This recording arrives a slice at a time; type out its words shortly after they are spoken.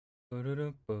Oh,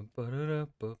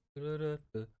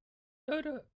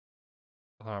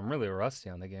 I'm really rusty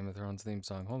on the Game of Thrones theme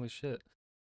song. Holy shit.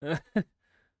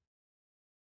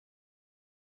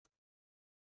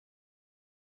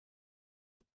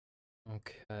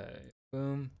 Okay.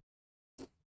 Boom.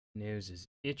 News is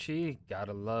itchy.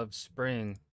 Gotta love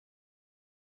spring.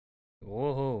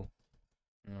 Whoa.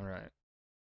 Alright.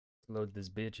 Load this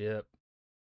bitch up.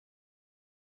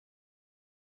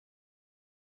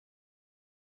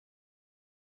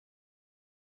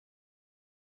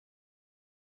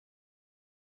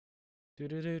 Do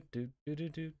do do do do do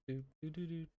do do do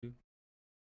do do.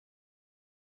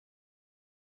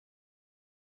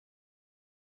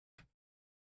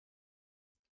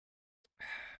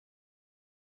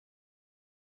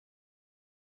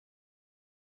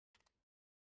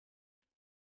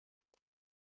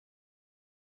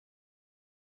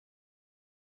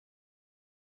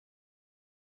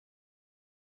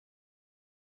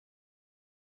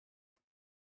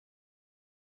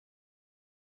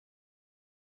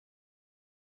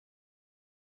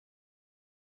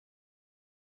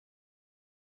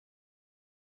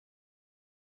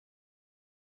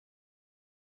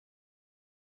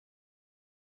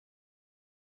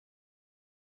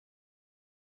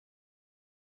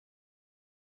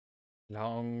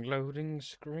 Long loading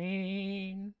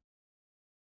screen.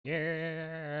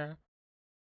 Yeah.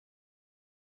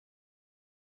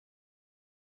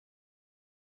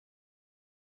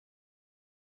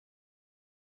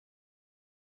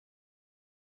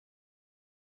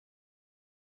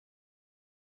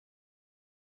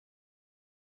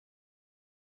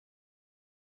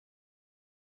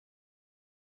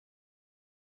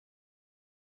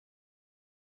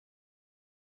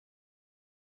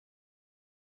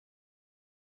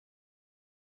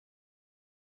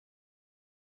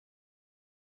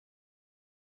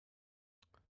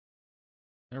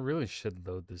 I really should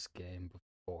load this game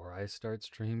before I start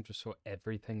stream just so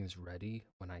everything is ready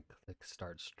when I click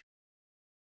start stream.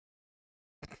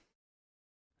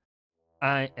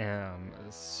 I am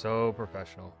so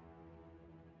professional.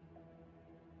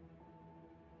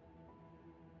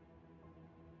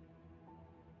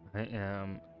 I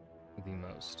am the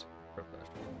most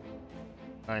professional.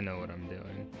 I know what I'm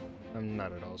doing. I'm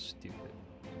not at all stupid.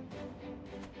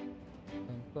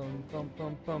 Bum, bum,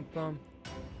 bum, bum, bum.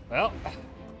 Well,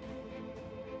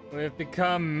 we've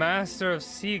become Master of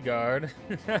Seaguard.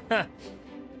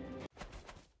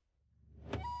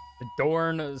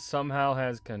 Dorn somehow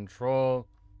has control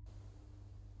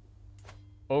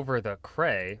over the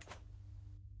Cray.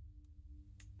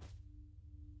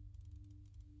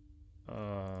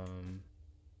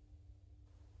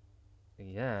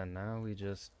 Yeah, now we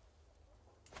just...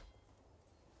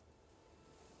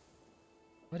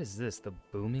 What is this? The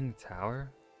booming tower?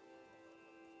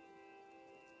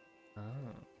 Oh.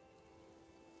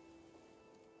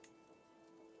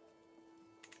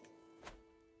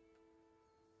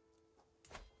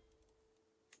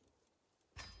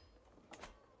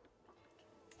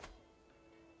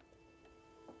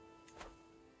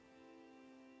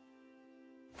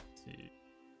 Let's see.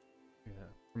 Yeah.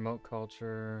 Promote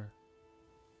culture.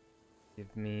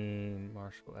 Give me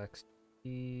martial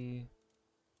XP.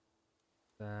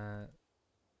 That.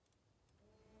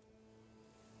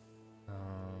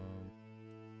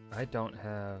 I don't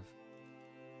have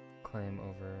claim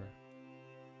over.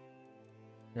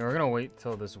 Yeah, we're gonna wait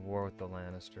till this war with the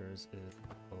Lannisters is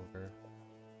over.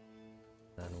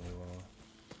 Then we will.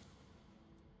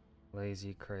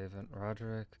 Lazy Craven.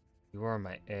 Roderick, you are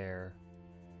my heir.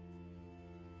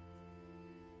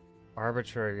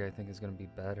 Arbitrary, I think, is gonna be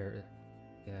better.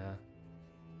 Yeah.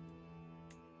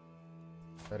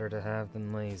 Better to have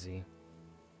than lazy.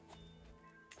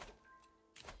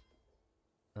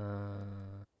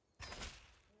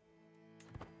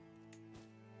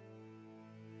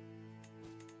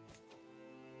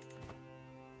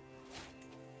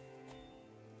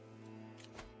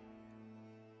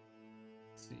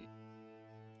 Let's see.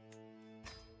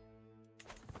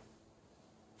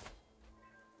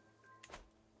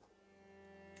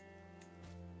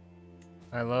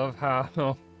 I love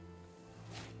how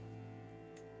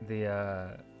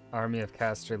the army of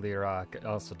Casterly Rock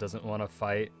also doesn't want to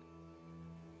fight.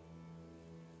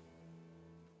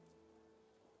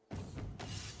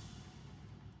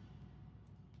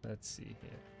 Let's see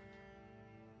here.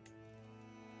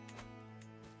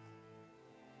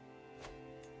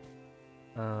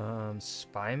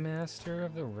 Spy Master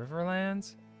of the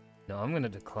Riverlands? No, I'm gonna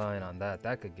decline on that.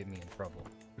 That could get me in trouble.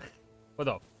 What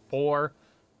a 4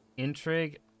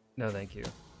 intrigue? No, thank you.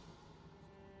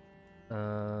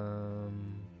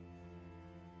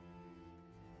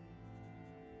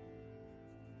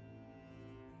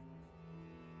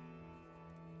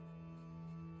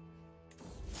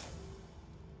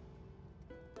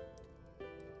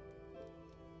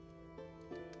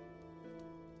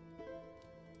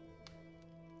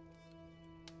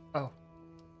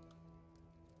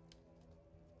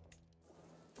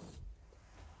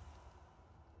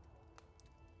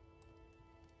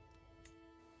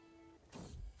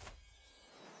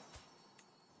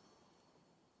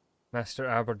 Master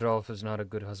Aberdolf is not a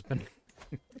good husband.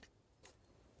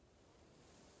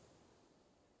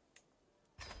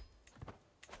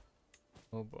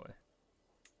 Oh boy.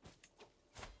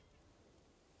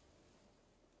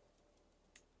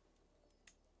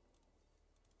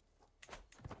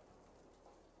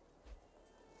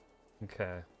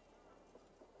 Okay.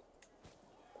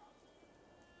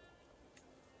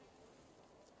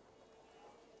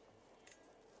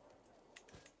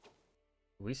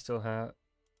 We still have...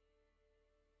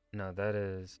 No, that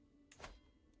is...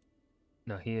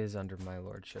 No, he is under my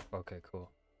lordship. Okay, cool.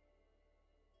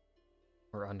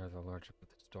 We're under the lordship of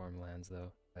the Stormlands,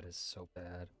 though. That is so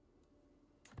bad.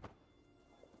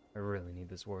 I really need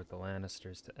this war with the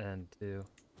Lannisters to end, too.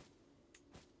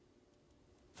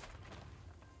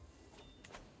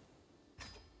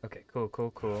 Okay, cool,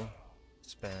 cool, cool.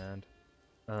 Expand.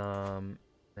 Now...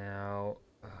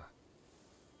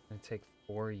 Gonna take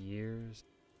 4 years.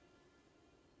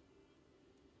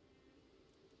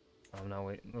 I'm not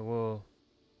waiting. We'll...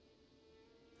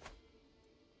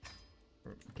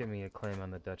 Give me a claim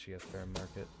on the Duchy of Fair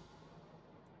Market.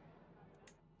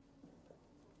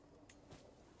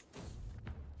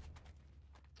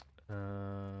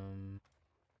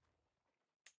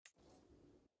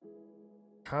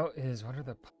 What are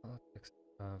the politics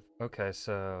of... Okay,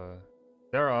 so...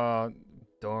 They're all...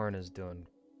 Dorne is doing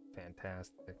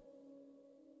fantastic.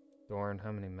 Dorne,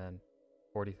 how many men?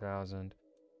 40,000.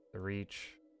 The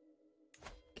Reach.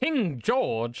 King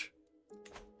George?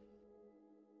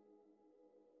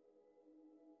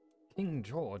 King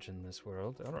George in this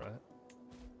world, alright.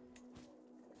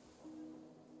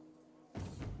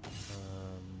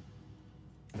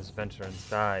 Let's venture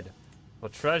inside. For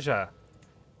treasure!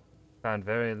 Found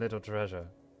very little treasure.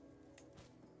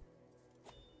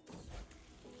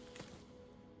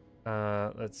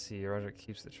 Let's see. Roger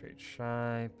keeps the trait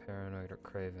shy, paranoid, or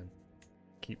craven.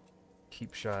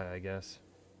 Keep shy, I guess.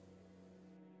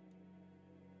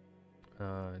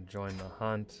 Join the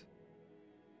hunt.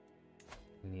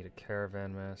 We need a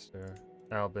caravan master.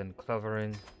 Albin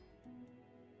Clovering.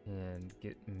 And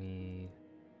get me...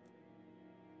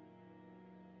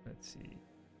 Let's see.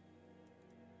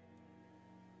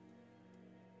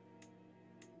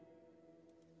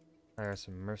 Hire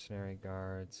some mercenary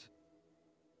guards.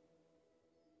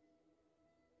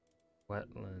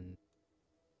 Wetland.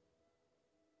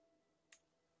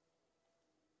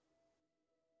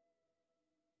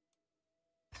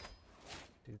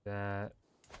 Do that.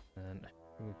 And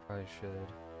we probably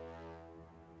should.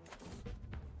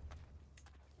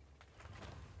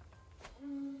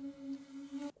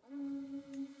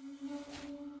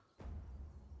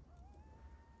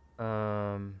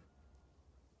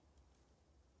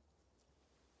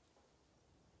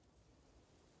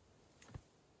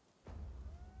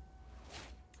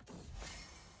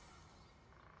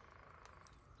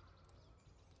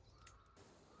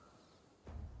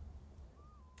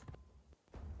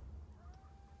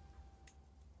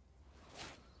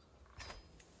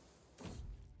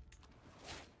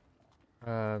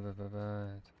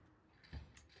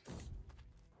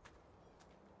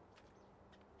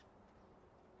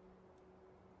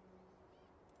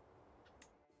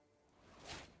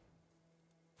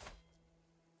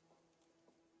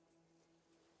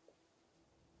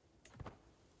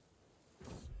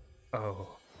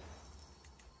 Oh.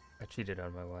 I cheated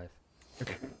on my wife.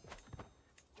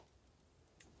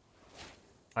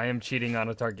 I am cheating on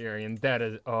a Targaryen. That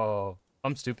is... Oh.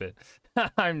 I'm stupid.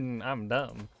 I'm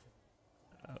dumb.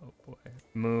 Oh boy.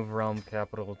 Move realm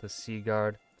capital to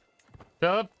Seaguard.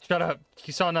 Philip, shut up.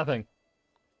 You saw nothing.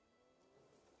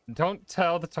 Don't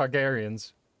tell the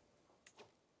Targaryens.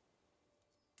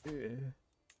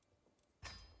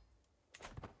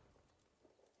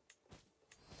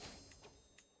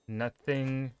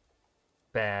 Nothing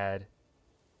bad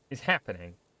is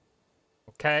happening.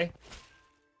 Okay?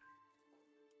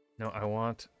 No, I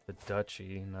want the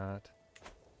duchy, not...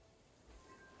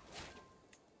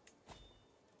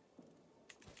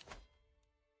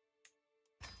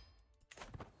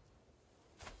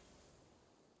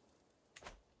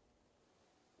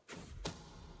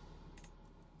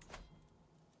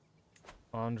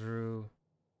 Andrew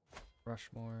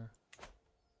Rushmore.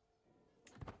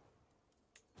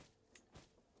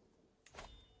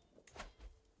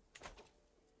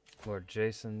 Lord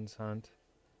Jason's hunt.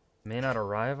 May not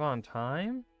arrive on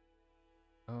time?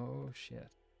 Oh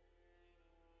shit.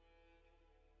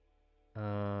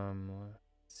 Let's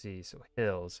see, so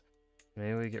hills.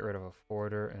 Maybe we get rid of a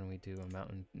forter and we do a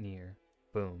mountaineer.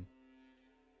 Boom.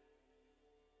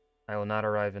 I will not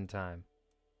arrive in time.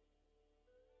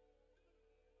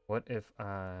 What if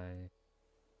I...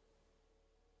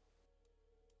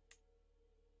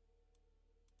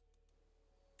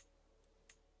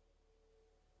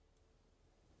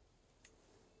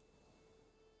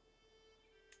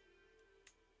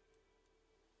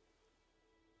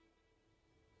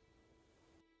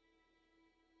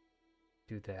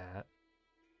 do that.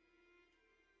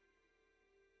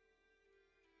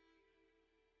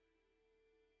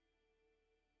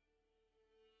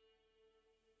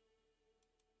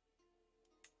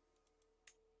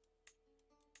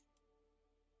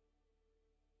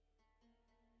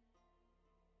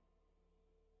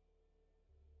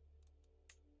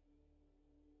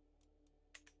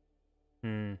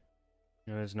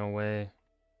 There's no way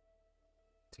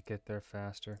to get there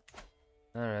faster.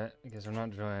 Alright, I guess I'm not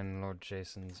joining Lord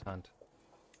Jason's hunt.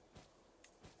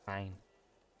 Fine.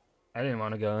 I didn't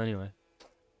want to go anyway.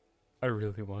 I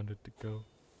really wanted to go.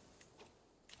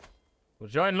 We'll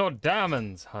join Lord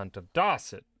Damon's hunt of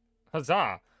Dorset.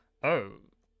 Huzzah! Oh.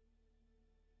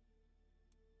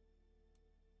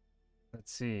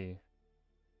 Let's see.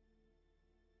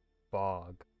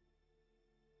 Bog.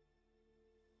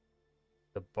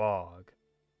 The bog.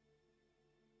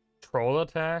 Troll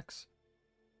attacks?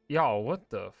 Yo, what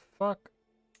the fuck?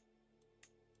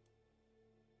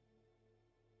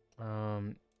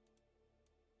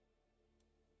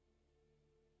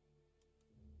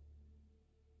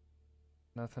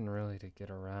 Nothing really to get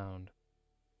around.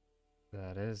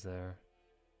 That is there.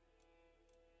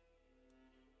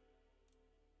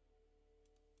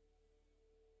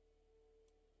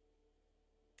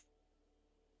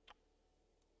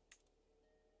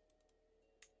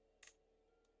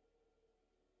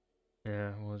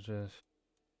 Yeah, we'll just...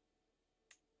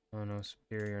 Oh no,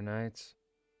 superior knights.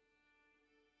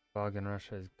 Bog in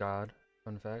Russia is God.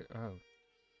 Fun fact. Oh.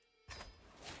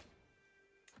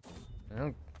 I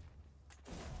don't...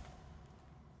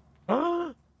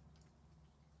 Ah!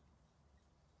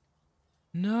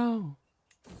 No.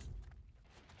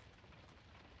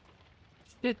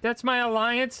 Shit, that's my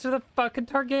alliance to the fucking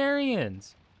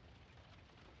Targaryens.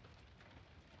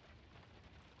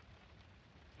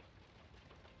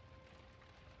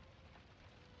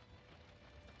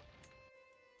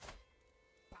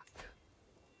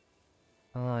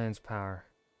 Alliance power.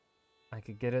 I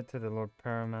could get it to the Lord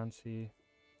Paramountcy.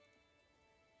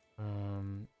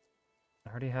 I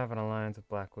already have an alliance with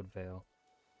Blackwood Vale.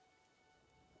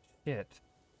 Shit.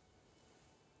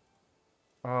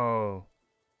 Oh.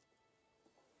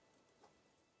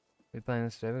 We playing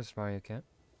this today with Mario Camp?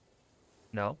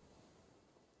 No.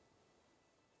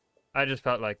 I just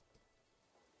felt like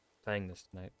playing this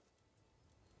tonight.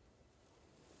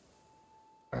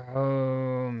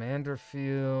 Oh,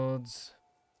 Manderfields.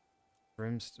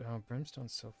 Brimstone. Oh,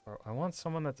 Brimstone's so far. I want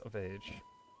someone that's of age.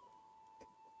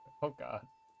 Oh god.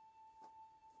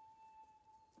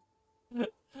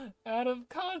 Out of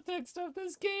context of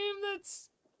this game,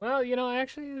 that's... Well, you know,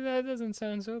 actually, that doesn't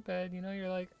sound so bad. You know, you're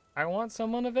like, I want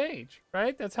someone of age,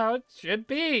 right? That's how it should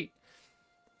be.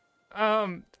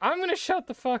 I'm gonna shut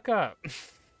the fuck up.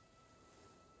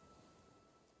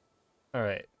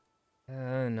 Alright.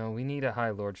 No, we need a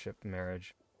high lordship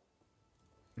marriage.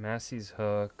 Massey's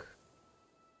Hook.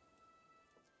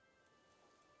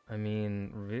 I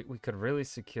mean, we could really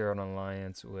secure an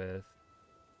alliance with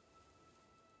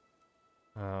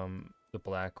the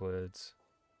Blackwoods.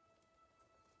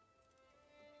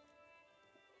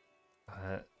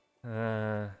 But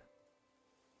I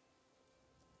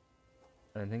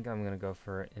think I'm gonna go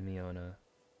for Imiona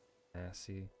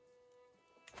Massey.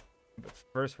 But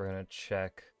first we're gonna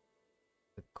check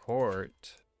the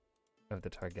court of the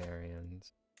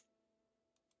Targaryens.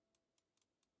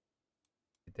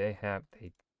 They have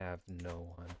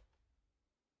no one.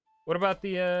 What about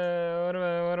the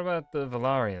what about the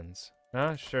Valarians?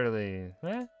 Huh? Surely,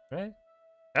 right?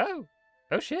 Oh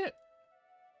shit.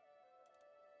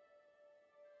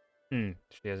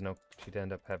 She'd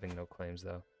end up having no claims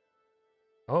though.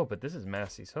 Oh, but this is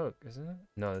Massey's Hook, isn't it?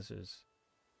 No, this is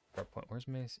our point. Where's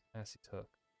Massey's Hook?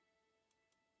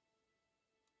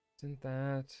 Isn't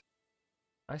that?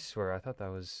 I swear, I thought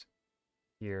that was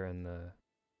here in the.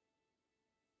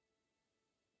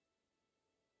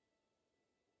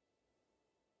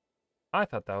 I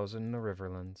thought that was in the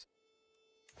Riverlands.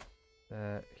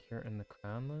 That here in the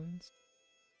Crownlands?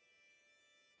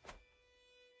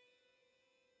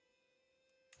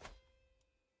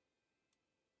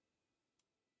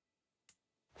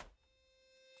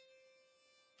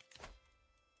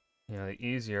 You know, the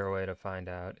easier way to find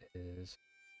out is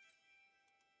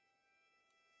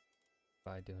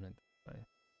by doing it this way.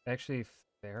 Actually,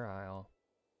 Fair Isle.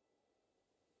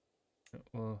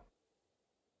 Well,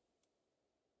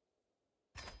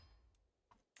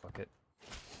 fuck it.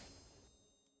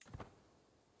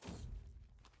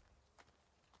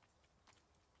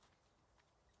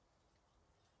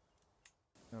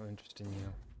 No interest in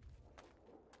you.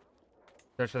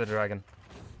 Search for the dragon.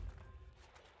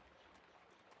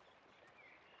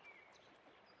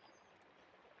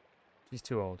 She's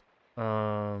too old.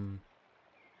 Sure.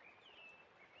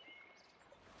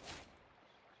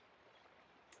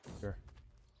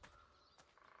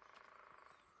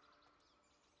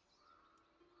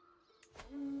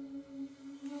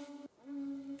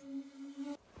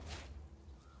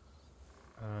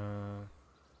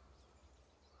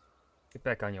 Get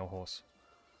back on your horse.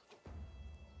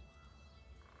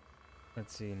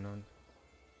 Let's see, none.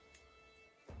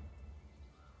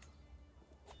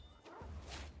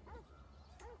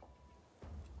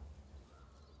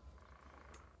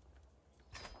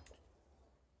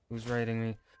 Who's raiding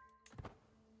me?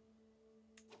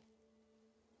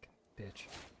 Bitch.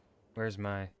 Where's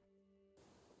my...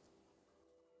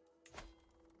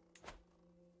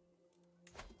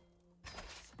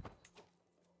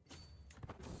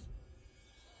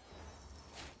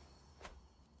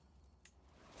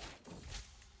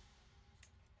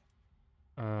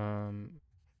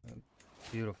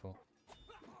 Beautiful.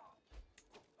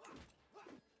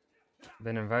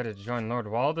 Been invited to join Lord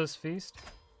Walda's feast?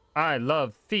 I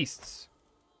love feasts!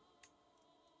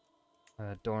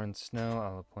 Doran Snow,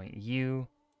 I'll appoint you.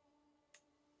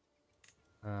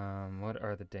 What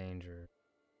are the dangers?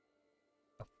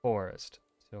 A forest.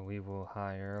 So we will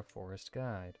hire a forest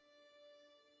guide.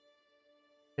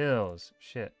 Hills.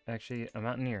 Shit. Actually, a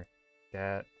mountaineer.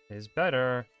 That is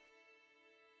better.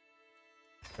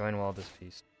 Join Walda's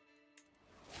feast.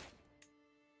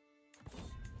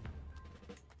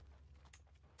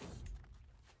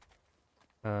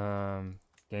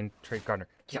 Gain trait gardener.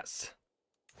 Yes!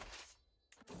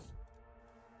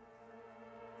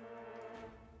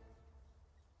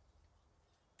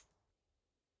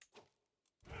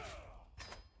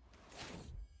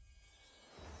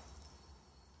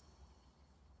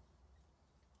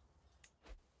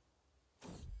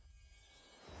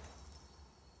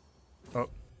 Oh.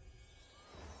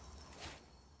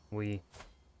 We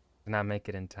did not make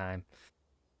it in time.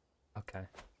 Okay.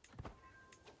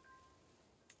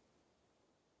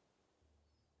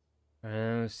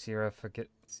 Oh, Sierra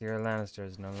Lannister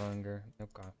is no longer.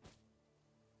 Okay.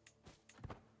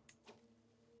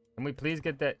 Can we please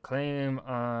get that claim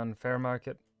on Fair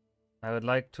Market? I would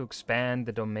like to expand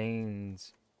the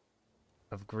domains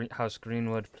of House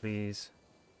Greenwood, please.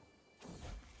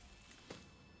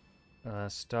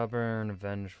 Stubborn,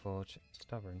 vengeful,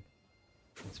 stubborn.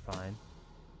 It's fine.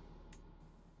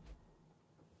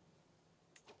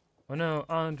 Oh no,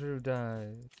 Andrew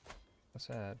died.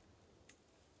 So sad.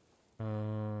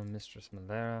 Mistress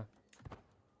Malera.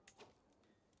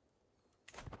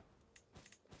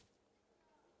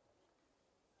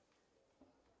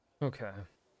 Okay.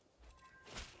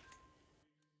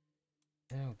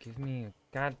 Oh, give me a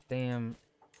goddamn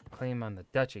claim on the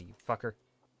duchy, you fucker.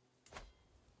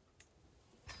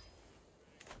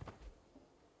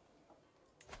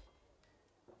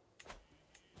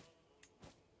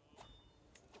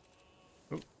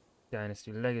 Ooh,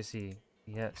 Dynasty Legacy.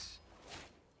 Yes.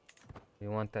 We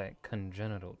want that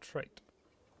congenital trait.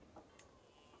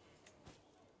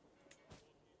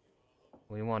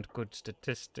 We want good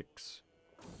statistics.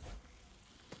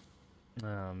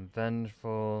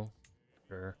 Vengeful.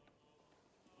 Sure.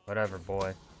 Whatever,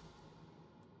 boy.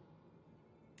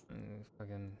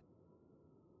 Fucking...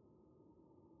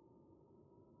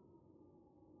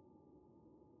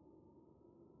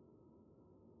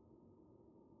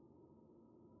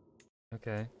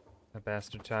 Okay. A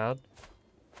bastard child.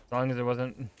 As long as it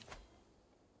wasn't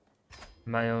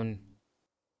my own...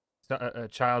 a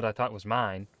child I thought was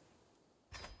mine.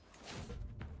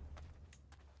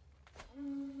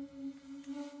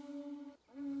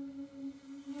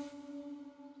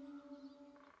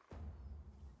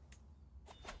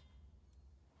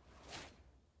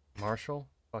 Marshall?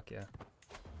 Fuck yeah.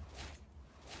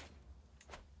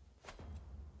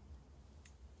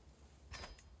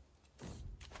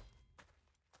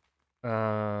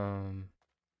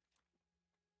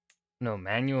 No,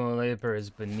 manual labor is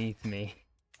beneath me.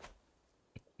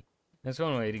 That's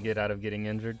one way to get out of getting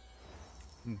injured.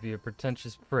 Be a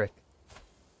pretentious prick.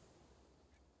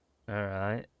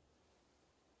 Alright.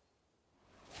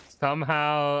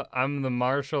 Somehow, I'm the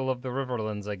Marshal of the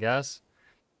Riverlands, I guess.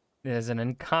 As an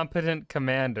incompetent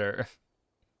commander.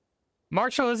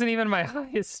 Marshal isn't even my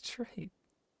highest trait.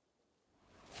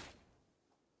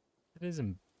 That is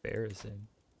embarrassing.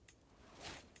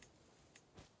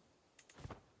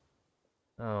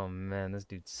 Oh man, this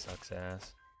dude sucks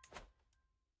ass.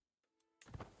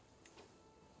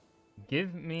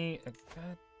 Give me a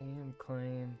goddamn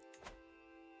claim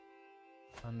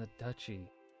on the duchy.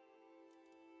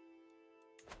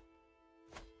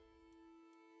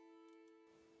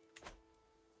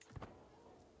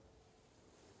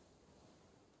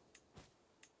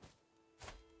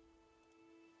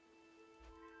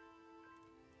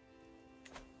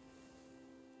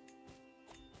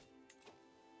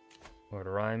 Lord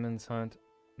Ryman's hunt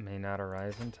may not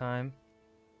arrive in time.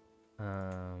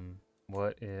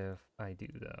 What if I do,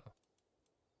 though?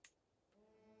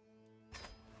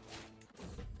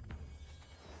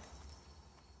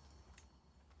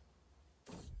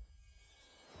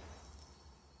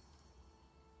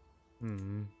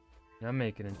 I'm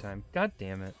making it in time. God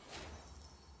damn it.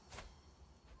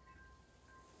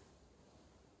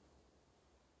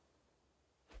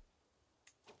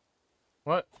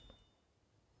 What?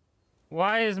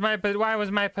 Why was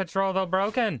my patrol though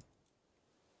broken?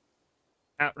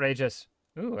 Outrageous.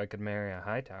 Ooh, I could marry a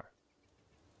high tower.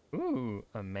 Ooh,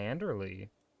 a Manderly.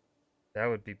 That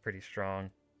would be pretty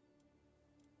strong.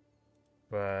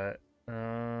 But,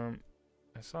 I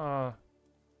saw...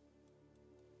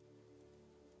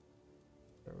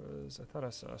 I thought I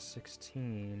saw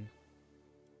 16.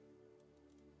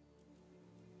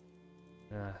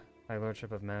 High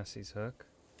Lordship of Massey's Hook.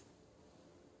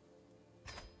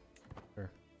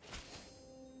 Sure.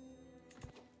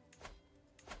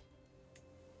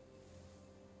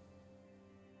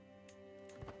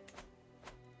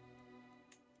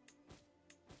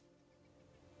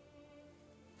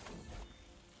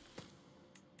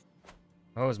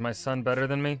 Oh, is my son better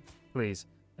than me? Please.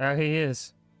 He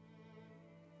is.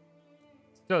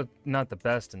 Still not the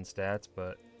best in stats,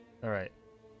 but... Alright.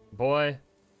 Boy.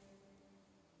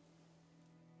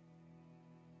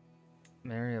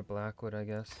 Marry a Blackwood, I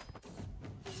guess.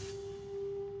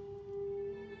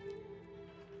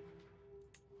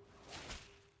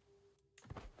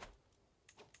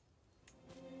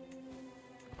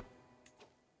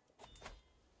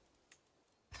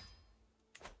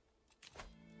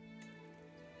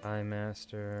 High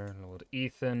Master, Lord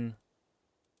Ethan.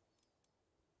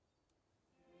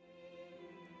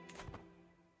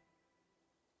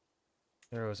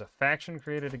 There was a faction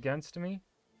created against me.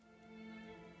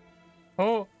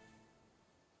 Oh!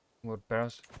 Lord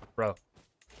Barrows. Bro,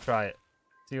 try it.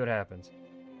 See what happens.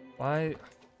 Why?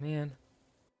 Man.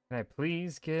 Can I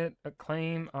please get a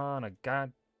claim on a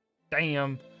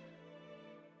goddamn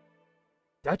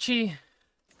duchy?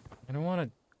 I don't want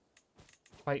to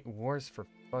fight wars for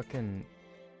fucking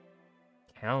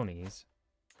counties.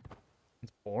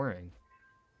 It's boring.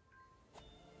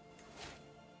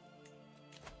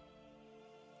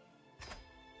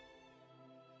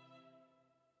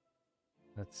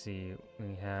 Let's see,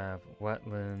 we have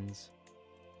wetlands.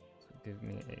 So give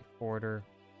me a forter.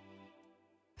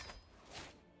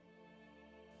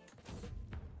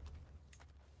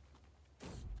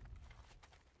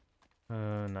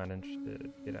 Not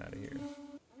interested. Get out of here.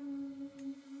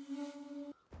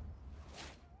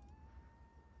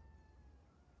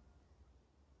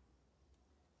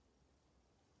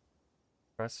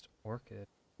 Pressed orchid.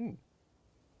 Ooh.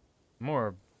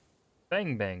 More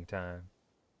bang bang time.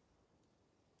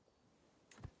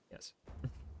 Yes.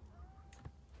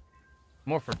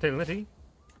 More fertility.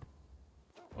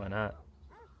 Why not?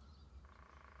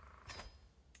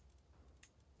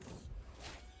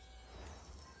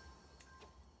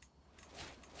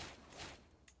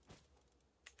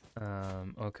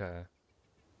 Okay.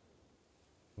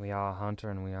 We are a hunter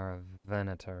and we are a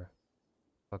venator.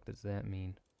 What does that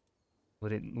mean?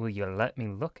 Will you let me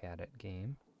look at it,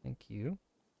 game? Thank you.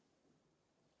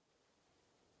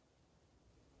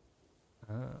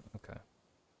 Okay.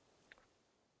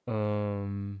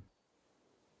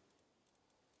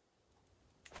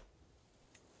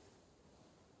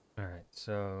 Alright,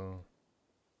 so...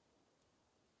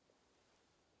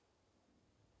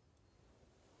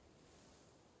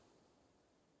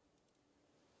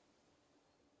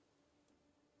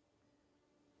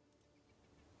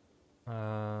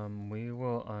 we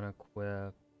will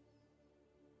unequip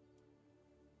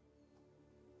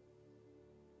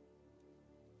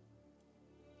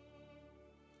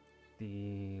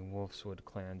the Wolfswood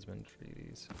Clansman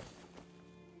treaties.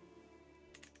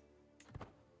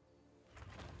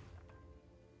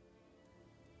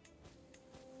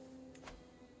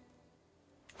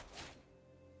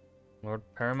 Lord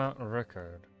Paramount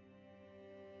Rickard.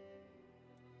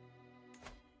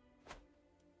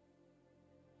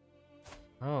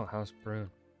 Oh, House Brune.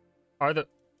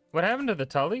 What happened to the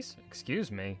Tullys?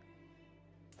 Excuse me.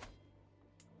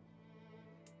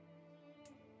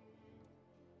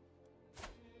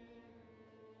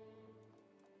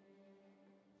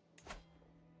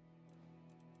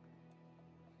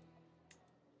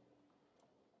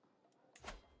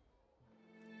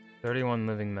 "31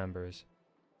 living members.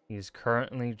 He is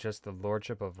currently just the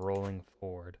Lordship of Rolling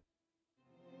Ford."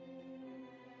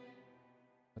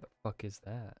 What the fuck is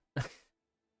that?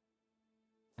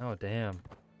 Oh, damn.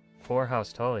 Poor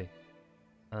House Tully.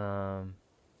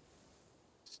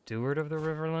 Steward of the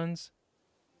Riverlands?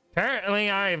 Apparently,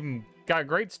 I've got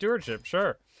great stewardship,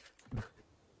 sure.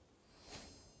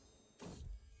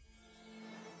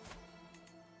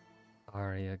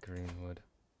 Arya Greenwood.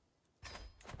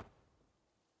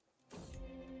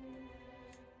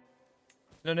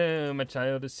 No, no, my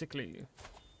child is sickly.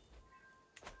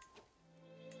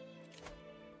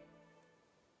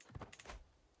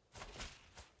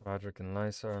 Roderick and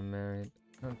Lysa are married.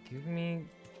 No, give me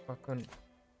fucking...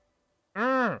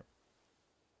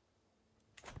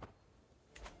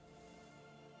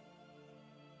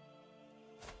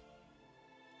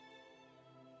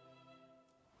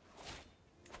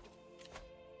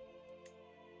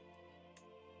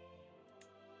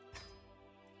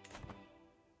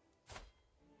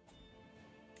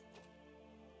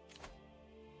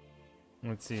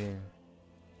 Let's see.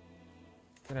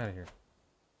 Get out of here.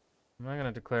 I'm not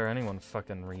gonna declare anyone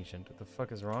fucking regent. What the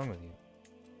fuck is wrong with you?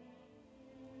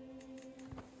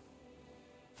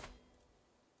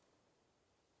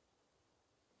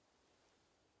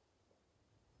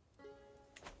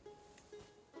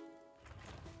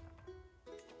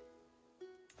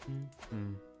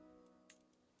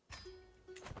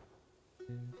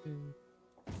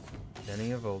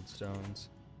 Denny of Old Stones.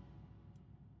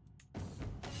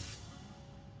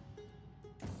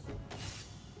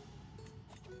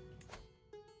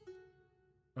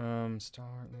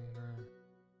 Star leader.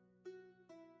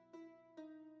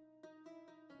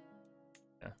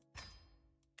 Yeah.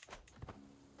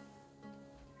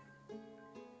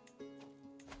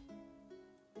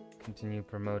 Continue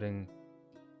promoting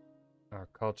our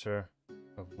culture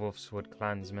of Wolfswood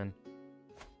clansmen.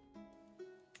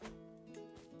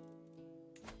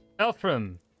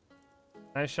 Elfram!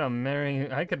 I shall marry you.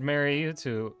 I could marry you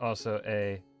to also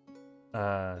a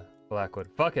Blackwood.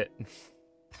 Fuck it.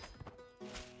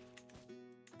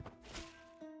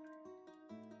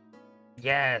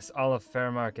 Yes, all of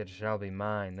Fairmarket shall be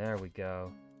mine. There we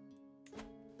go.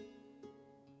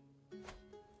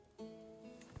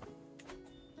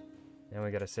 Now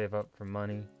we gotta save up for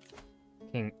money.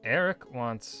 King Eric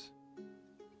wants...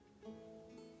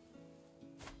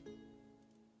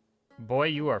 Boy,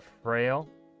 you are frail.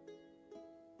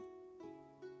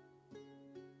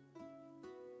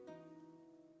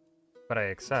 But I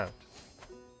accept.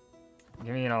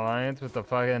 Give me an alliance with the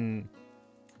fucking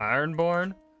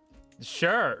Ironborn?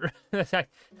 Sure. I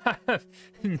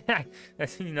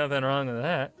see nothing wrong with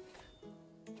that.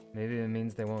 Maybe it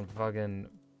means they won't fucking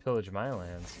pillage my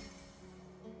lands.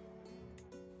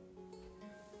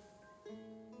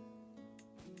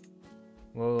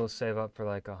 We'll save up for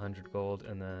like 100 gold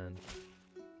and then...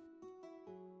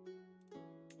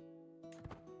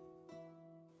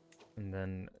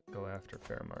 go after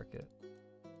Fairmarket.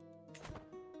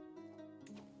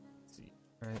 Let's see,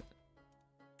 right?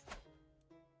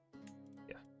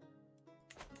 Yeah.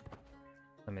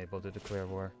 I'm able to declare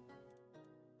war.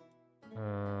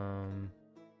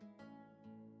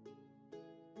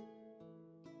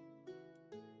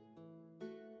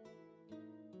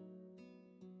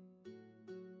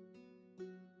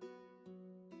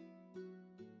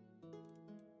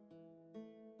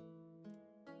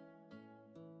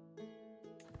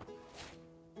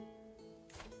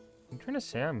 I'm trying to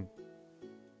say I'm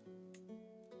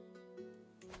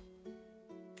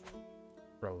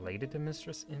related to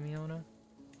Mistress Imiona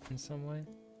in some way.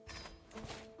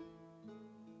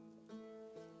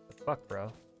 The fuck,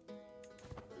 bro?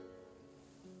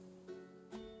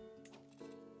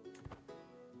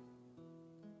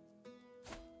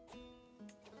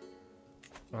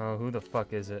 Oh, who the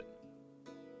fuck is it?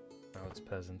 Oh, it's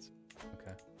peasants.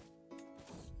 Okay.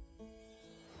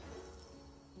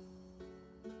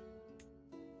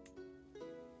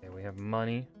 Okay, we have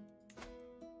money.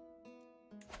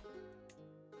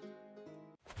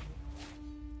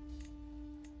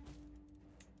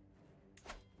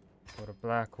 Go to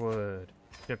Blackwood,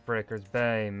 Shipbreaker's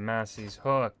Bay, Massey's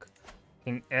Hook,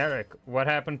 King Eric. What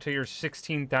happened to your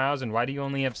 16,000? Why do you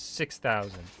only have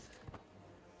 6,000?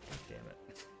 Damn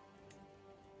it.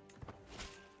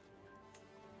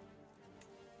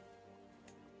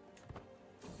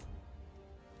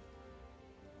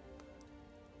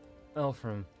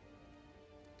 Elfram,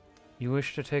 you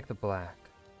wish to take the black.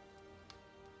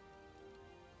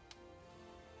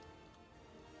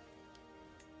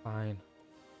 Fine.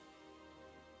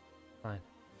 Fine.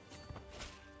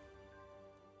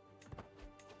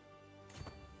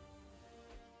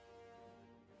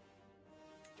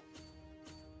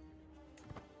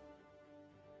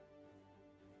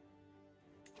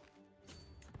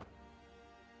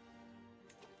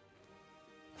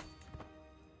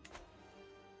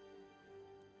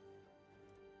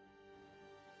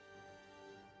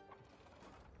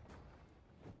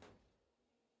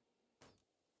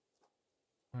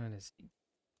 is he?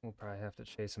 We'll probably have to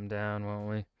chase him down, won't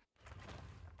we?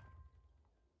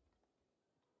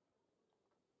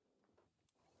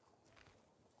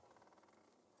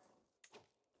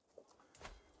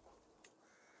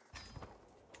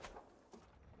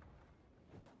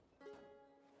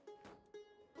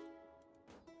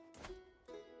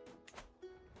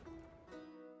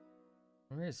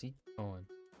 Where is he going?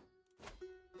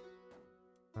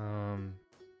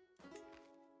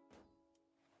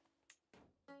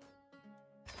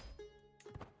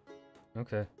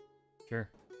 Okay. Sure.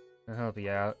 I'll help you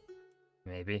out.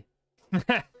 Maybe.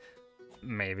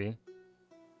 Maybe.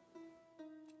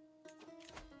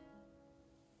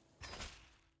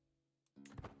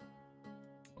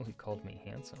 Oh, he called me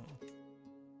handsome.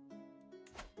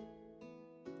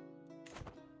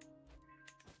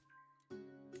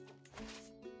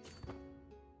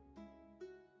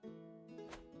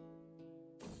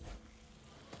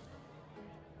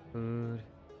 Food.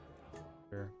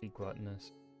 Sure, be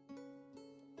gluttonous.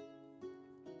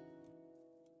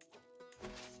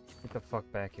 Get the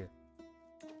fuck back here.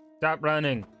 Stop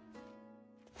running!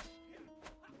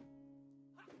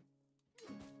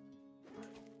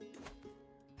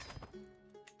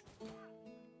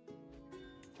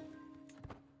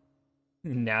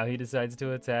 Now he decides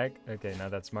to attack? Okay, now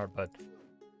that's smart, but...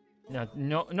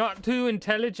 No, not too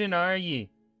intelligent, are ye?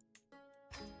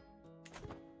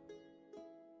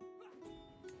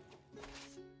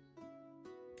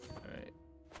 Alright.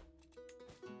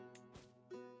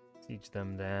 Siege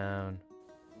them down.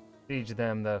 Siege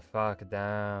them the fuck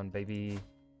down, baby.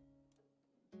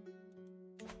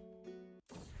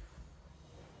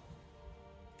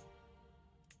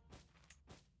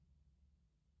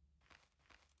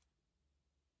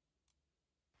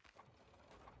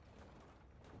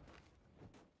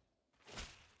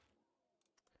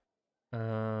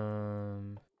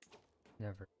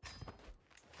 Never.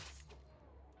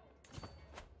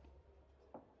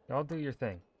 Y'all do your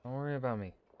thing. Don't worry about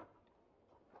me.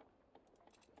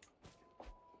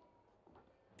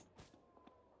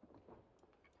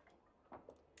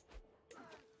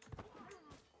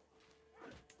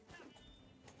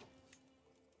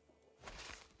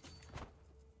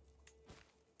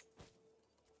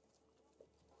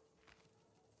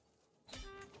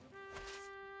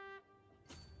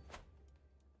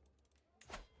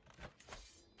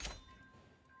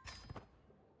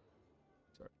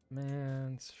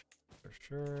 Man, for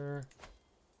sure.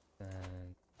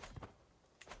 And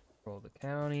roll the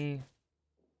county.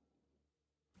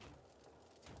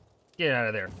 Get out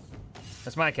of there.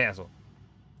 That's my castle.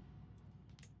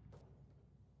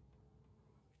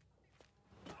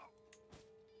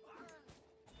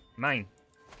 Mine.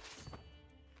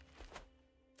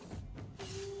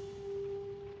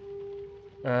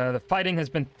 The fighting has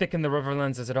been thick in the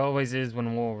Riverlands as it always is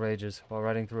when war rages. While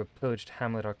riding through a pillaged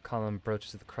hamlet, our column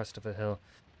broaches the crest of a hill,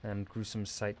 and gruesome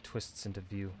sight twists into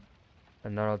view. A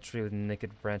gnarled tree with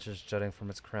naked branches jutting from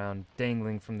its crown.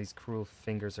 Dangling from these cruel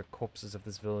fingers are corpses of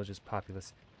this village's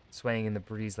populace, swaying in the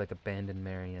breeze like abandoned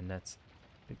marionettes.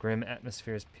 The grim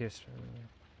atmosphere is pierced.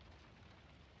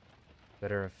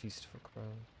 Better a feast for crows.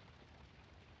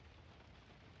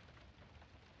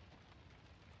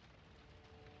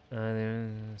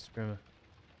 There's Grandma.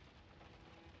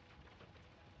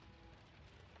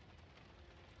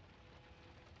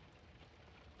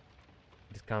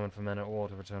 It is common for men at war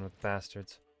to return with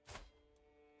bastards.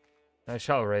 I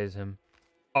shall raise him.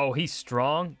 Oh, he's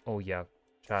strong? Oh, yeah.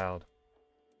 Child.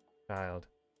 Child.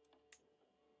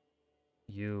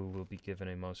 You will be given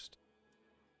a most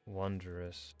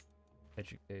wondrous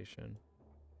education.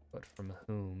 But from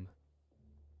whom?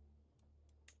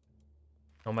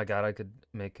 Oh my god, I could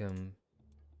make him...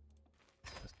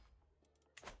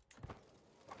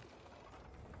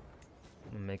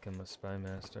 Make him a spy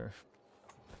master.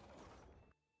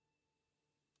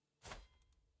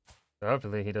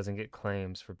 Hopefully he doesn't get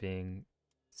claims for being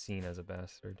seen as a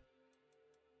bastard.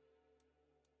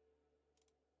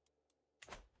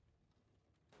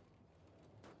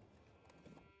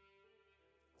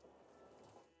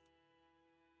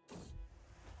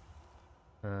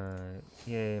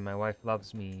 Yay, my wife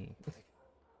loves me.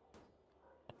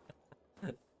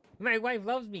 My wife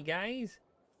loves me, guys.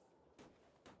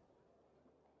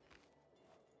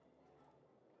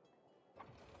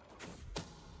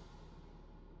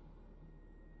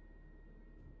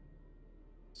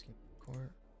 Skip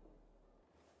court.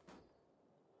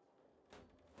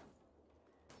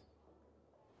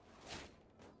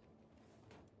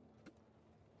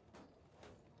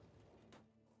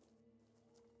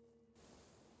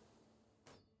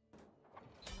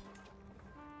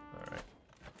 All right.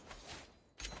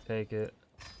 Take it.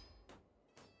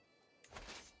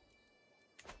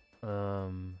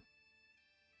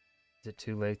 Is it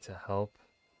too late to help?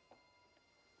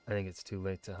 I think it's too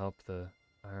late to help the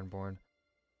Ironborn.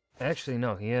 Actually,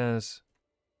 no, he has...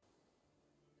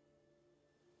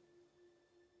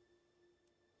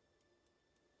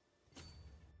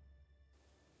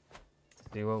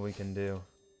 See what we can do.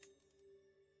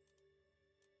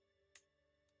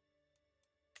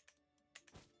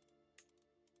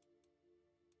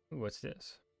 Ooh, what's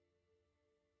this?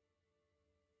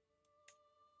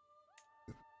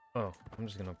 Oh, I'm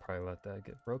just gonna probably let that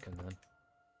get broken then.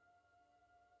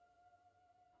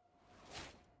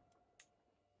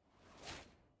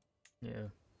 Yeah,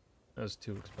 that was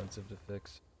too expensive to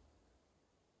fix.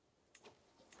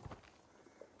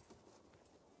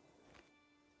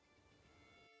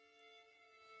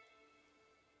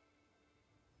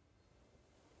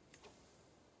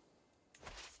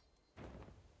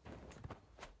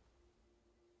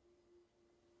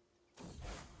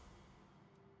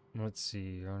 Let's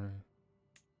see. Sure.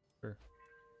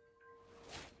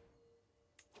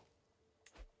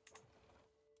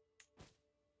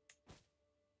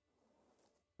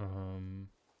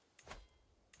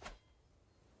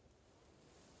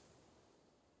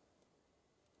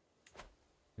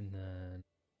 And then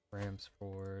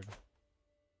Ramsford.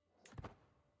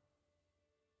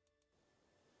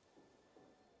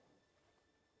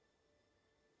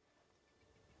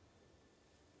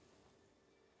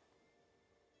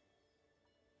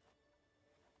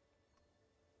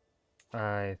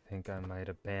 I think I might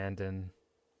abandon.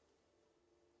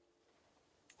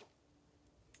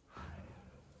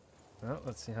 Well,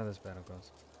 let's see how this battle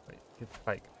goes. Wait, get the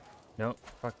pike. No,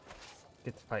 fuck.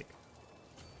 Get the pike.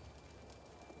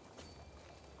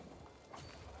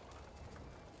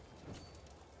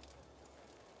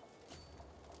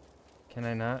 Can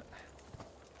I not?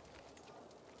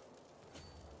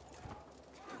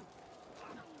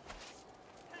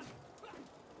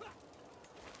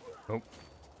 Oh,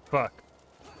 fuck.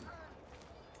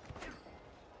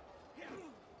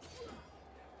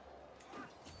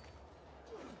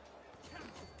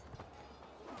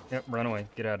 Yep, run away.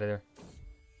 Get out of there.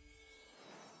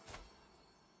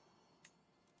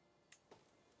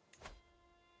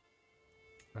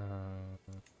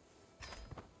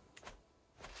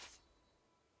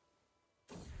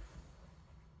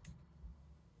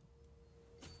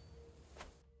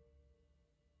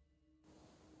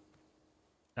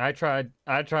 I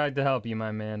tried to help you,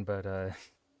 my man, but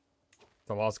it's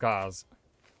a lost cause.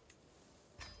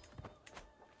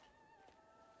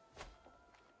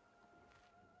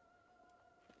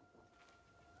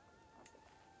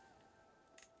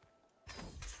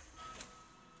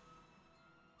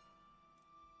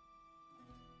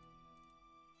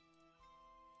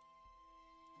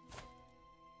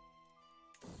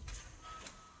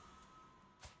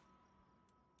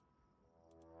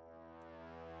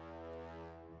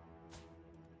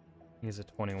 He's a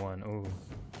 21. Ooh.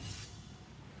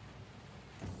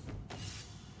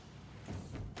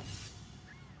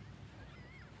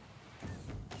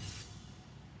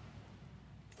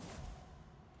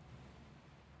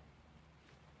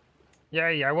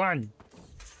 Yay, I won!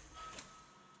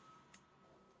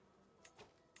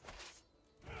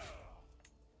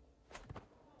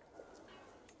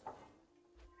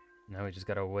 Now we just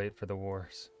gotta wait for the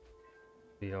wars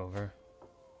to be over.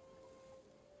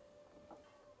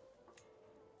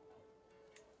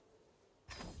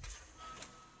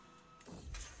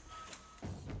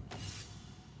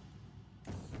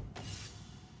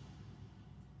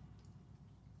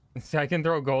 I can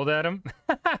throw gold at him?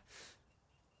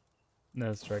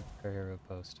 No strike per hero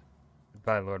post.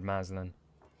 Goodbye, Lord Maslin.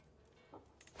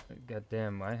 God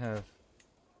damn, I have...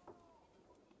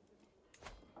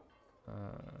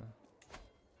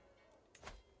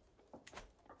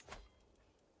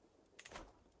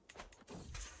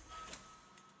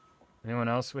 Anyone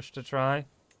else wish to try?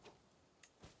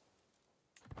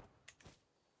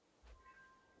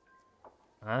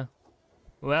 Huh?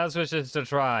 Who else wishes to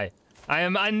try? I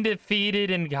am undefeated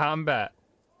in combat.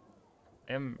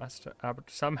 I am Master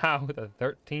Albert, somehow with a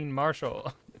 13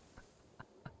 martial.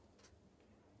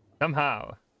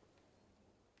 Somehow.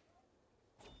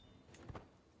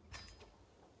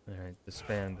 Alright,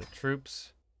 disband the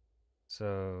troops.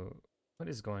 So, what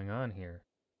is going on here?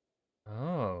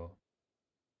 Oh.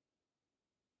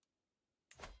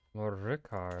 Lord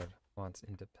Rickard wants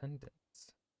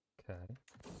independence. Okay.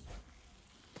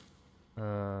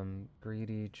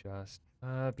 Greedy, just.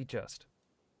 Be just.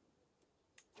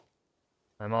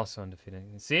 I'm also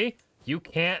undefeated. See? You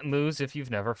can't lose if you've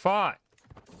never fought.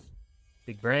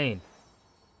 Big brain.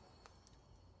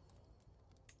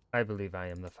 I believe I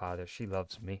am the father. She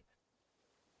loves me.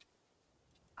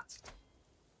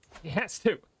 He has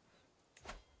to.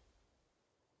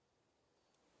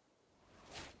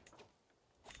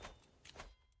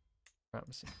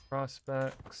 Promising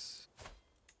prospects.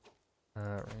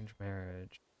 Arranged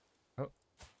marriage. Oh,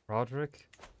 Roderick.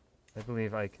 I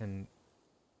believe I can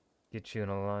get you an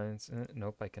alliance.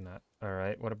 Nope, I cannot.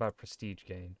 Alright, what about prestige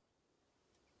gain?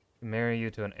 Marry you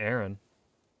to an Aaron.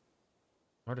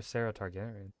 Or to Sarah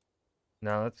Targaryen.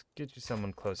 Now let's get you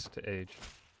someone close to age.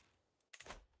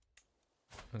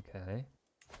 Okay.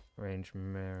 Arranged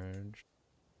marriage.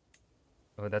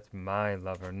 Oh, that's my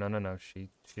lover. No, no, no. She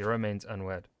remains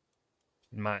unwed.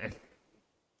 Mine.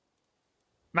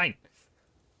 Mine!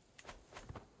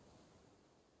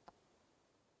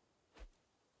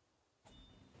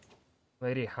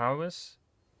 Lady Howes?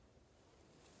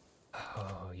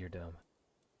 Oh, you're dumb.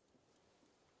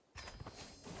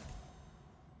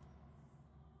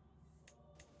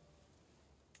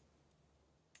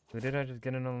 Who did I just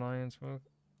get an alliance with?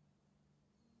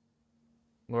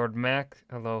 Lord Mac?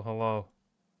 Hello, hello.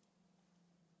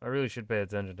 I really should pay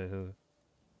attention to who.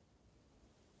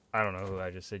 I don't know who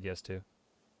I just said yes to. Did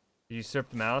you usurp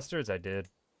the Malisters? I did.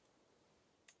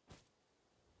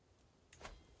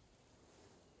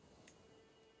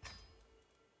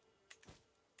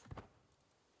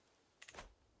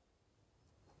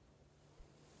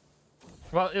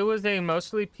 Well, it was a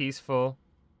mostly peaceful,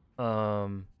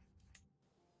 takeover.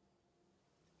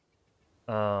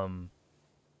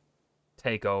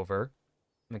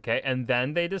 Okay, and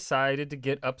then they decided to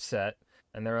get upset,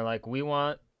 and they were like, we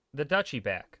want the duchy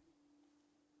back.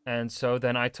 And so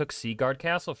then I took Seaguard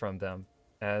Castle from them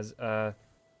as a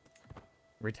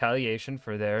retaliation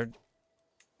for their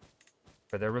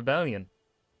rebellion.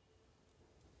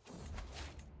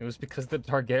 It was because the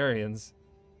Targaryens.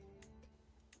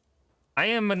 I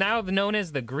am now known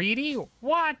as the Greedy?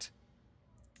 What?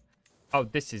 Oh,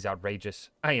 this is outrageous.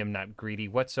 I am not greedy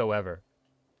whatsoever.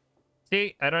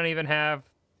 See, I don't even have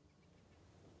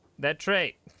that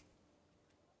trait.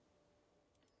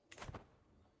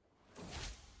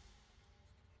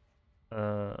 You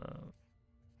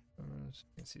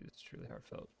can see this is truly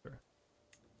heartfelt. Sure.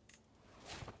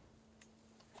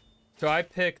 So I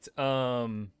picked,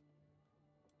 the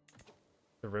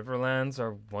Riverlands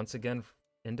are once again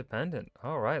independent.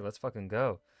 All right, let's fucking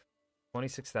go.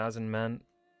 26,000 men.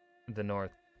 The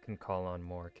North can call on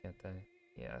more, can't they?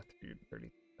 Yeah,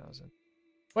 30,000.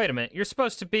 Wait a minute, you're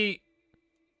supposed to be...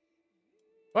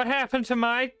 What happened to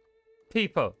my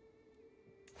people?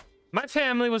 My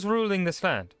family was ruling this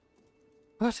land.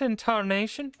 What in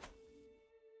tarnation?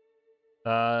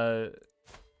 Our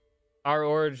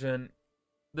origin...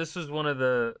 This was one of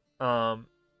the,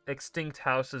 extinct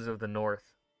houses of the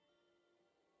North.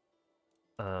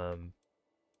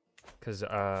 Because,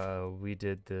 we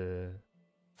did the...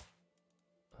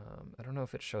 I don't know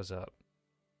if it shows up.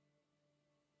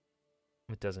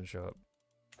 It doesn't show up.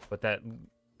 But that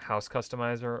house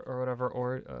customizer or whatever,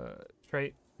 or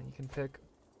trait that you can pick.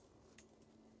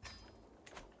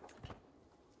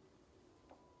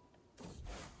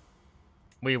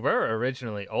 We were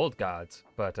originally old gods,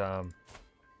 but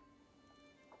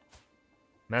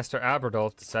Master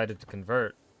Aberdolf decided to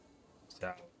convert.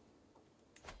 So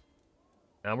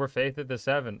now we're Faith of the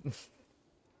Seven.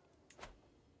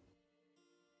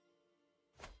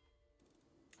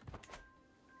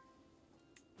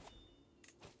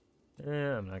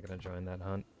 Yeah, I'm not gonna join that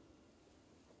hunt.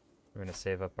 We're gonna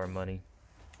save up our money.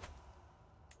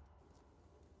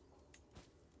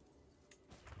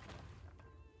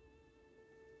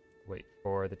 Wait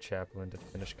for the chaplain to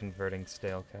finish converting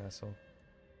Stale Castle.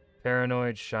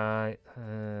 Paranoid, shy.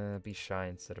 Be shy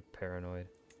instead of paranoid.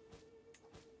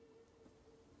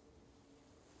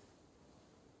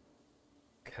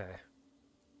 Okay.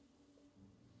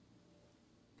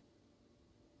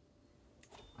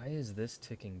 Why is this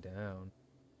ticking down?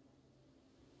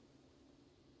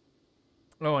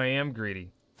 Oh, I am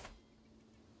greedy.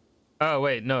 Oh,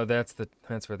 wait, no, that's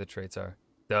where the traits are.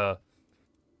 Duh.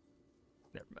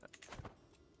 Never mind.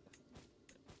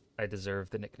 I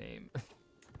deserve the nickname.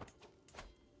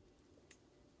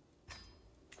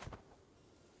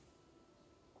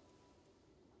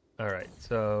 Alright,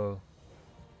 so...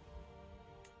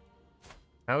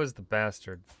 How is the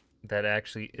bastard that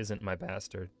actually isn't my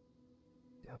bastard?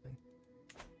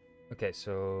 Okay,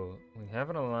 so we have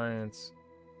an alliance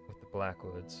with the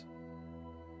Blackwoods.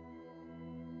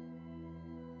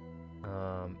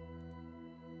 Are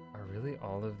really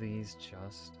all of these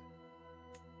just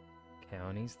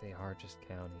counties? They are just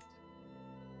counties.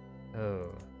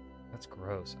 Oh, that's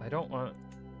gross. I don't want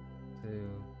to...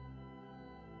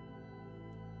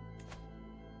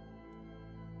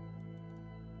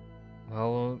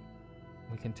 Well,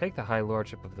 we can take the High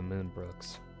Lordship of the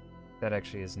Moonbrooks. That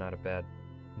actually is not a bad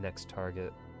next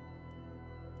target.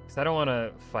 Because I don't want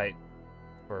to fight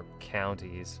for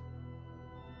counties.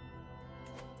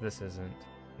 This isn't.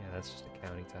 Yeah, that's just a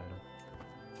county title.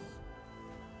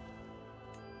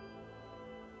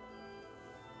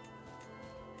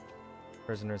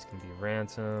 Prisoners can be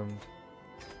ransomed.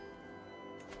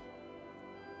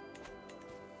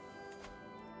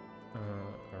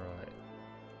 Alright.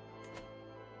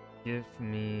 Give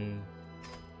me...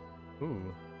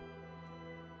 Ooh.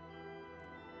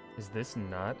 Is this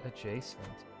not adjacent?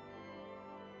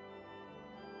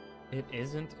 It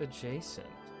isn't adjacent.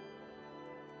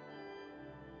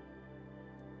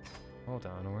 Hold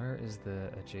on, where is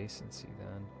the adjacency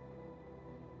then?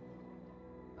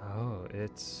 Oh,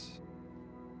 it's...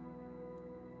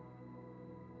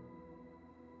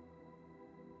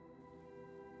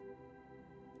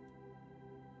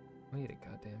 Wait a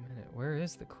goddamn minute. Where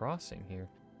is the crossing here?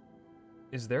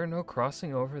 Is there no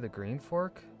crossing over the Green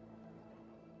Fork?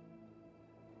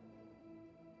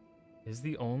 Is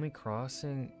the only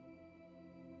crossing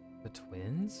the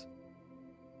Twins?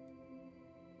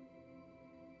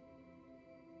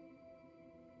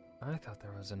 I thought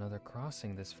there was another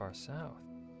crossing this far south.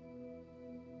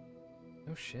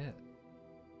 No shit.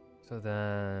 So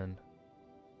then...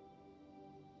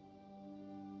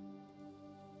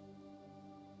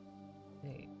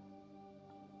 Hey.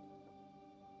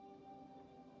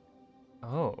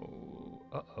 Oh.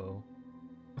 Uh-oh.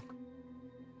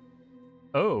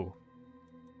 Oh.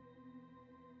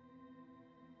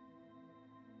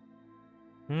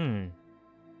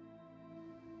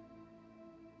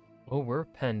 Oh, we're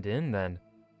penned in then.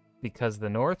 Because the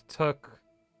North took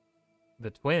the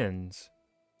Twins.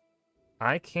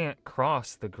 I can't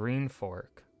cross the Green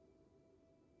Fork.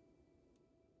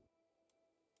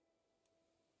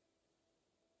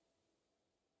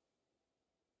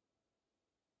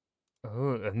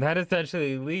 Oh, and that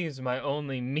essentially leaves my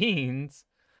only means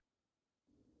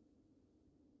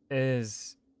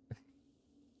is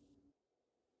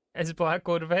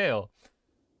Blackwood Vale.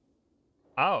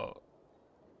 Oh.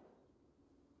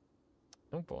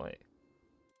 Oh boy.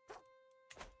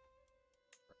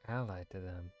 We're allied to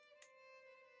them.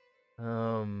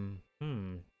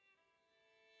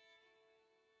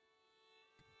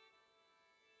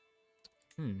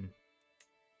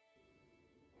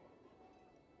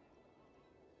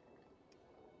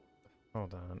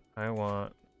 Hold on. I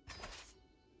want...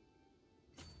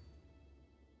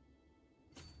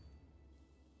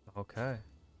 Okay.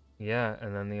 Yeah,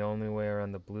 and then the only way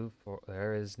around the blue fork...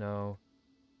 There is no...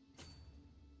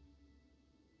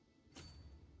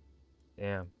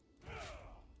 Damn.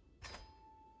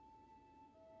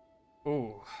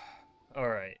 Ooh.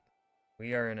 Alright.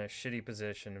 We are in a shitty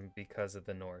position because of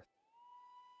the North.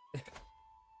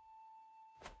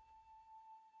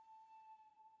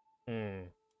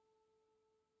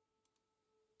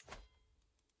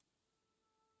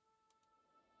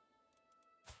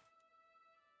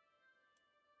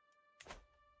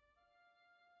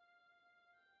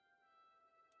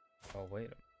 Oh, wait a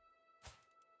minute.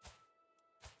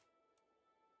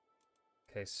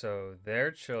 Okay, so their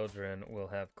children will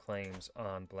have claims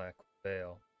on Black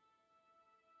Vale.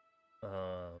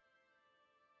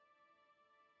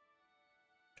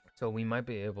 So we might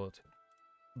be able to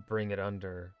bring it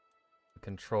under the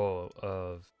control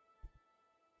of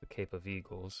the Cape of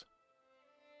Eagles.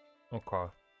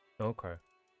 Okay. Okay.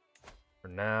 For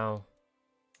now,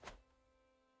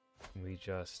 we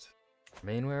just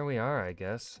remain where we are, I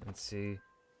guess, and see,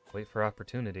 wait for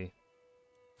opportunity.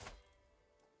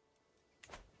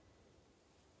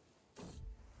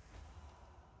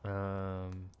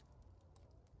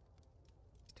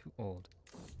 Too old.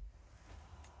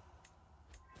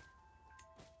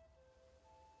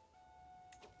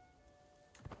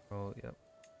 Oh, yep.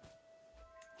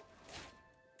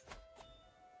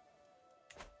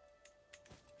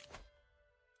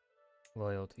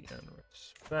 Loyalty and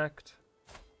respect.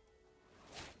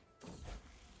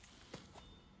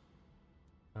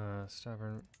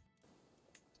 Stubborn.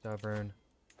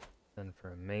 Then for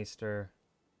a maester.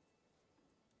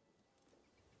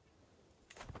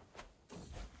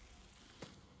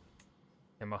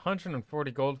 I'm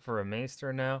 140 gold for a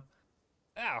maester now.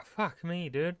 Ah, fuck me,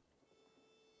 dude.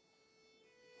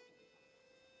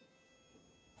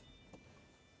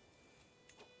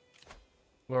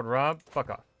 Lord Rob,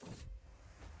 fuck off.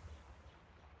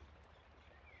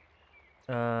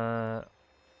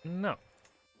 No.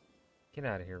 Get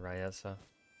out of here, Ryessa.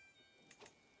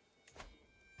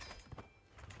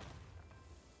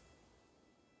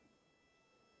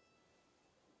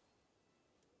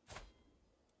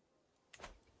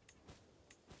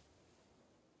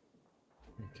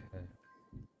 Okay.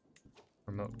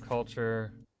 Promote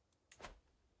culture.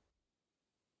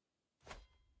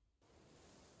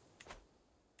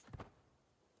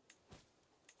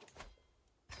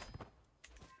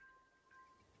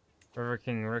 River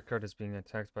King Rickard is being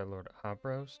attacked by Lord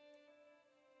Abros.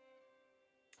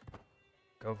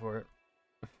 Go for it.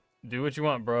 Do what you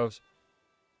want, bros.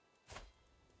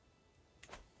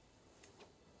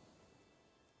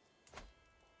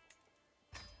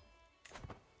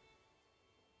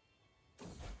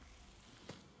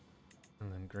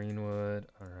 And then Greenwood.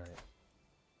 Alright.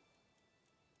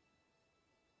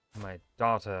 My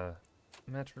daughter.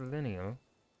 Matrilineal.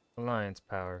 Alliance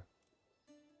power.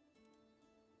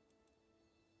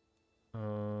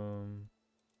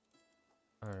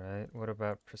 Alright, what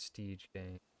about prestige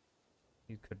gain?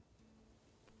 You could...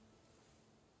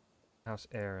 House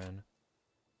Aaron.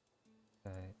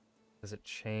 Okay. Does it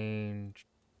change?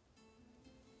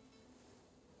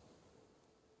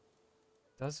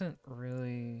 Doesn't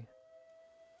really...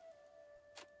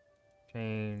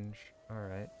 change.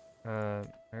 Alright.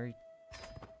 Marry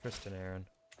Tristan Aaron.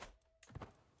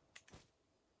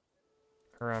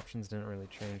 Her options didn't really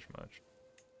change much.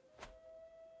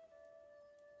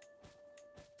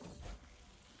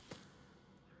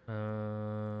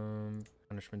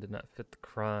 Punishment did not fit the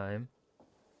crime.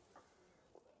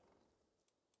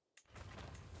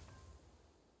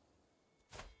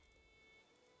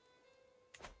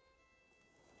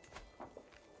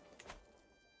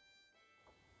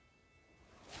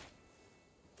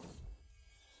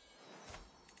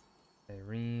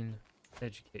 Irene,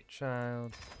 educate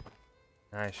child.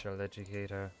 I shall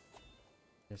educate her.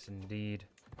 Yes, indeed.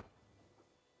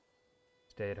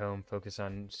 Stay at home, focus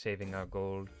on saving our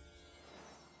gold.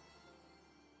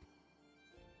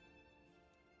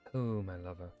 Oh, my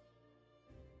lover.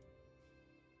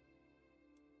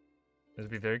 Let's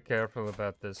be very careful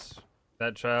about this.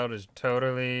 That child is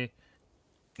totally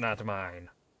not mine.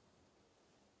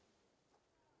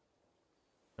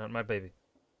 Not my baby.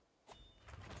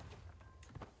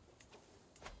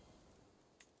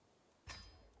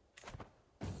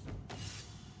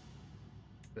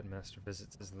 Good master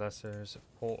visits his lessers, of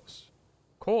course.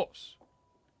 Of course!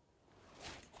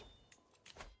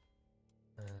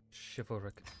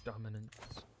 Chivalric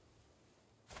dominance.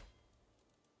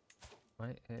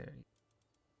 My heir.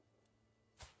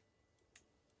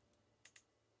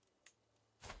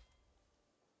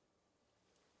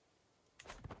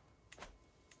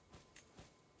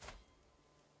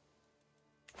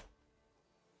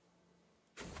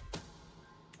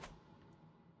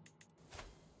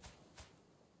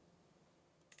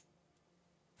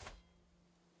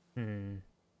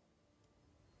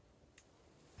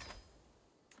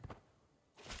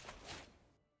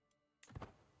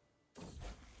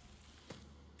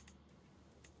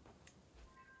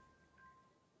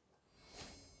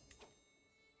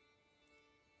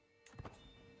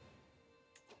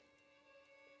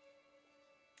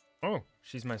 Oh,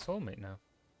 she's my soulmate now.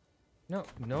 No,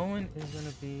 no one is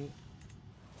gonna be...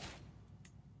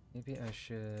 Maybe I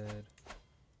should...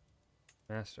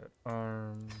 Master at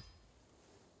Arms...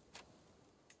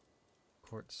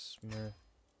 Courtsmith...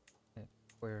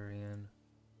 Aquarian...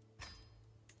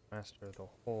 Master of the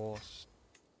Horse...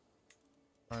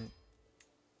 Hunt...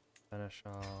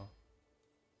 Seneschal...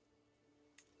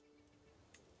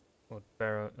 Lord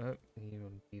Barrow... Oh, he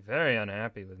will be very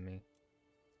unhappy with me.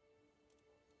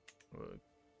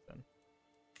 Done.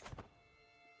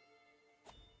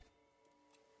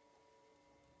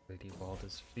 Lady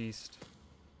Walda's Feast.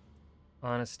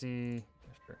 Honesty.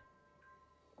 Sure.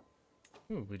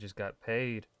 Ooh, we just got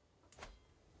paid.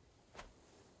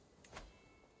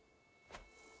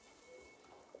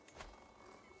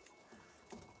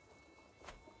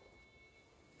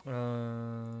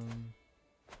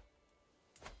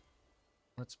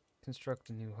 Let's construct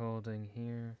a new holding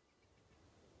here.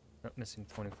 Not missing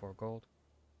 24 gold.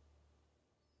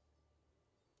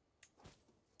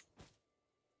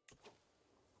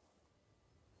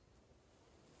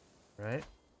 Right.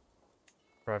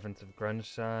 Province of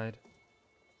Grungeside.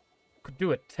 Could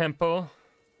do a temple.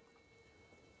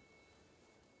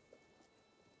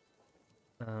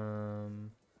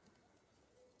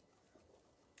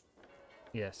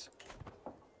 Yes.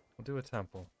 We'll do a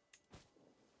temple. I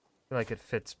feel like it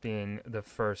fits being the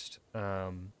first,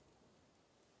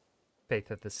 Faith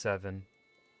of the Seven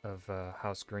of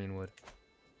House Greenwood.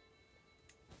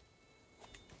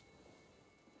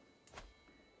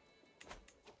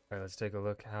 Alright, let's take a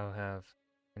look. How have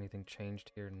anything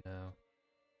changed here now?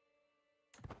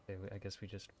 Okay, I guess we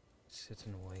just sit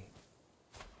and wait.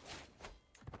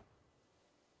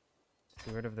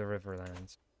 Steward of the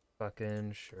Riverlands.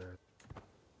 Fucking sure.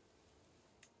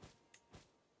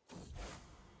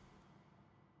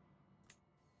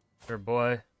 Sure,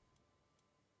 boy.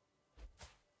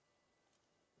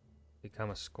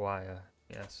 Become a squire,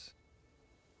 yes.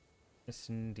 Yes,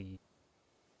 indeed.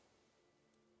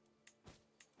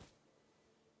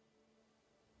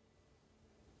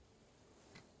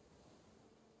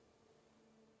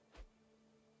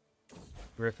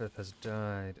 Griffith has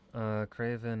died.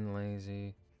 Craven,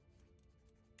 lazy.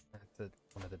 That's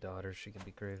one of the daughters. She can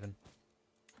be Craven.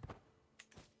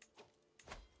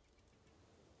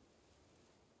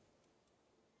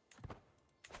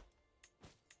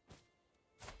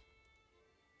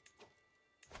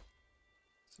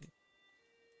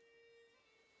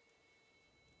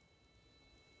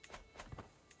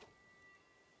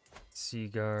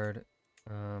 Seaguard,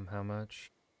 how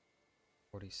much?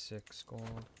 46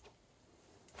 gold.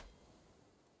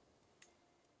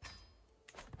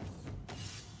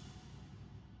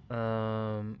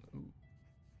 Ooh.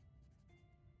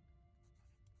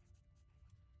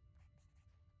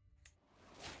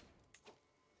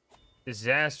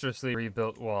 Disastrously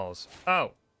rebuilt walls.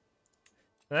 Oh!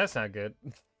 That's not good.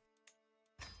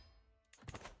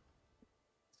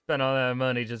 Spent all that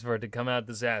money just for it to come out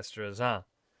disastrous, huh?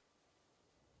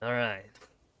 Alright.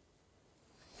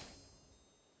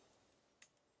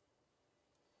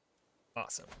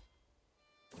 Awesome.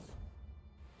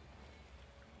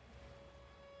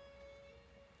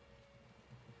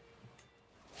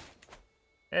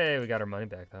 Hey, we got our money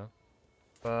back, though.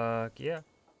 Fuck yeah.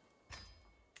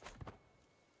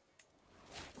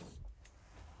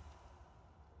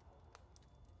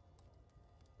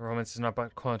 Romance is not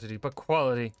about quantity, but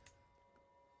quality.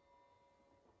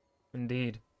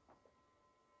 Indeed.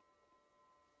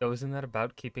 So isn't that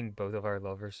about keeping both of our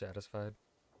lovers satisfied?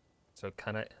 So it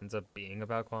kind of ends up being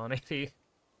about quantity.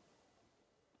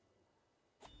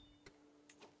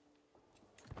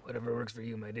 Whatever works for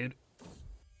you, my dude.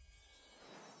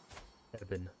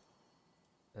 Eben.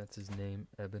 That's his name,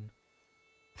 Eben.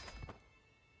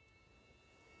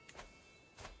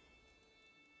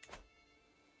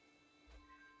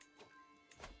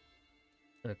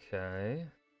 Okay.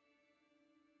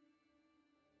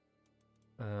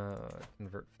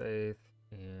 Convert faith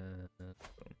and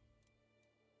boom.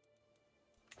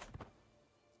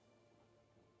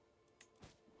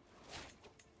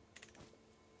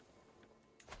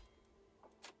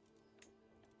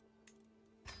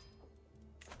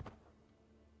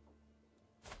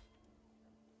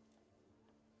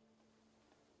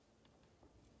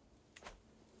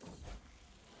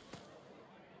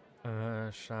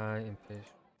 Shy, impatient,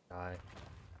 shy.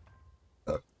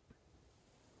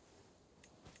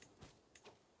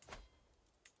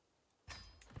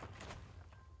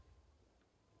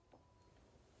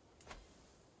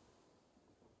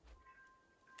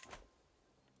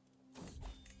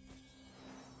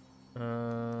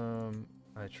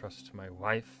 I trust my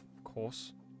wife, of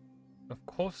course. Of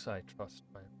course I trust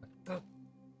my wife.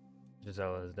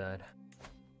 Gisela has died.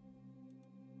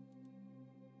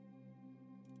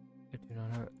 I do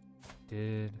not know.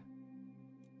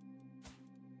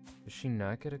 Does she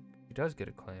not get a... She does get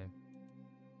a claim.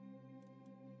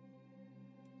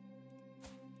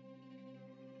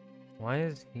 Why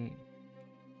is he...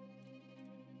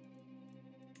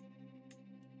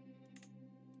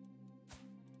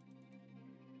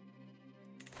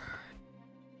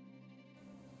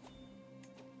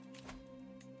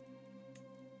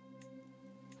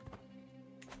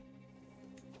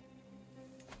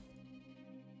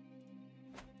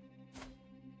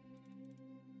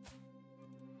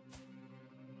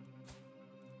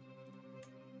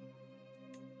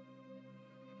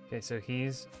 Okay, so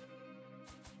he's...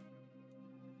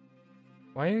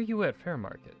 Why are you at Fair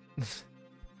Market?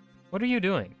 What are you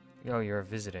doing? Oh, you're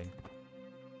visiting.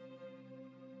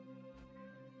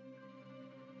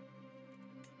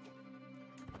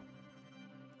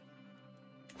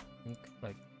 You,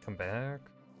 like, come back?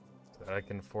 So that I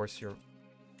can enforce your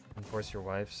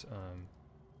wife's,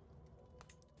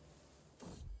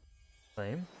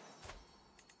 claim?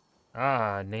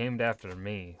 Ah, named after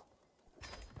me.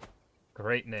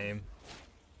 Great name.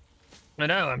 I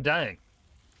know, I'm dying.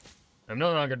 I'm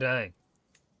no longer dying.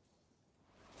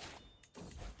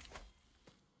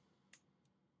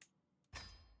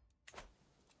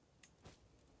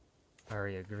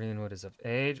 Arya Greenwood is of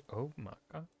age. Oh my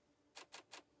god.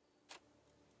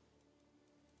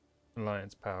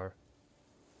 Alliance power.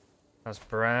 House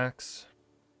Brax.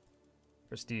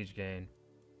 Prestige gain.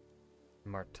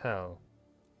 Martell.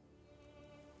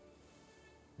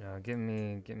 No, give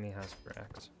me House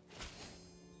Brax.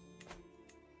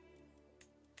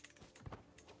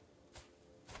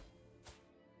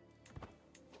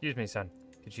 Excuse me, son.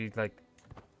 Could you, like,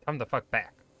 come the fuck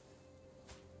back?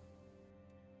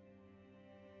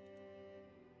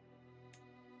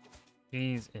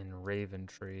 She's in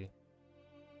Raventree.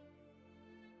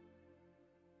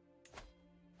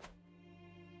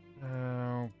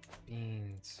 Oh,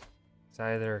 beans. It's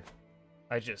either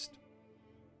I just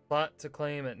plot to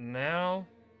claim it now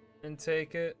and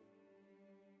take it,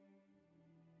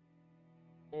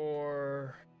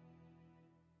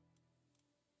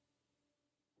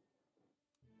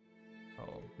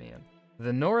 Man,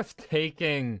 the North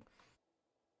taking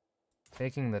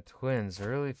the twins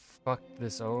really fucked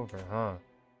this over, huh?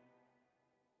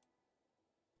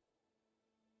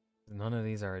 None of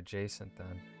these are adjacent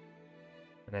then.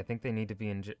 And I think they need to be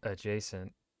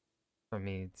adjacent for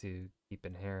me to keep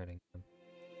inheriting them.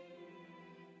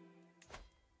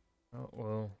 Oh,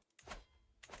 well.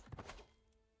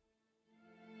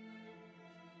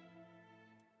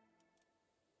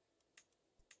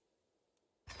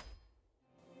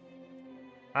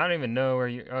 I don't even know where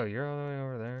you... Oh, you're all the way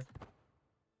over there.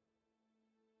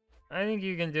 I think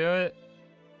you can do it.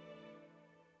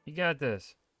 You got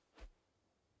this.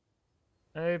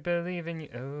 I believe in you.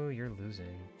 Oh, you're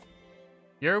losing.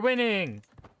 You're winning!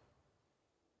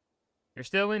 You're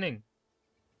still winning.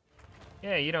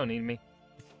 Yeah, you don't need me.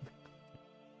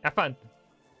 Have fun.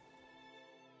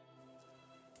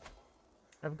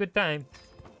 Have a good time.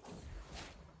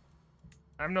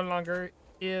 I'm no longer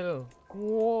ill.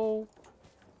 Whoa.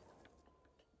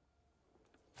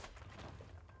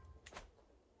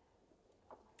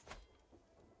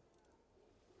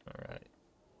 Alright.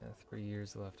 Yeah, 3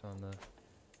 years left on the...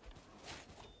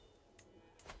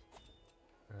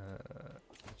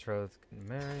 betrothed can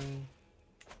marry.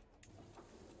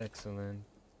 Excellent.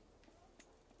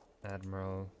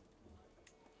 Admiral.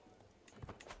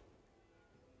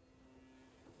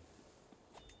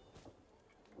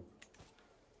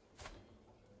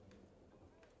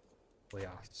 We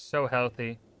are so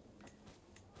healthy.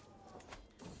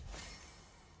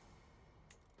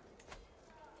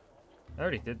 I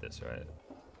already did this, right?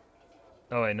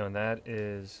 Oh wait, no, that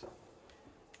is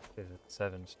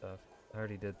 7 stuff. I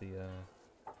already did the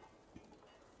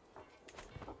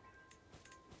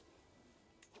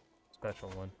special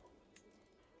one.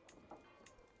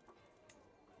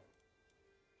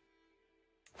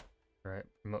 Alright,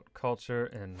 promote culture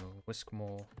and whisk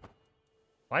mole.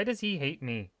 Why does he hate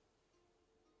me?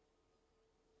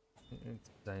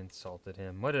 I insulted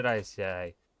him. What did I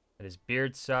say? That his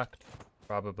beard sucked?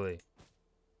 Probably.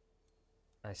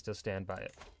 I still stand by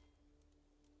it.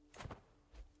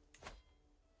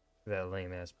 That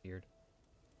lame ass beard.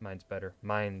 Mine's better.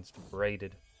 Mine's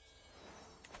braided.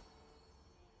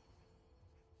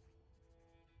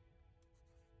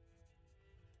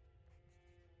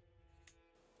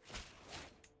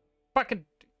 Fucking...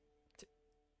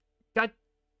 God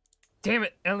damn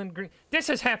it, Ellen Green. This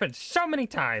has happened so many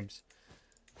times.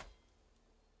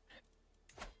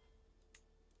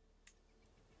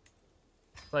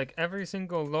 Like, every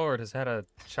single lord has had a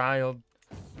child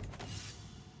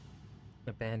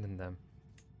abandon them.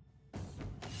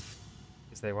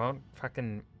 Because they won't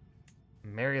fucking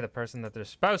marry the person that they're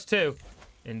supposed to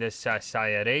in this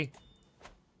society.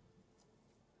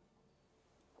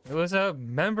 It was a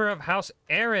member of House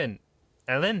Aaron,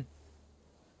 Ellen.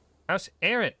 House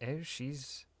Aaron. Oh, she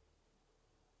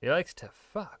likes to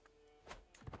fuck.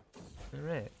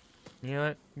 Alright. You know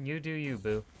what? You do you,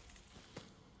 boo.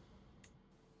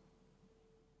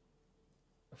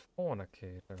 A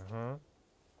fornicator, huh?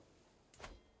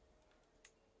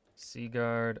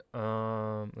 Seaguard.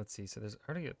 Let's see. So there's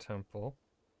already a temple,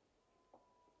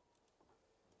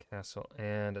 castle,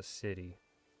 and a city.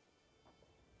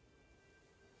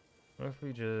 What if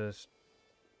we just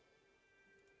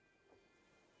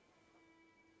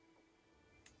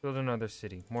build another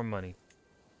city? More money.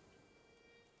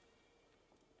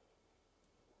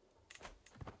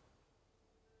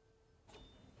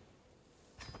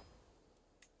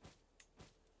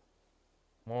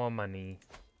 More money.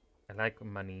 I like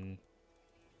money.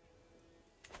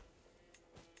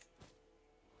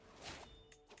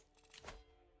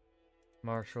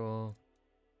 Marshal.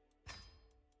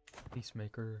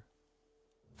 Peacemaker.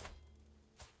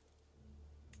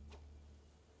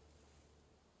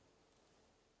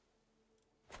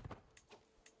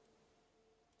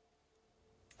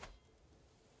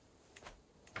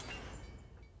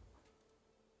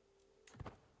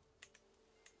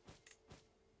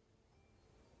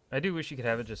 I do wish you could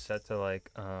have it just set to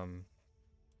like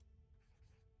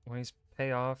when he's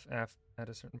pay off at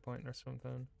a certain point or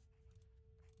something.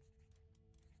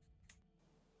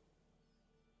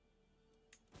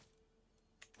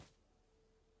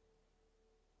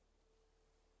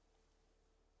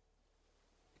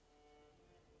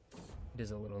 It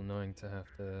is a little annoying to have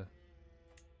to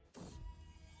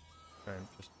try and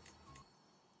just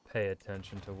pay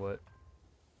attention to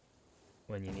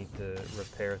when you need to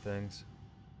repair things.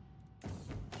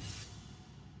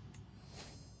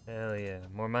 Hell yeah,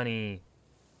 more money.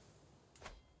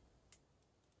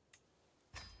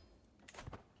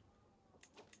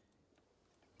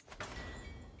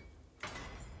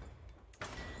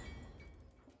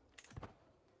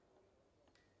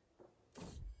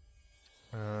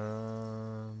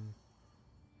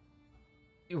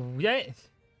 Yeah.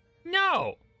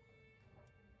 No!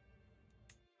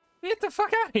 Get the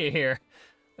fuck out of here!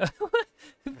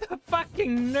 The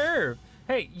fucking nerve!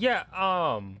 Hey, yeah,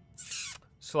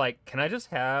 so, like, can I just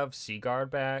have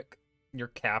Seaguard back? Your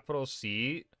capital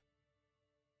C?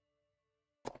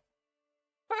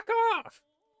 Fuck off!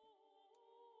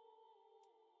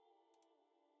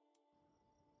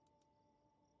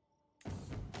 The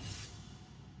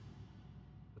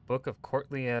Book of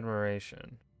Courtly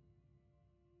Admiration.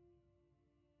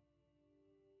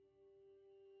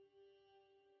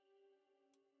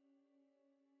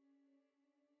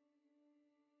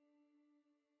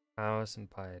 Prowess and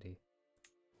piety.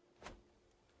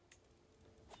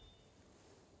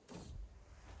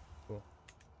 Cool.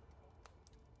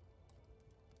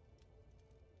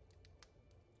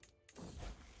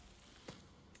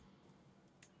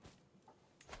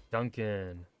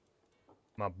 Duncan.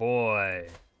 My boy.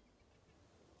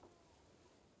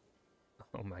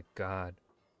 Oh my god.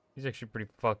 He's actually pretty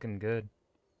fucking good.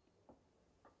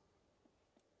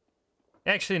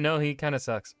 Actually, no, he kind of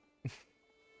sucks.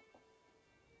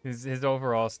 His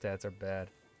overall stats are bad.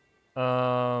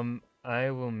 I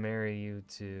will marry you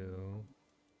to... You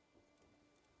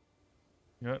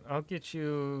know what? I'll get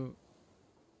you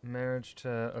marriage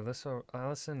to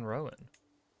Allison Rowan.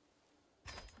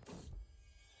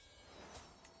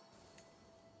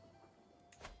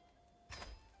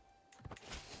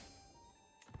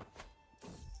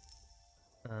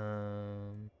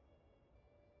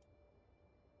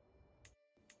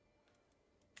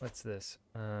 What's this?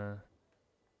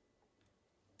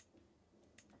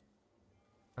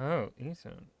 Oh,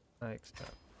 Ethan. I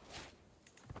accept.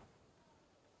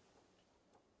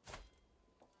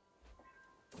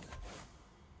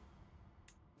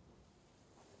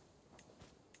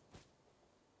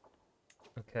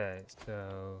 Okay,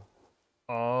 so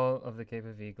all of the Cape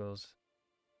of Eagles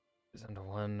is under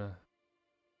one.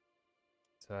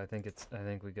 So I think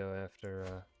we go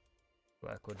after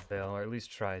Blackwood Vale, or at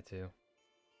least try to.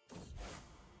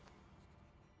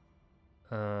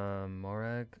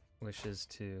 Morag wishes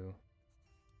to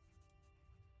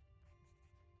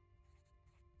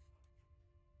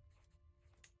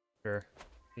sure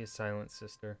be a silent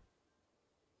sister.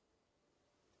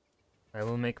 I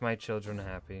will make my children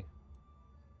happy.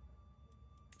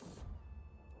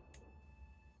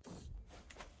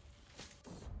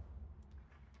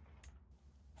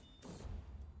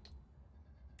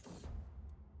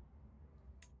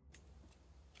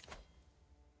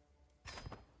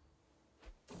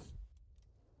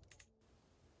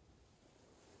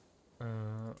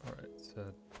 Alright, so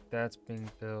that's being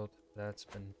built, that's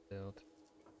been built.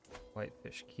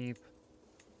 Whitefish Keep.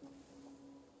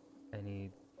 I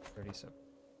need 37.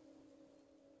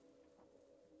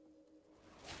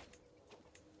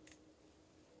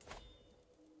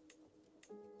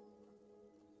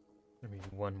 I need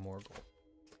one more gold.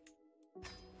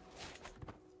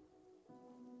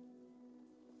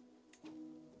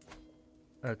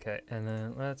 Okay, and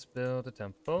then let's build a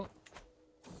temple.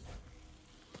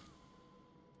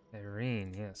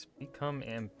 Irene, yes, become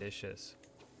ambitious.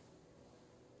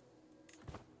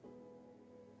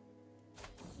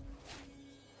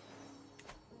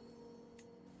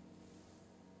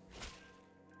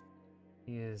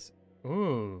 He is,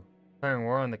 ooh, declaring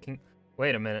war on the king.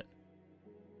 Wait a minute.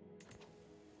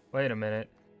 Wait a minute.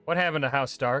 What happened to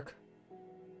House Stark?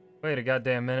 Wait a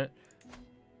goddamn minute.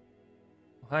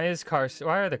 Why are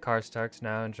the Karstarks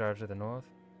now in charge of the North?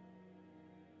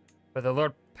 But the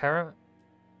Lord Para...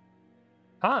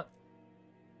 Huh?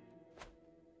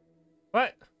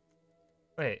 What?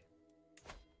 Wait.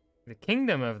 The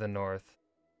Kingdom of the North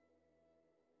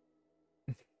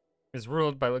is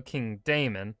ruled by King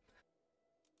Daemon,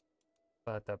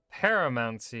 but the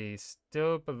paramountcy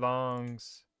still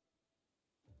belongs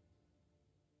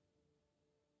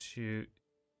to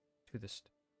the...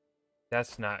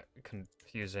 That's not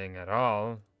confusing at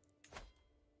all.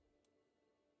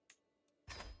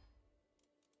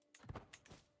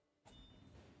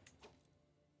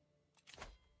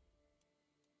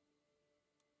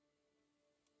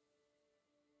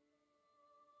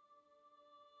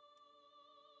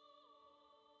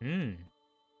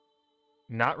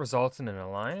 Not results in an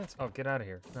alliance? Oh, get out of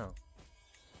here. No.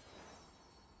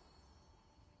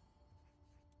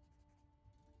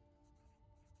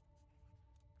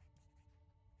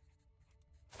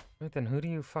 Wait, then who do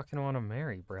you fucking want to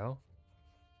marry, bro?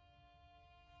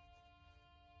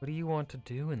 What do you want to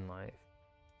do in life?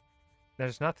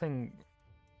 There's nothing...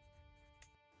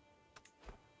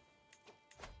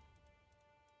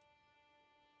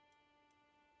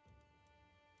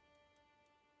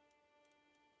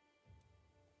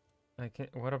 I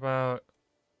can't... What about...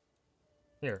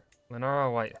 Here,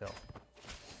 Lenara Whitehill.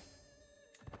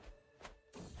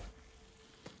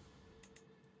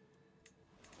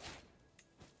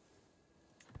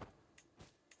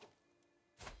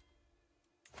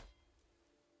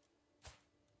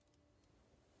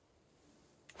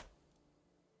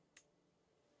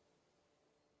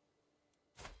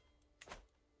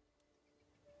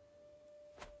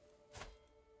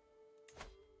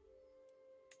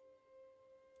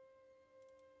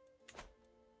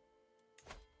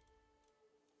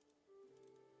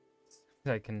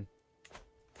 I can...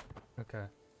 Okay.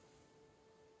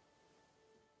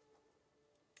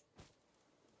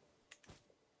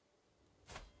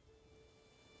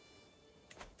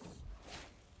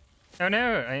 Oh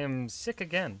no, I am sick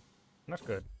again. Not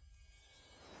good.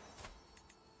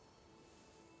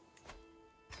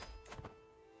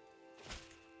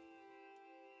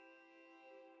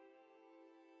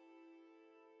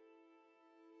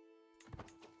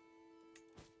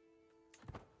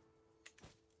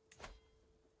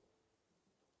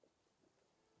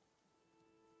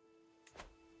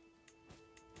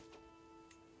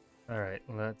 Alright,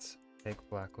 let's take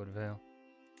Blackwood Vale.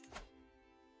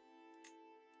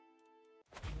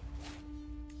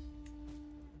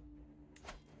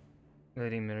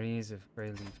 Lady Marise of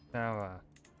Greyleaf Tower.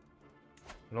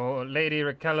 Lady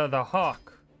Raquella the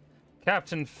Hawk.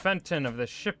 Captain Fenton of the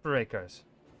Shipbreakers.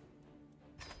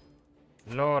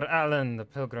 Lord Allen, the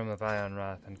Pilgrim of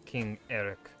Ironrath, and King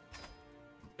Eric.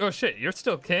 Oh shit, you're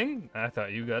still king? I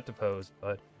thought you got deposed,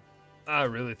 but I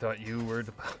really thought you were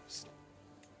deposed.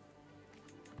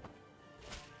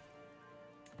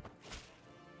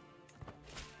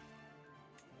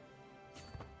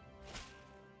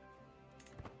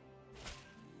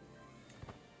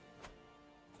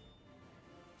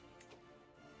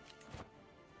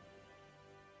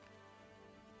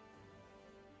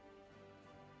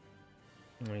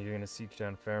 You're gonna siege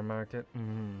down Fair Market?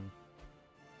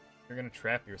 You're gonna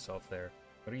trap yourself there.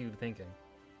 What are you thinking?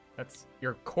 That's...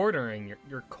 You're cornering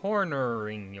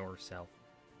yourself.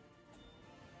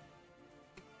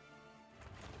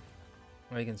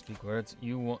 I can speak words.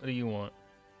 What do you want?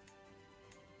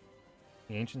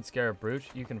 The Ancient Scarab Brooch?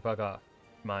 You can fuck off.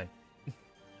 Mine.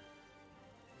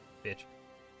 Bitch.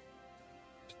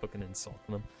 Just fucking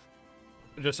insulting them.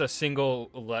 Just a single...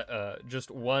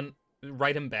 just one...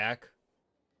 Write him back.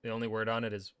 The only word on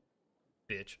it is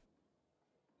bitch.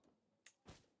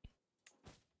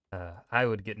 I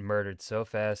would get murdered so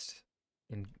fast,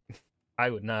 and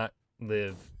I would not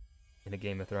live in a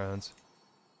Game of Thrones.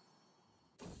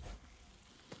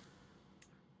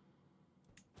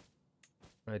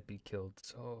 I'd be killed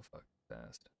so fucking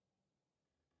fast.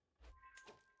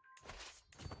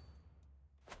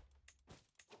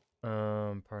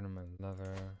 Pardon my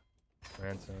lover.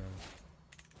 Ransom.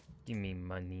 Give me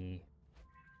money.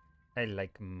 I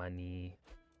like money.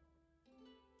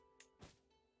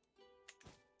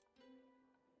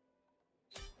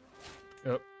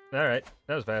 Oh, alright.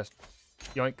 That was fast.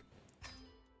 Yoink.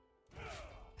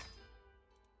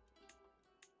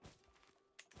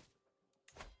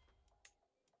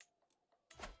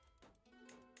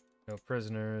 No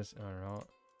prisoners. Alright.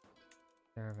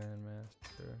 Caravan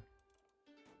master.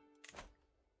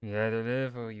 You either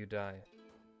live or you die.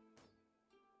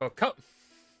 Oh, come!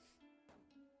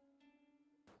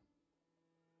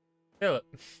 Kill it.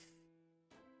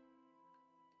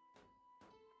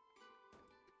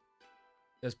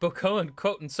 There's Bo Cohen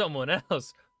quoting someone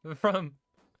else from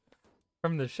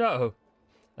the show.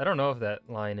 I don't know if that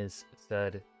line is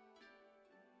said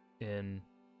in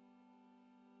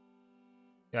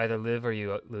you either live or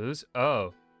you lose.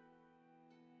 Oh.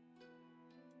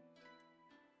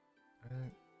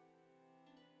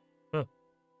 Huh.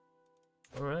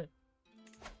 All right.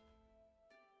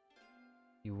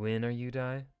 You win or you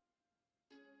die.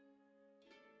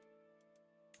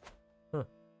 Huh.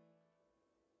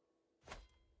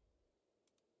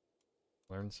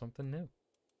 Learn something new.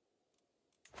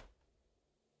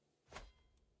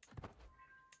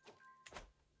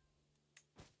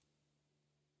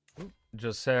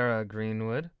 Josera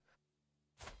Greenwood.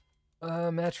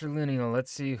 Matrilineal.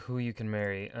 Let's see who you can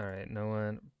marry. All right, no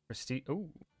one. Prestige. Oh,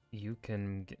 you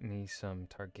can get me some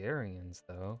Targaryens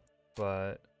though.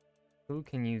 But who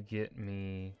can you get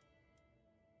me?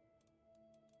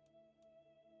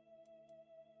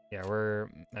 Yeah, we're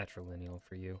matrilineal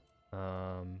for you.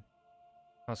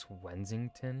 House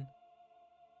Wensington.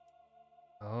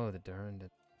 Oh, the Durand.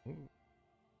 Ooh.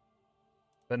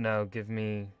 But no, give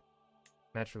me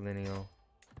matrilineal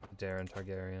Darren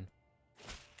Targaryen.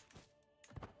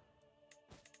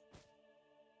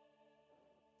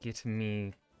 Get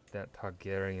me that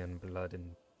Targaryen blood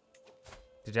and...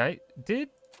 Did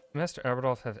Master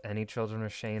Aberdolf have any children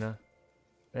with Shayna?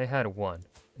 They had one,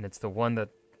 and it's the one that...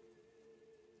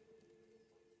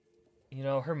 You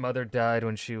know, her mother died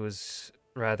when she was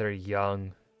rather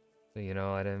young. So, you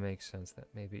know, it didn't make sense that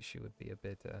maybe she would be a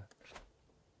bit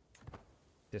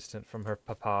distant from her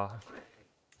papa.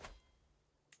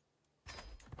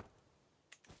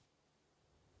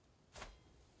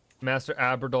 Master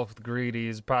Aberdolf the Greedy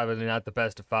is probably not the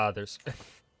best of fathers.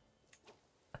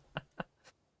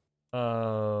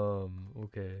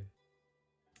 Okay.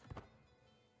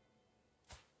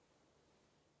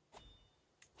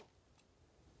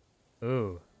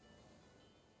 Ooh.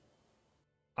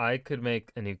 I could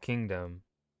make a new kingdom.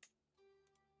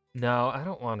 No, I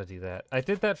don't want to do that. I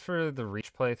did that for the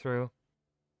Reach playthrough.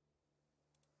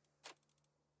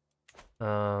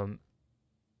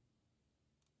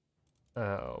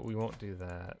 We won't do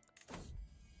that.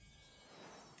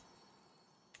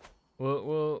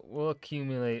 We'll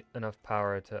accumulate enough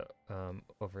power to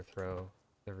overthrow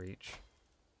the Reach.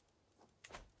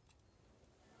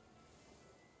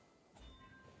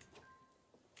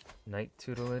 Knight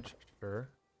tutelage, sure.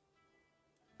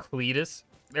 Cletus?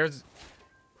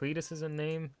 Cletus is a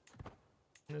name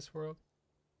in this world?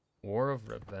 War of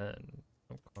Revenge.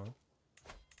 Okay.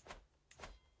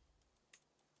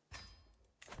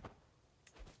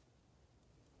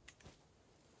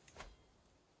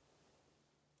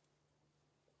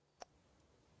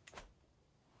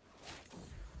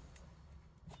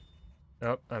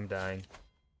 Oh, I'm dying.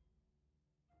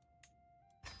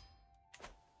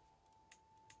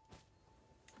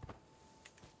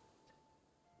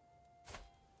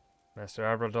 Master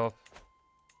Aberdolf,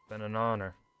 been an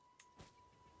honor.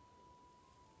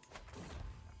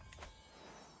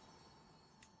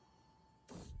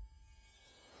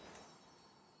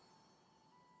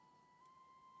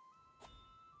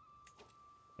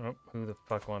 Oh, who the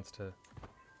fuck wants to...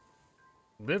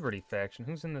 Liberty faction?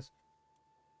 Who's in this?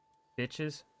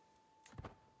 Bitches?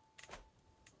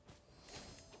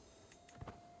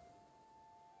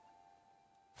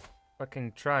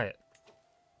 Fucking try it.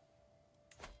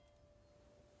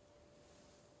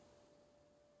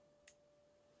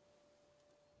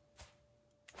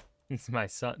 He's my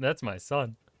son. That's my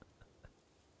son.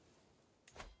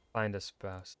 Find a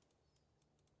spouse.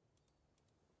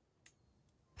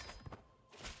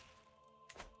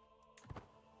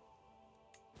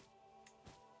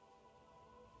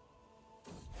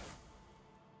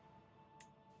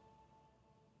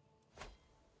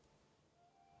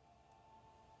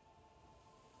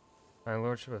 My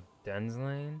Lordship of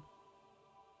Denslane?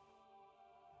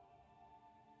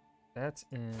 That's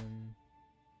in...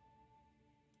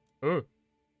 Ooh!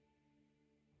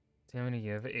 See how many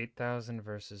you have? 8,000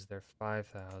 versus their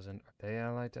 5,000. Are they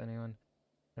allied to anyone?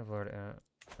 Have Lord...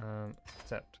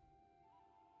 accept.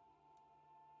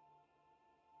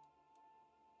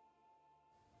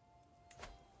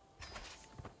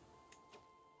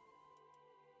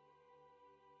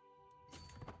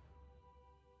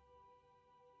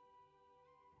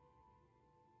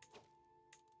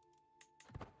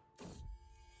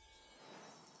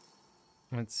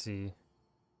 Let's see.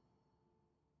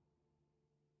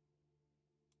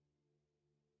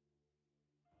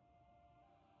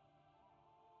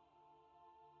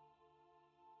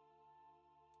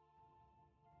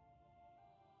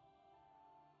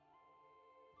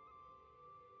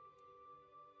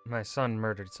 My son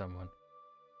murdered someone.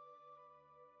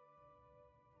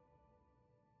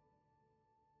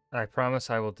 I promise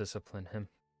I will discipline him.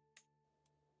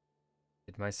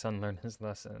 Did my son learn his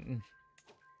lesson?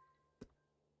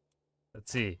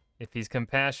 Let's see. If he's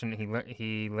compassionate,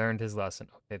 he learned his lesson.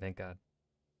 Okay, thank God.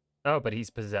 Oh, but he's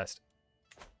possessed.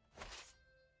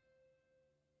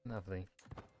 Lovely.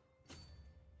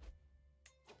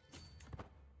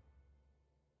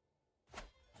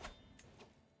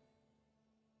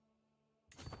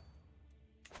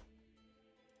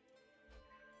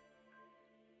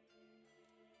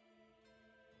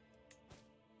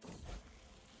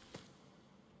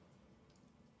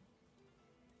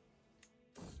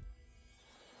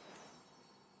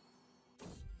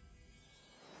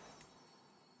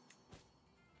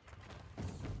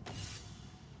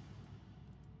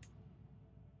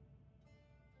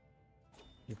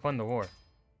 You won the war.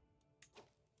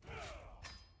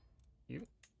 You. Is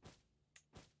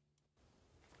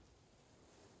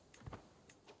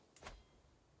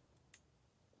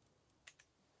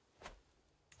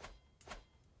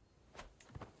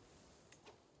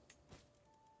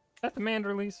that the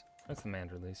Manderleys? That's the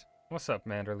Manderleys. What's up,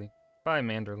 Manderley? Bye,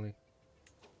 Manderley.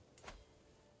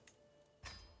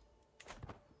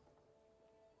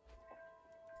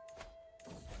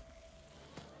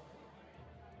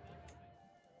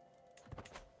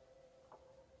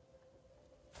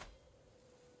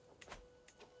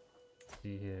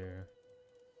 see here.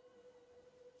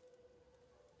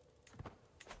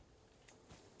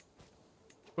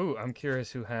 Ooh, I'm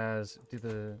curious who has... Do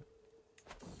the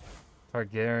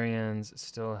Targaryens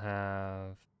still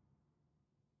have...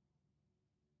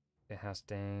 It has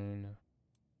Dane.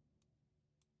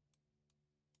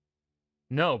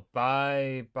 No,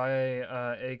 by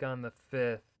Aegon the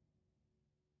Fifth,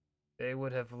 they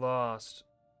would have lost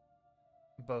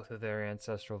both of their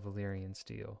ancestral Valyrian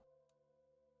steel.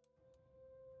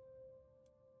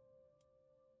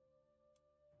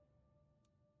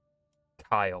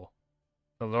 Kyle.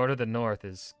 The Lord of the North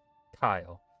is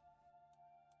Kyle.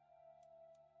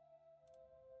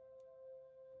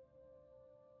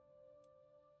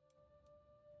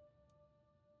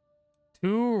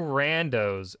 Two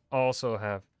randos also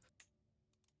have...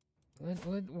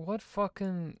 What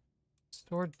fucking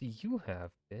sword do you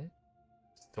have, bitch?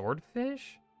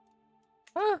 Swordfish?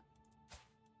 Huh?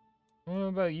 What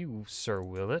about you, Sir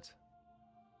Willett?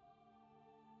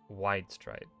 White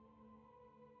stripe.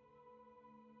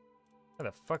 How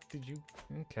the fuck did you...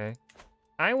 Okay.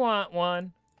 I want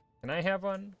one. Can I have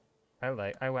one? I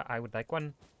would like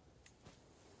one.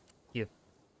 Give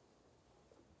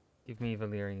me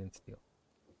Valyrian steel.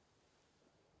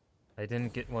 I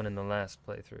didn't get one in the last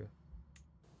playthrough.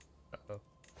 Uh-oh.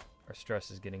 Our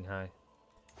stress is getting high.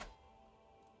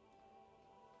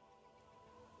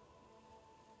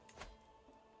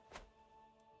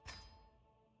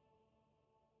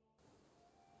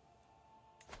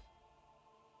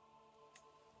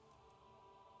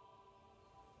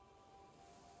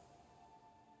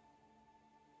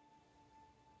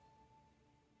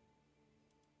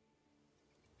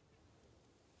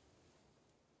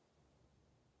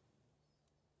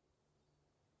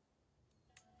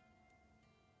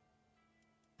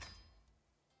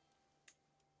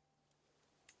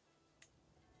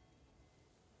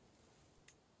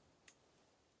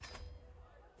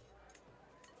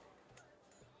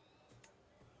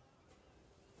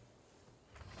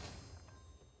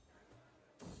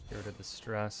 Get rid of the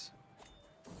stress.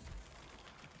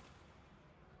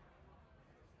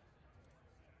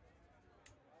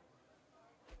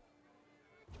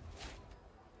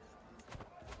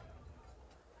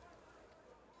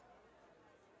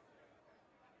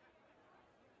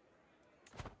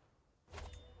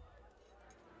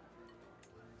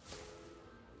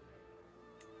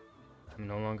 I'm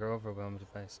no longer overwhelmed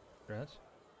by stress.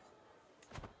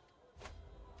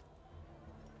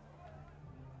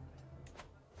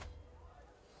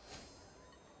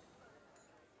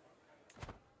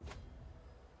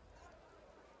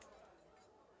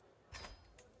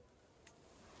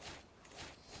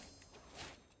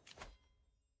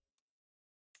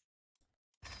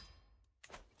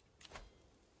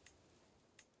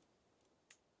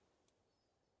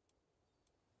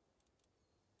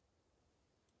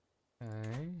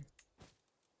 Okay.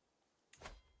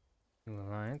 New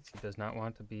alliance. He does not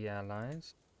want to be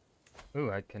allies.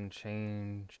 Ooh, I can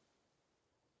change.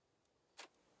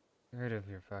 Get rid of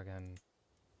your fucking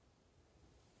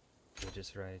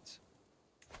religious rights.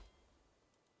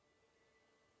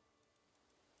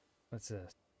 What's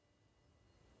this?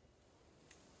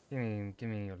 Give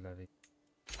me your levy.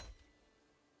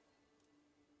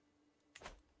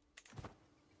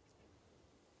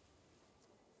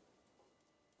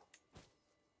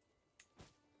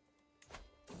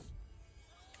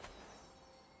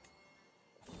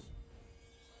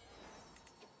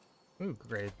 Ooh,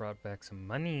 great, brought back some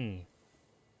money.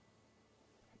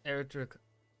 Eric,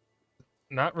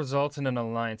 not result in an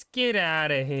alliance. Get out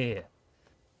of here.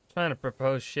 Trying to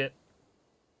propose shit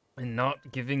and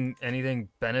not giving anything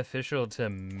beneficial to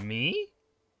me?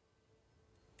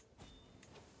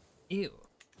 Ew.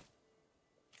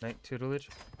 Knight tutelage?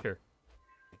 Sure.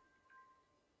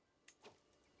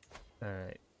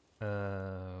 Alright.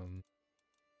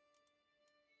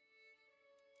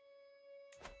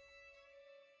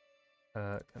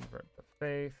 Convert the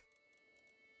faith.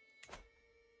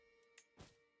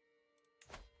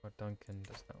 Or Duncan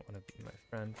does not want to be my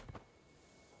friend.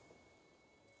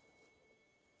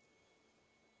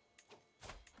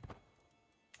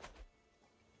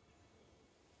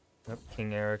 Nope,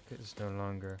 King Eric is no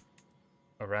longer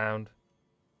around.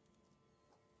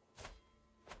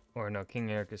 Or no, King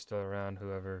Eric is still around.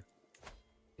 Whoever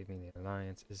gave me the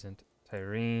alliance isn't.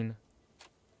 Tyrene.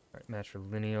 Alright,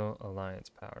 matrilineal alliance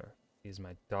power. He's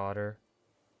my daughter.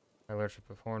 High Lordship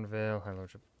of Hornvale, High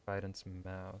Lordship of Trident's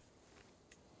Mouth.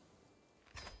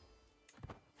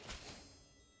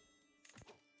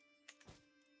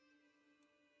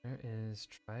 There is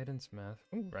Trident's Mouth.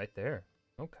 Ooh, right there.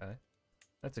 Okay.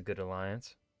 That's a good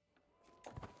alliance.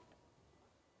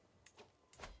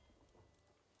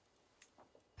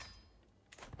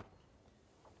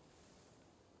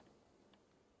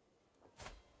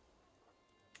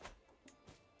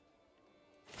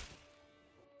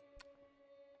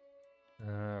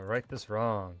 right this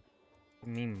wrong.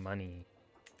 Give me money.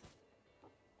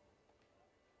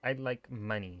 I'd like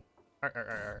money. Arr,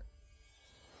 arr,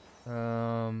 arr,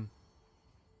 arr.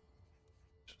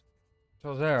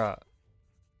 Crusader.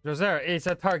 Crusader, it's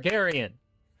a Targaryen.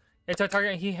 It's a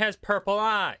Targaryen. He has purple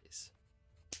eyes.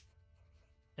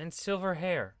 And silver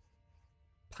hair.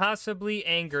 Possibly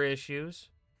anger issues.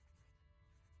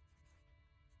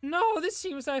 No, this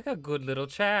seems like a good little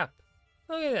chap.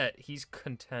 Look at that. He's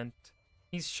content.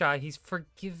 He's shy. He's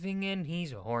forgiving and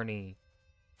he's horny.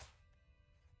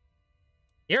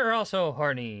 You're also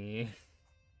horny.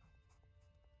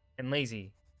 And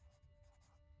lazy.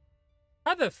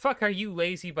 How the fuck are you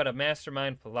lazy but a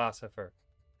mastermind philosopher?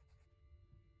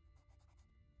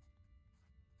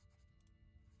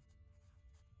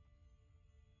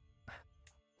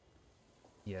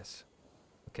 Yes.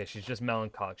 Okay, she's just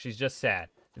melancholic. She's just sad.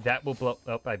 That will blow...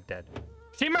 Oh, I'm dead.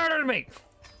 She murdered me!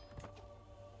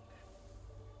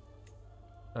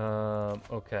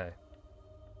 Okay.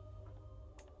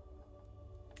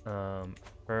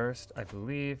 First, I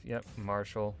believe... Yep,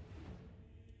 Marshall.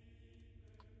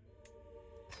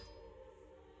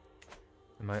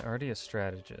 Am I already a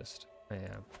strategist? I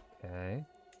am. Okay.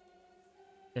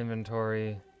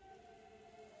 Inventory.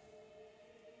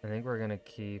 I think we're gonna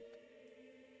keep...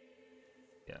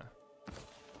 Yeah.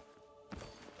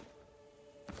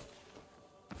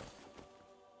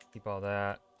 Keep all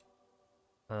that.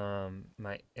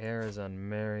 My heir is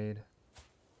unmarried.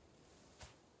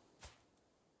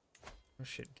 Oh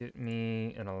shit, get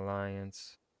me an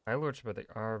alliance. High Lordship of the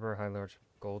Arbor, High Lordship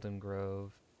of Golden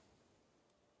Grove.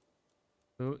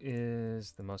 Who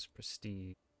is the most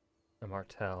prestige? A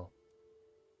Martell.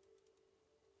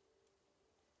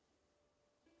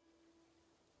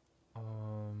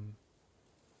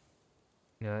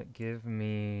 Yeah, give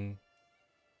me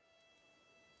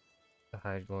the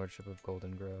High Lordship of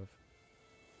Golden Grove.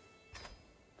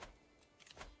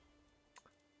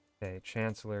 Okay,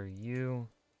 Chancellor, you.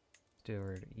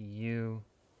 Steward, you.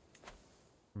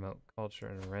 Promote culture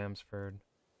in Ramsford.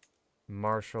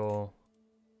 Marshal.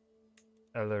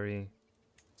 Ellery.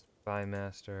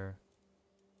 Spymaster.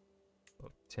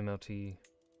 Timothy.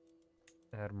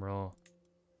 Admiral.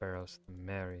 Barrows the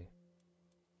Mary.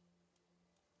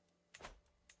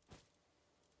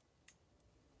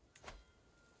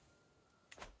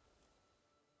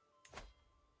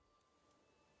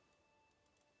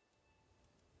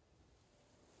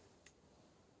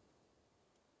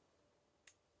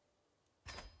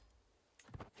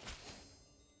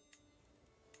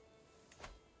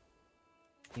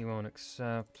 He won't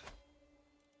accept.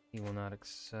 He will not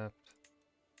accept.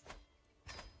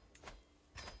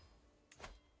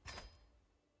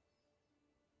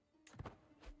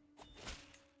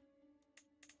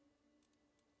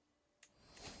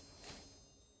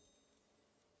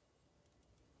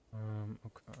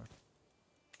 Okay.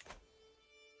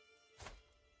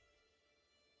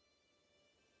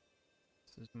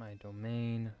 This is my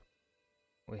domain.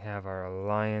 We have our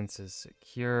alliances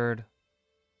secured.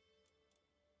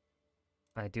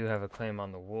 I do have a claim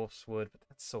on the Wolfswood, but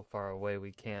that's so far away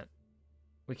we can't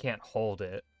hold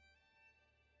it.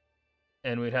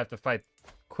 And we'd have to fight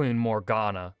Queen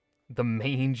Morgana. The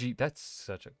Mangy, that's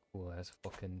such a cool ass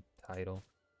fucking title.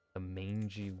 The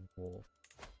Mangy Wolf.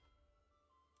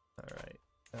 Alright.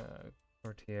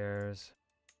 Courtiers.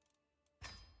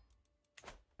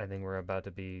 I think we're about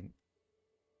to be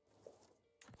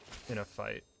in a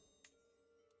fight.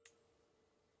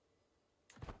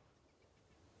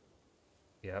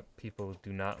 Yep, people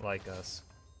do not like us.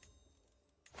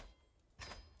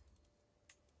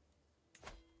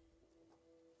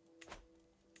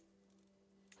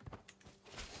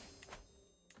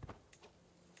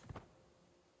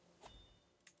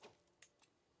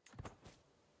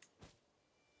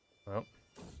 Well.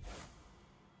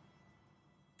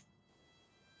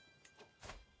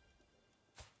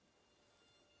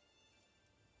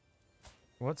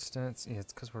 What stats? Yeah,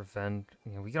 it's because we're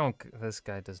Yeah, we don't. This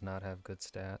guy does not have good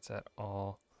stats at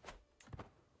all.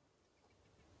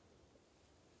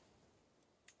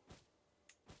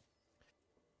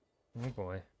 Oh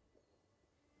boy.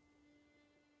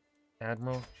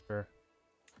 Admiral? Sure.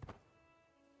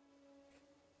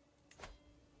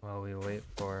 While we wait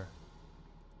for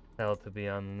hell to be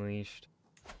unleashed.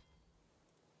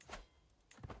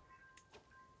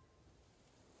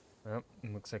 Well,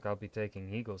 it looks like I'll be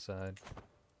taking Eagle side.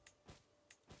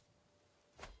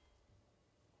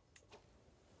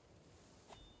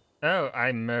 Oh,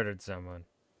 I murdered someone.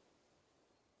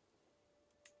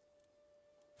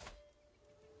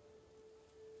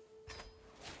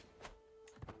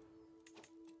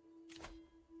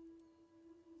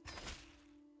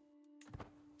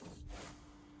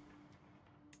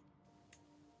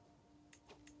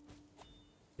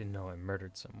 Didn't know I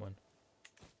murdered someone.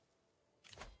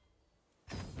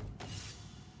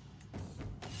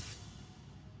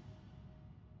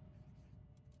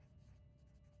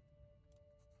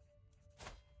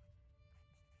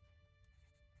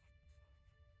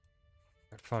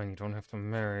 Fine, you don't have to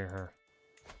marry her,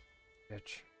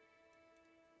 bitch.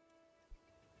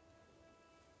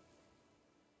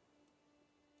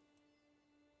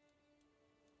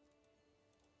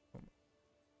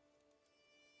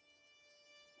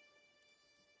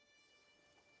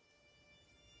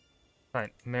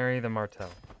 Fine, marry the Martel.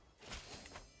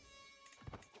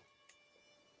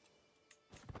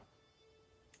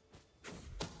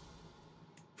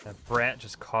 That brat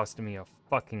just cost me a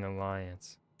fucking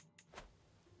alliance.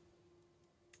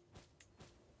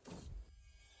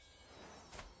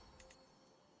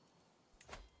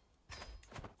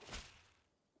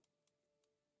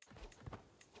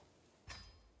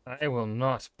 I will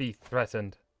not be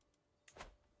threatened.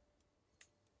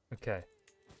 Okay.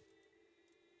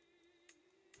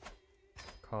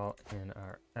 Call in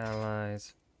our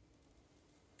allies.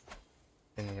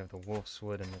 Then we have the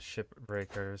Wolfswood and the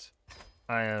Shipbreakers.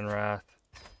 Iron Wrath.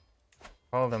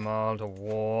 Call them all to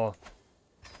war.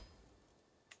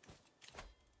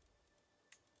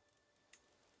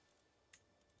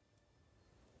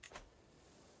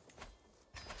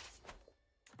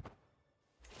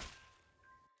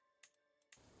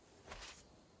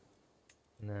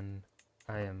 And then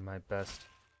I am my best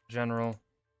general.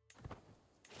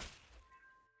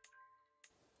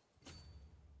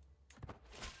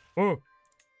 Ooh!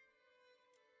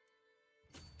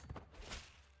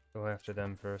 Go after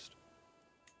them first.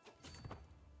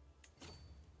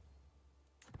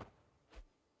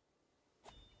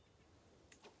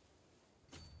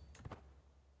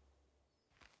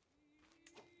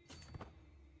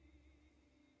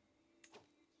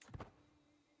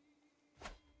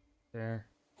 There.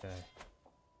 Okay.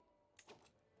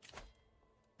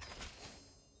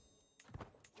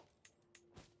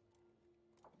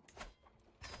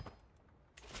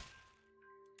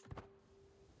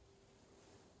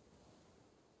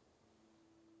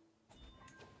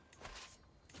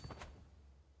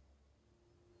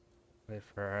 Wait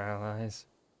for our allies.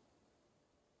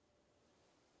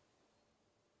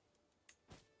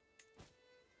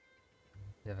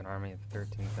 We have an army of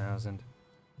 13,000.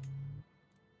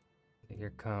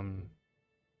 Here coming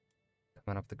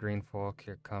up the Green Fork.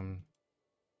 Here come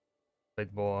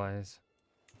big boys.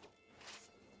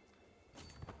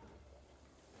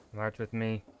 March with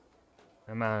me.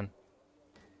 Come on.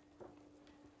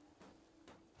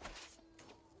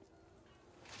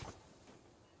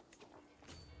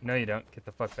 No, you don't. Get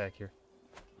the fuck back here.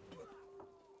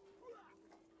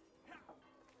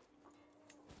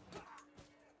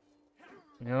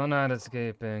 You're not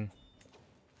escaping.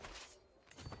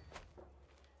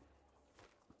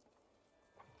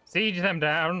 Siege them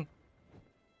down.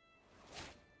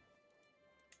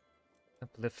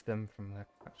 Uplift them from that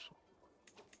castle.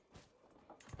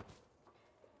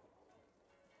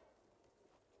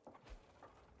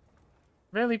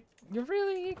 Really? You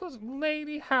really equals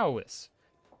Lady Howis?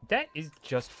 That is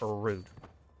just rude.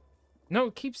 No,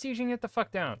 keep sieging it the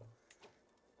fuck down.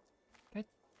 God,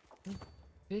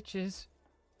 bitches.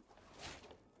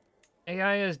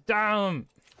 AI is dumb.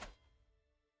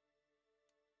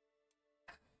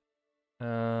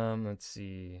 Let's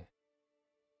see.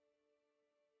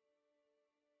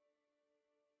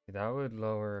 That would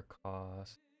lower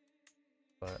cost,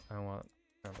 but I want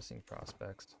promising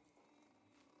prospects.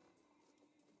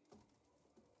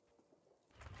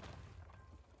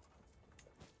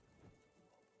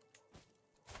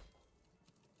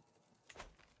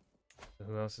 So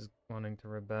who else is wanting to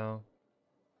rebel?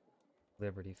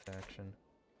 Liberty faction.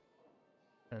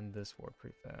 End this war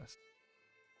pretty fast.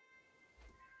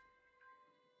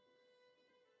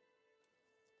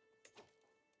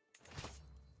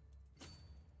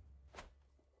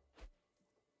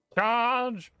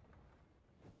 Charge!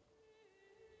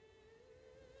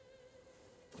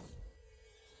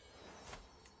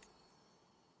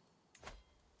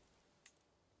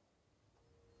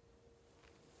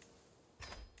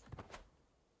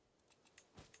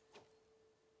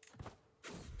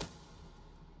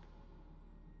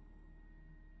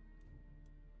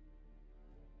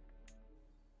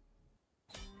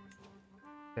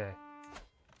 Okay.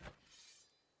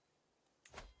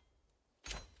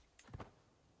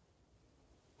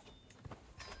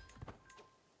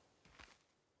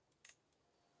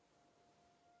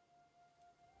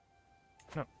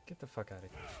 No, get the fuck out of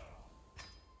here.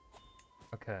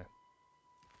 Okay.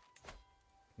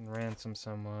 Can ransom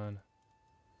someone.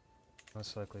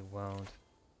 Most likely won't.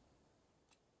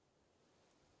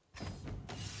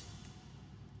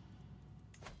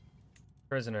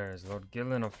 Prisoners, Lord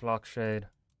Gillen of Flockshade.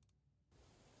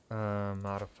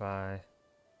 Modify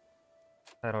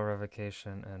title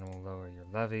revocation and we'll lower your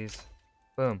levies.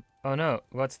 Boom. Oh no,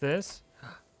 what's this?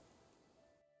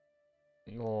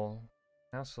 Your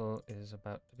castle is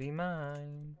about to be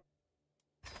mine.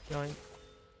 Yoink.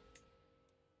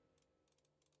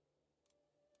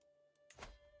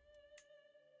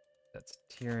 That's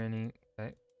tyranny.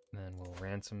 Okay, then we'll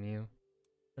ransom you.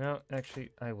 No, actually,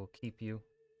 I will keep you.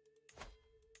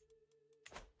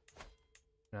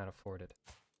 Not afforded.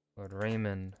 Lord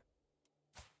Raymond.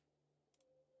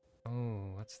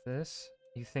 Oh, what's this?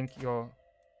 You think your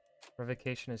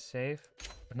revocation is safe?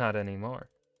 Not anymore.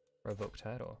 Revoke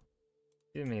title.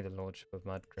 Give me the Lordship of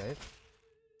Mudgrave.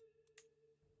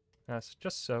 That's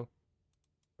just so.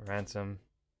 Ransom.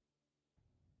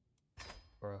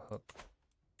 For a hook.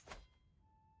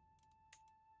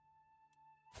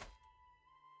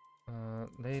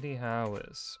 Lady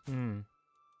Howes.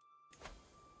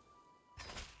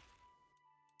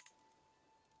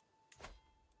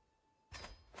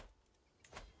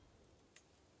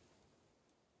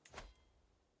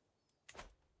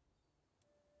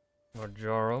 Lord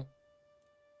Jorl.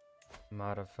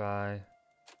 Modify.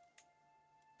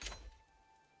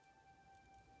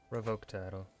 Revoke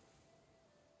title.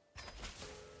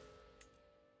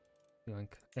 Yoink.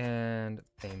 And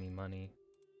pay me money.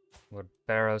 Lord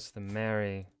Barrows the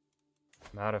Merry.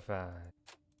 Modify.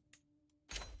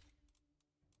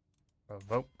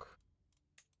 Revoke.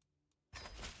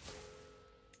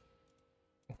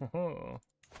 Oh.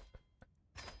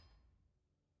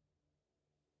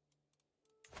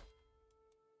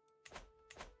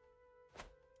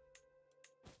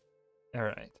 All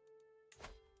right.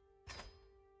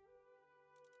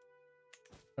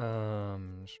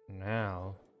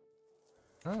 Now.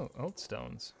 Oh, old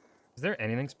stones. Is there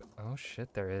anything oh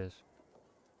shit, there is.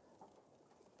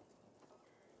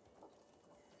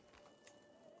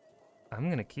 I'm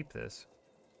gonna keep this.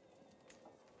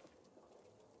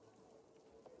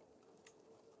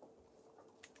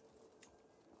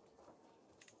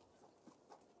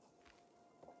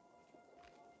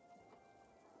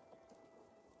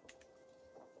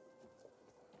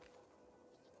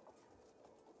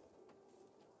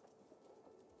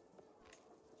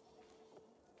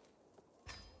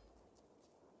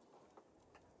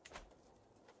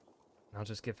 I'll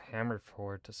just give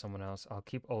Hammerford to someone else. I'll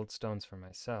keep old stones for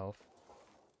myself.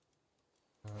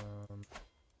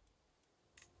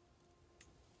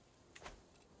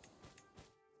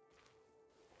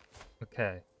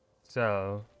 Okay,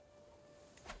 so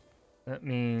that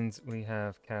means we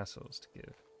have castles to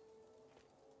give.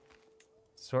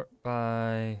 Sort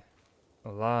by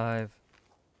alive,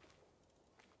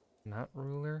 not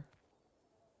ruler.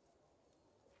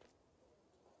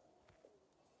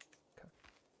 Okay.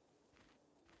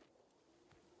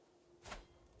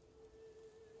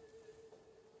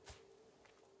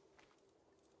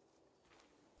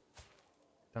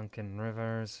 Duncan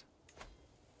Rivers.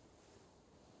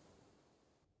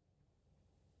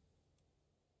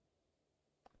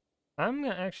 I'm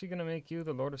actually gonna make you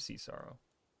the Lord of Sea Sorrow.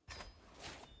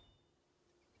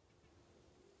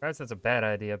 Perhaps that's a bad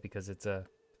idea because it's a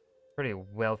pretty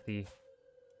wealthy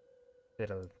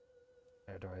bit of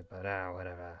territory, but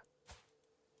whatever.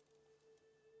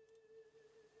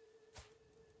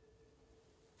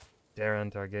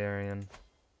 Daron Targaryen.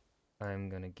 I'm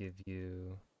gonna give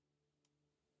you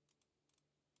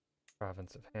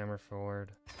province of Hammerford.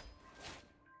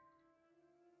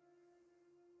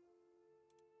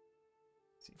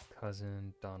 Let's see,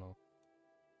 cousin Donald.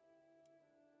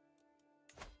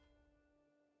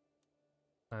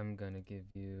 I'm gonna give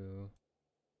you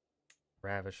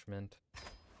ravishment.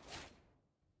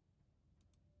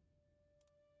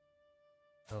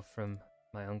 Oh, from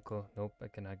my uncle. Nope, I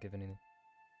cannot give anything.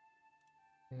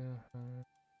 Yeah.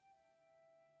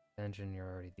 Engine,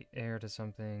 you're already the heir to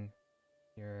something.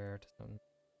 You're heir to something.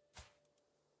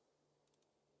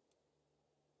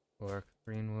 Lork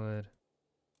Greenwood.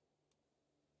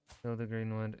 Hilda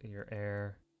Greenwood, your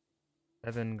heir.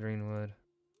 Evan Greenwood.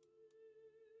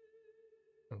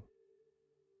 Oh.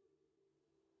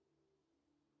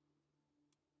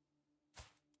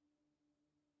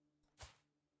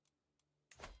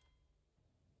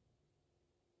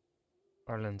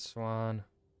 Arlen Swan.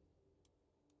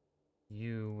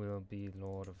 You will be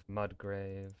Lord of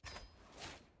Mudgrave.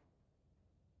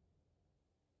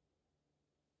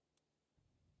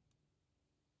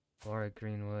 Laura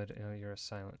Greenwood, oh, you're a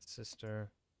silent sister.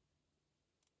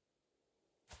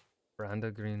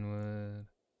 Branda Greenwood.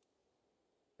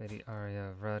 Lady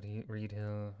Arya Reed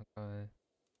Hill. Okay.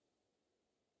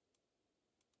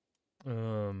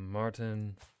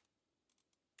 Martin.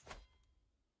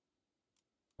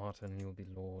 Martin, he will be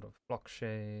Lord of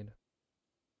Flockshade.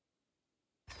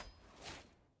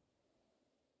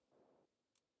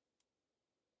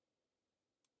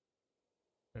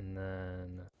 And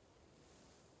then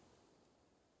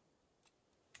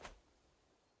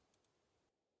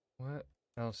what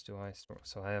else do I store?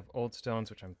 So I have Old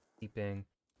Stones, which I'm keeping.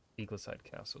 Eagleside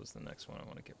Castle is the next one I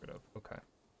want to get rid of. Okay.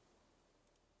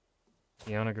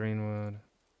 Kiana Greenwood.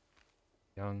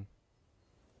 Young.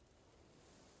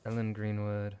 Ellen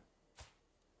Greenwood.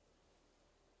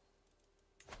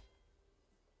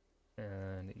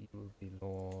 And you will be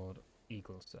Lord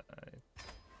Eagleside.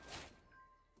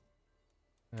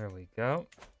 There we go.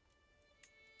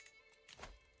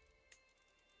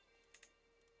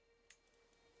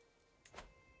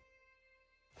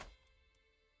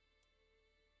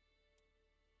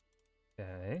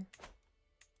 Okay.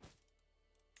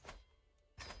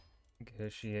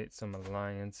 Negotiate some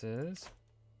alliances.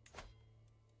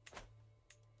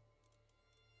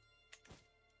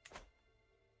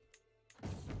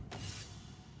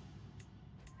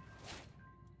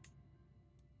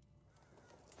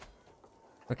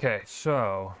 Okay,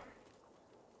 so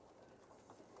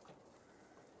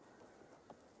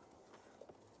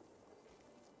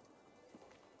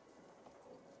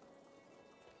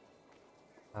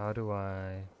how do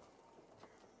I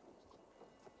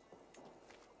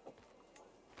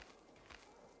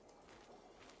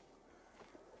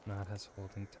not has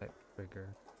holding type trigger?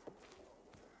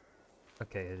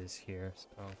 Okay, it is here, so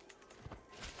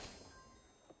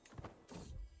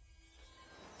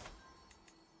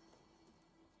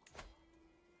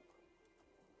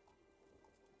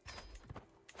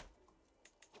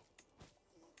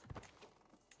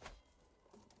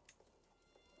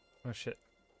oh shit.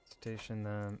 Station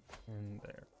them in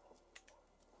there.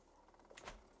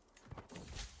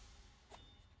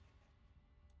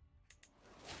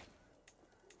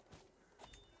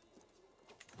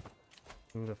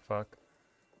 Who the fuck?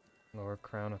 Lower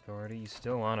Crown Authority. You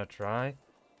still want to try?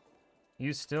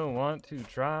 You still want to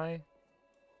try?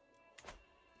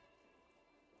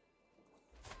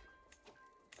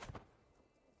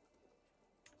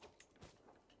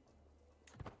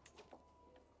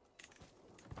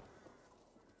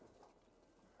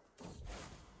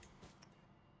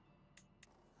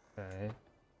 Okay.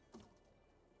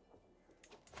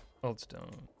 Old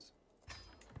Stones.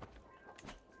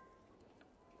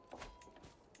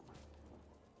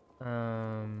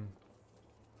 I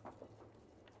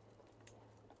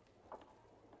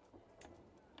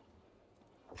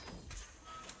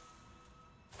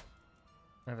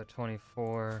have a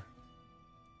 24.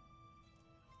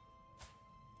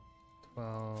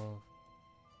 12.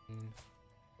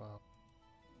 12.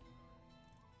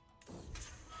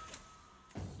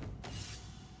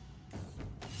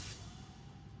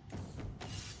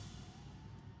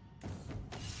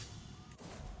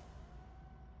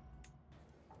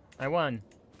 I won.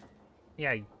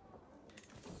 Yay.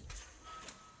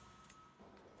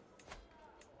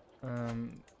 Let's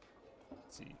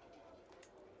see.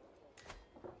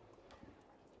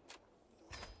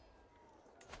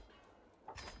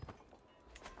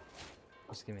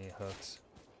 Just give me hooks.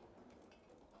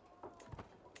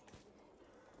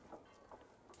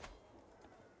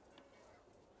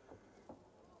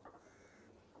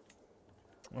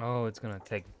 Oh, it's gonna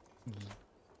take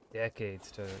decades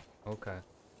to... Okay.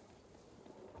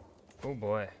 Oh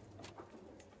boy.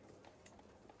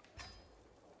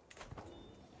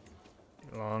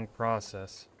 Long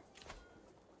process.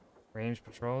 Range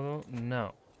patrol though?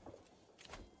 No.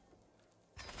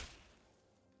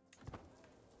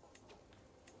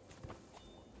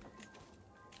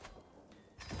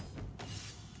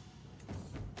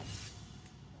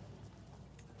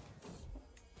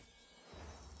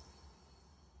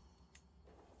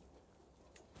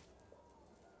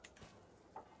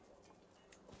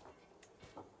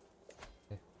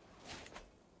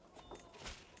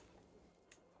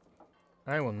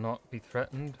 I will not be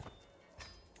threatened.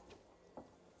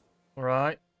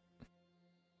 Alright.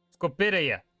 Let's go bit of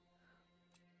you.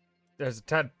 There's a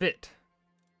tad bit.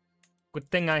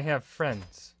 Good thing I have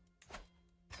friends.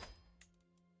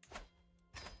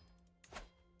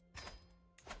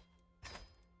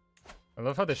 I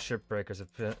love how the shipbreakers have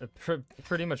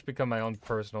pretty much become my own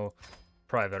personal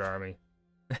private army.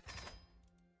 Because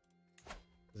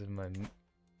of my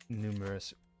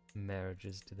numerous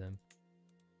marriages to them.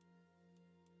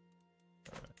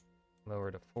 Alright.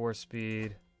 Lower to 4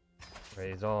 speed.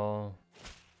 Raise all.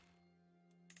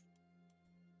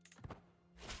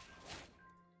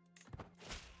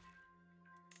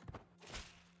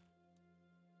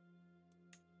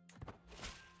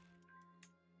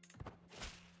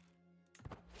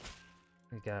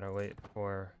 We gotta wait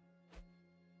for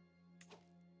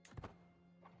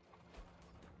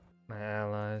my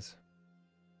allies.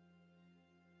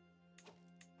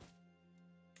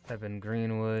 I've been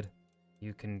Greenwood.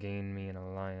 You can gain me an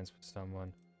alliance with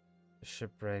someone. The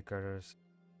Shipbreakers.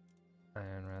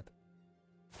 Ironwrath.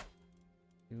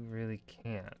 You really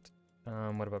can't.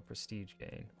 What about prestige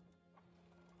gain?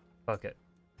 Fuck it.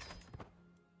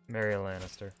 Marry a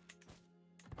Lannister.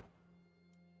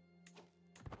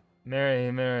 Marry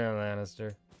a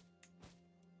Lannister.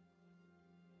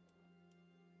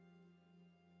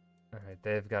 Alright,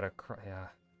 they've got a yeah.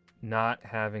 Not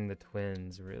having the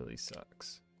twins really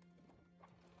sucks.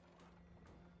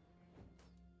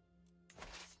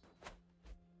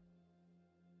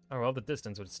 Oh, well, the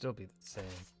distance would still be the same.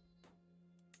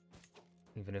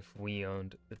 Even if we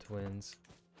owned the twins.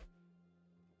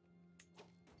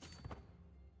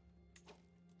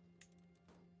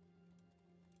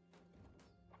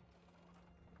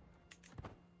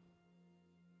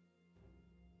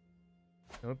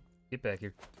 Oh, get back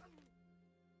here.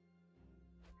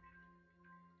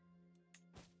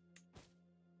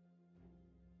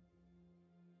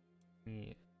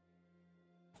 Yeah.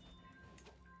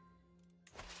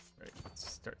 Right, let's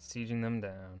start sieging them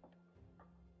down.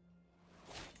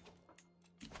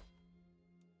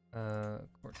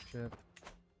 Courtship.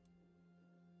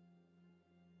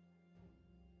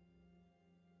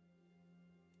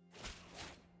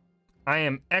 I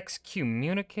am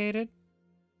excommunicated?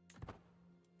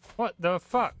 What the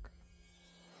fuck?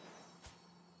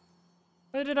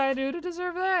 What did I do to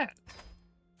deserve that?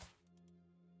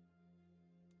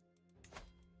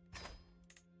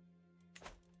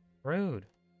 Rude.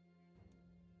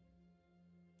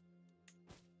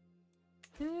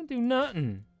 I didn't do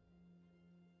nothing.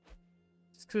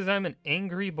 Just because I'm an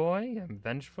angry boy, I'm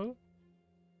vengeful.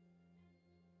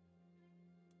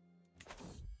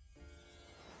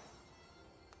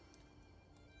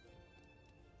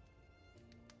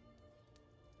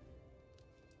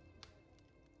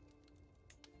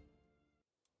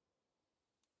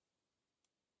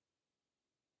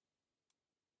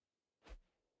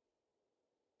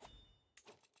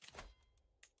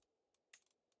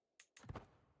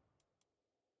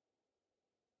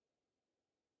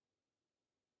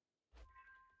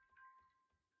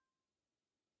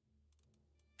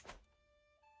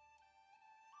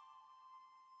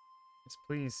 Just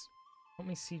please, let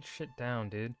me siege shit down,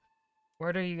 dude.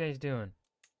 What are you guys doing?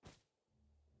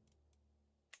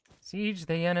 Siege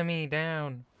the enemy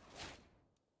down.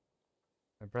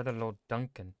 My brother, Lord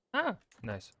Duncan. Ah,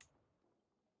 nice.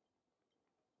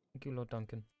 Thank you, Lord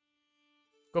Duncan.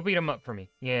 Go beat them up for me.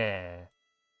 Yeah.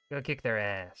 Go kick their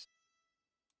ass.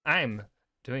 I'm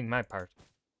doing my part.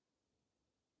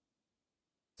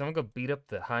 Someone go beat up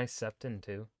the High Septon,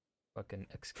 too. Fucking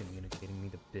excommunicating me,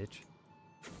 the bitch.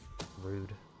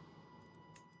 Rude.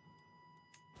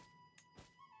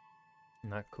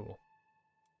 Not cool.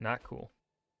 Not cool.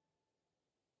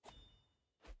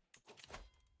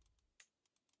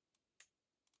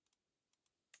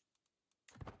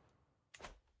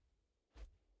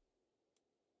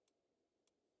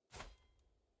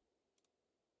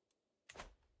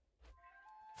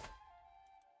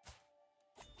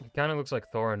 He kind of looks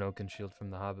like Thorin Oakenshield from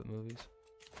the Hobbit movies.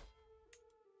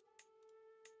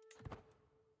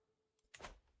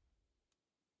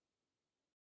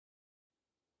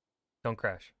 Don't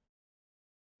crash.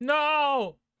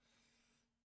 No!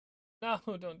 No,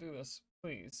 don't do this.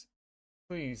 Please.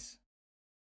 Please.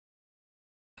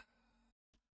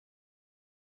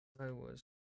 I was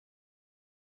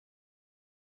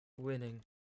winning.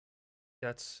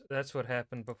 That's what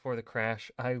happened before the crash.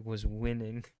 I was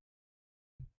winning.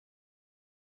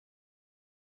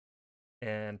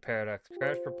 And Paradox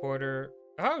Crash Reporter.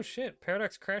 Oh shit,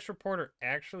 Paradox Crash Reporter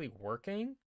actually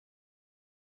working?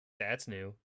 That's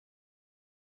new.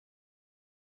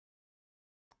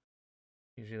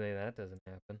 Usually that doesn't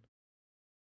happen.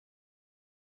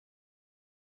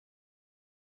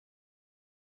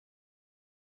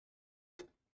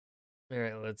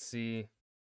 Alright, let's see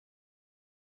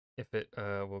if it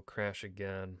will crash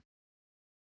again.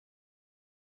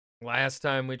 Last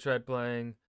time we tried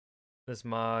playing this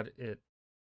mod, it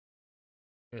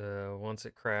once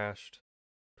it crashed,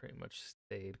 pretty much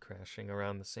stayed crashing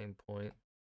around the same point.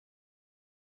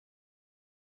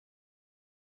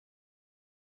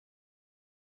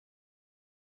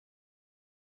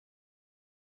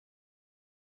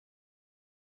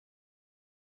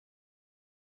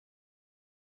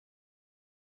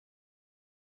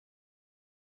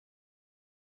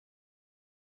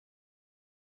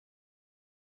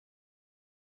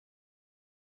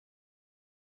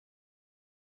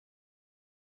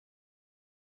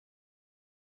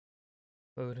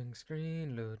 Loading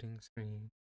screen, loading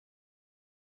screen.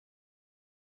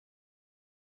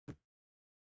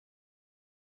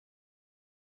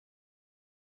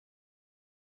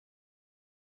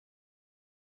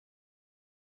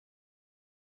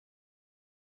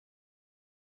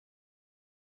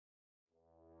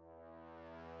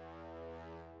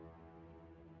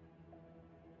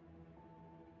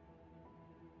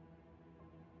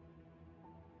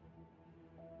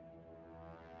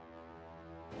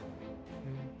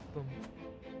 Boom, boom,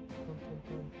 boom,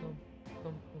 boom, boom,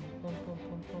 boom, boom, boom, boom,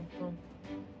 boom, boom, boom.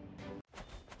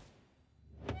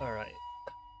 All right.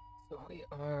 So we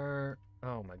are.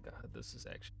 Oh my god, this is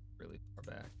actually really far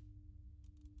back.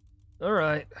 All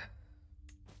right.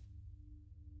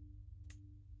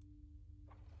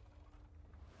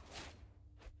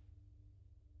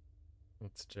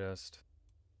 Let's just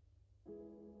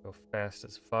go fast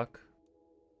as fuck.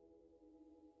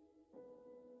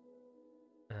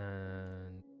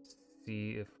 And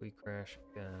see if we crash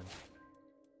again.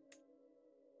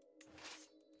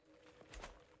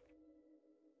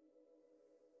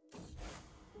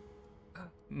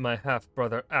 My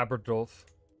half-brother Aberdolf.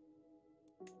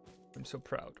 I'm so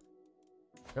proud.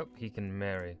 Nope, he can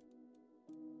marry.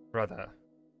 Brother.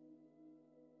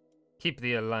 Keep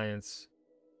the alliance.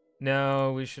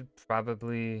 No, we should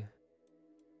probably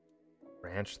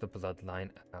branch the bloodline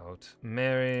out.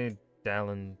 Marry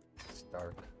Dallin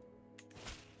Stark.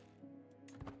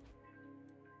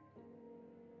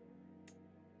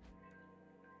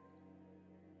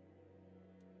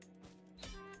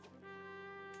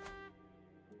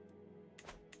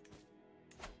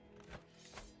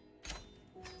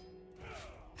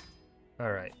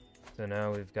 Alright, so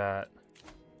now we've got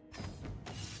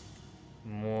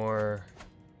more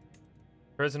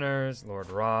prisoners.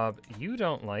 Lord Rob, you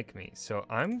don't like me, so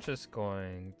I'm just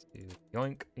going to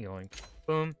yoink, yoink,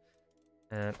 boom.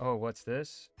 And, oh, what's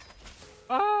this?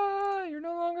 Ah, you're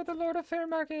no longer the Lord of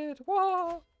Fairmarket.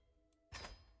 Whoa!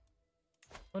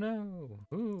 Oh no,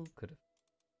 who could have?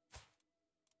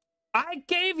 I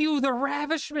gave you the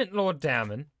ravishment, Lord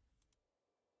Damon.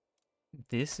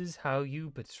 This is how you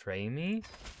betray me?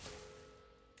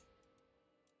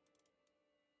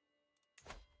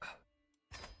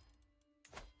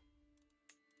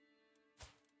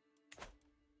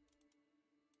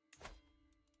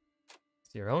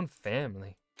 It's your own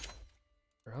family.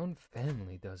 Your own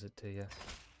family does it to you.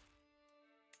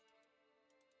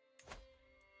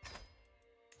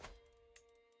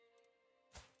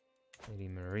 Lady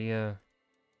Maria.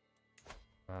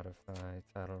 Modify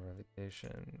title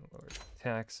revocation. Lower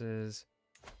taxes.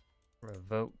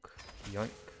 Revoke. Yoink.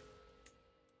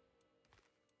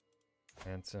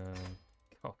 Ransom.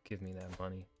 Oh, give me that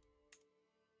money.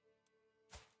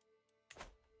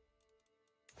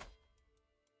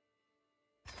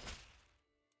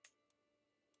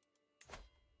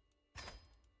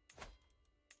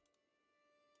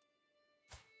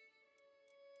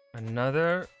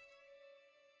 Another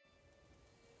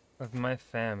of my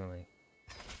family,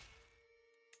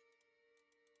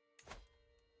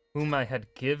 whom I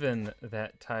had given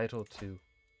that title to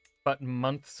but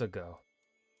months ago.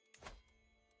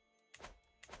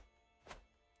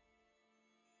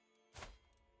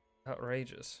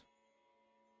 Outrageous.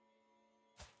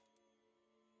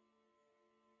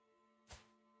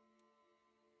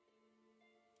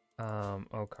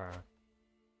 Okay.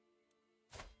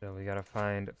 So we gotta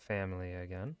find family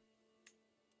again.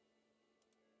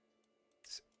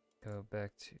 Let's go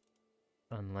back to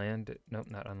unlanded. Nope,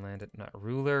 not unlanded. Not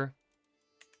ruler.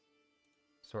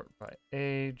 Sort by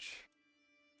age.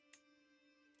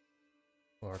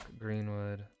 Clark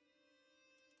Greenwood.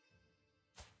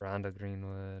 Rhonda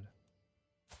Greenwood.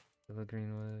 Willa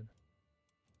Greenwood.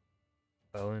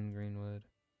 Bowen Greenwood.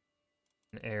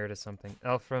 An heir to something.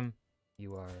 Elfram,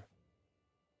 you are.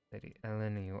 Lady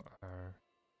Ellen, you are.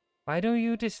 Why do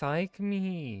you dislike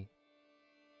me?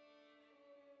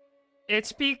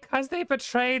 It's because they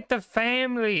betrayed the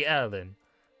family, Ellen.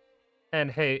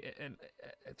 And hey,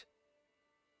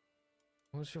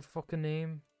 what's your fucking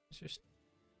name? It's just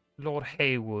Lord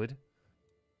Haywood.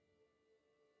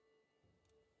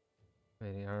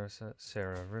 Lady Arsa,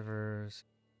 Sarah Rivers.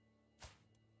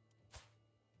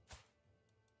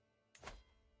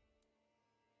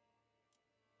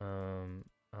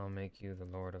 I'll make you the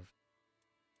Lord of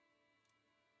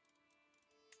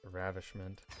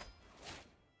Ravishment.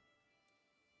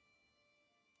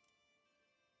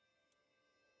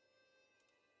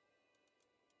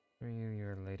 You,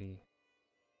 your Lady.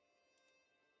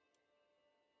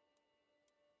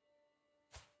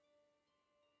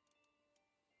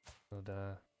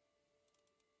 Hilda.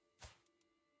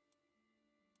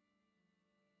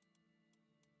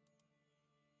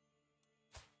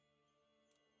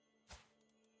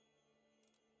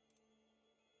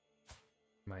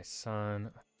 My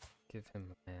son. Give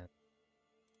him land.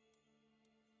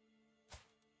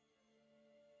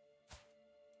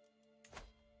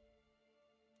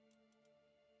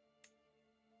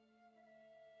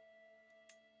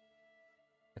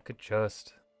 I could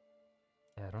just...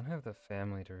 Yeah, I don't have the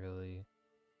family to really...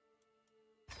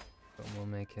 But we'll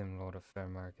make him Lord of Fair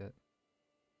Market.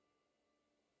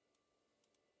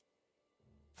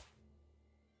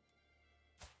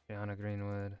 Gianna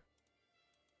Greenwood.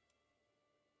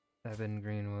 Evan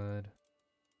Greenwood.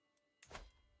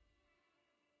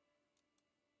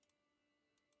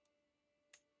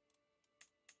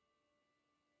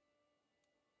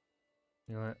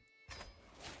 You know what?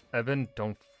 Evan,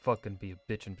 don't fucking be a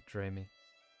bitch and betray me.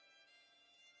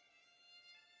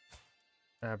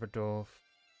 Aberdolf.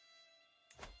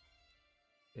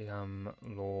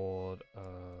 Lord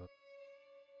of...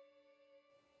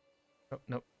 Oh,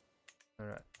 nope.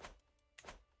 Alright.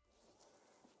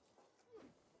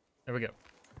 There we go.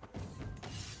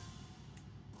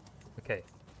 Okay.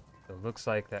 So it looks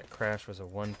like that crash was a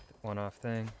one-off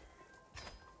thing.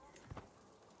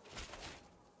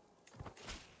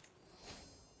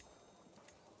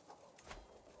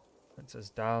 Princess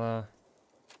Dala,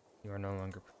 you are no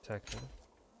longer protected.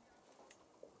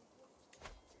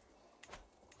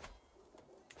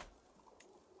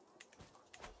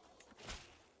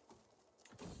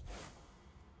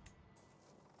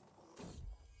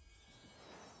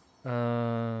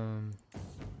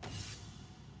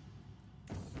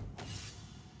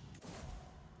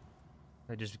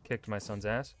 I just kicked my son's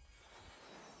ass.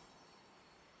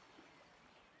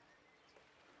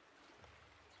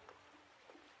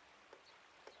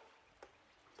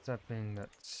 What's happening?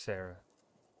 That's Sarah.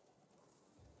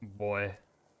 Boy.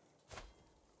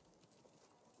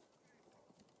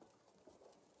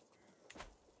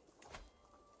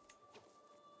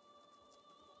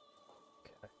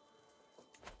 Okay.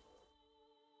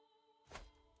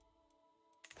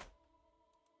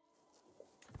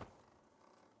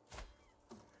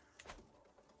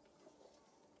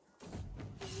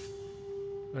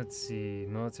 Let's see.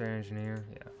 Military engineer.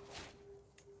 Yeah.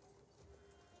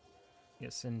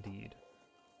 Yes, indeed.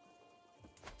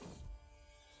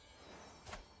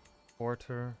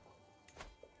 Porter.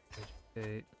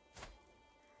 Educate.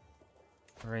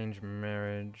 Arrange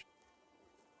marriage.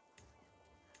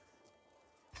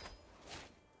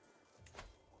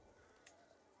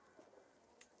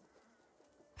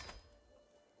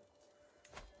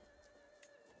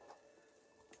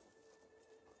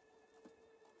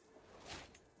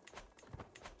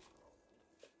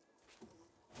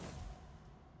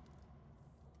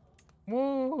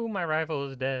 Woo! My rival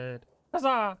is dead.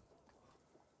 Huzzah!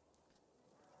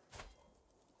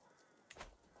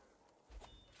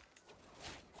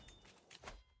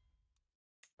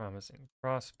 Promising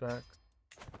prospects.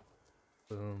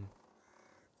 Boom.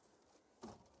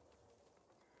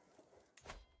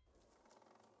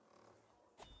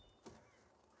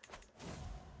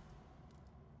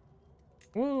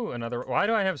 Woo! Another. Why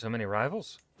do I have so many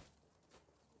rivals?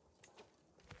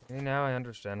 Okay, now I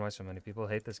understand why so many people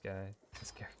hate this guy. This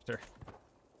character.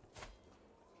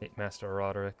 Hate Master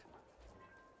Roderick.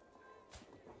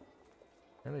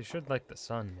 And they should like the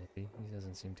son, maybe. He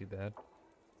doesn't seem too bad.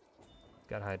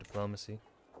 Got high diplomacy.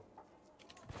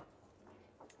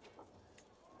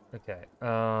 Okay,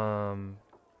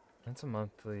 that's a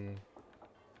monthly.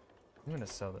 I'm gonna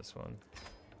sell this one.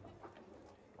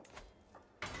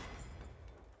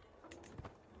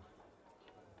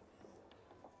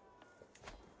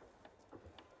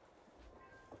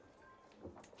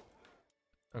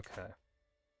 Okay.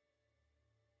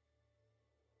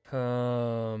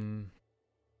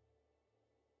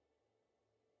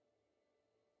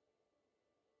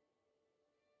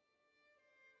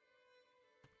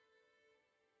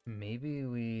 Maybe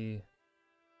we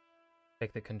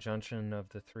take the conjunction of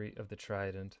the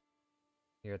trident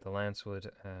here at the Lancewood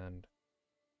and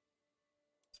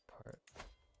this part.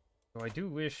 So I do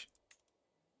wish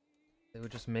they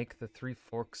would just make the Three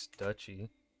Forks Duchy.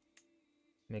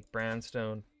 Make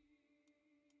Brandstone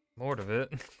more of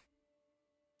it.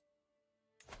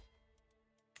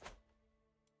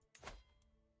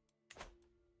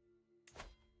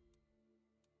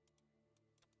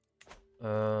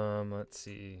 Let's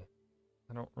see.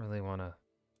 I don't really want to...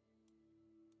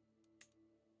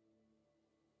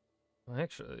 Well,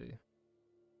 actually...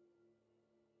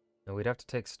 No, we'd have to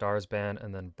take Stars Ban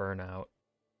and then Burn Out.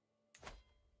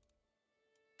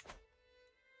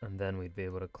 And then we'd be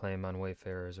able to claim on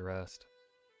Wayfarer's Rest.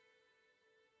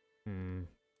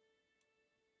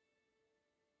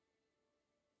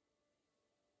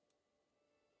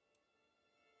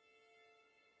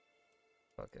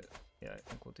 Fuck it. Yeah, I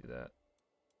think we'll do that.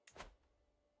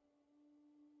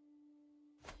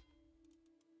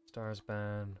 Stars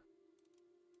band.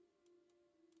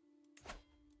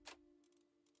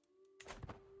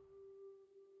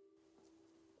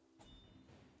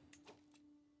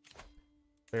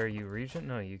 Are you regent?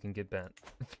 No, you can get bent.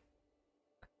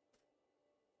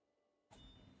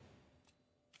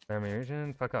 Army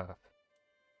regent, fuck off.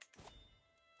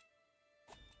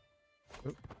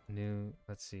 Oop, new,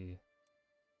 let's see.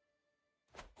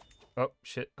 Oh,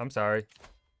 shit, I'm sorry.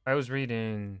 I was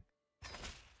reading.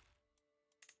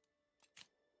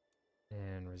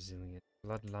 And resilient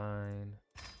bloodline.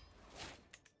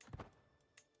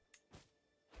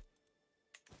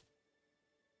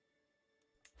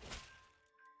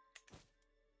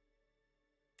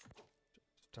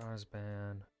 Stars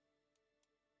ban.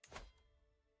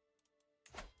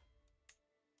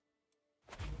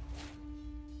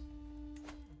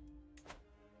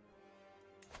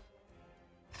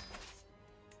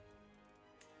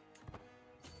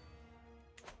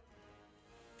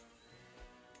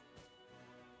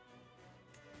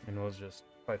 And we'll just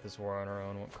fight this war on our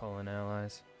own, won't call in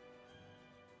allies.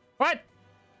 What?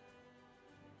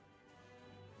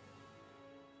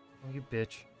 Oh, you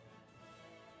bitch.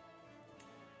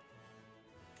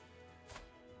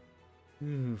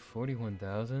 Ooh,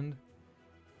 41,000?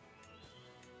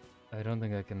 I don't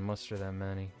think I can muster that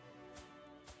many.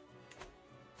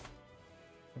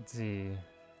 Let's see.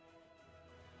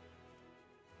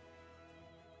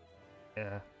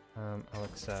 Yeah, I'll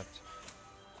accept.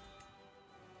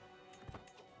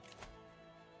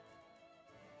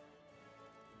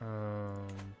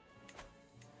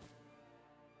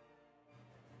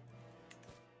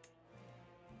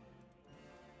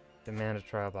 Demand a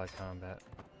trial by combat.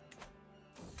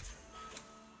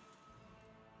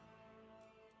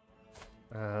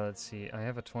 Let's see. I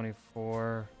have a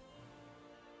 24,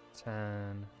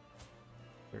 10,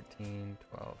 13,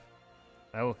 12.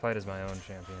 I will fight as my own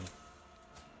champion.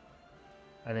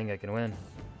 I think I can win.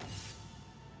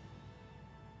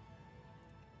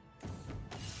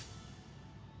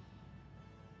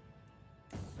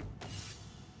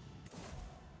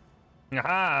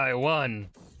 Aha! I won!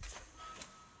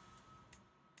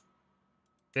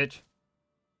 Bitch.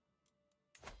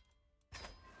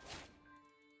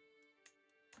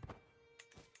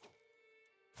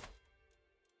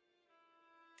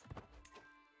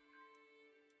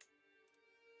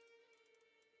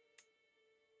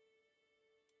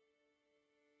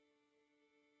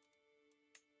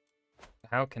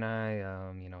 How can I,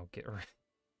 you know, get rid...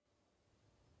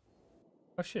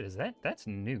 Oh shit, is that? That's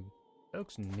new. That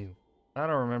looks new. I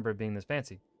don't remember it being this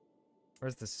fancy.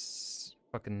 Where's this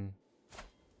fucking...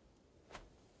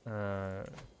 Hi,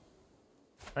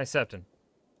 Septon.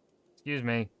 Excuse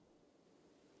me.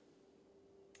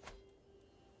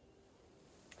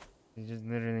 You just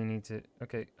literally need to...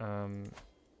 Okay,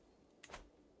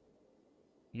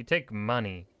 you take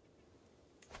money.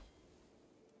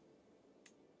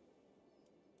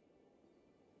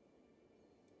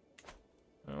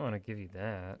 I don't want to give you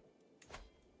that.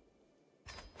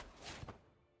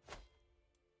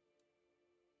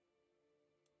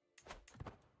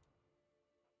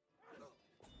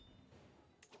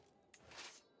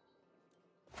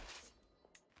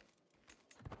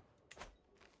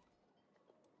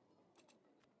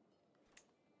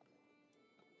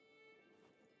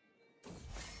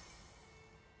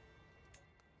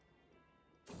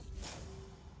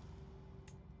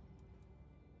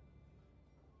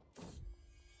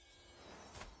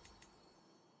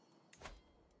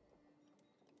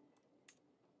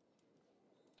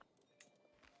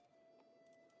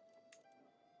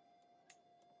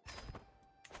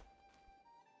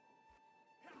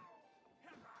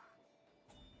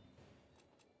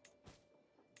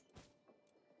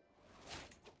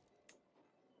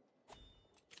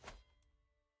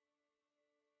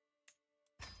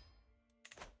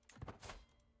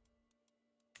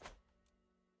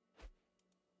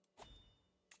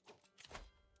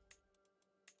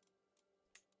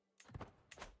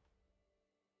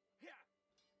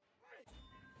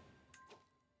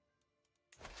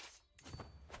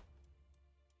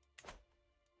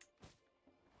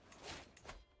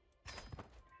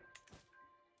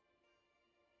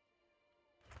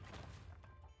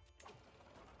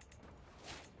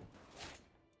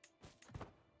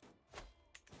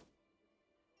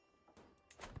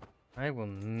 I will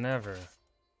never.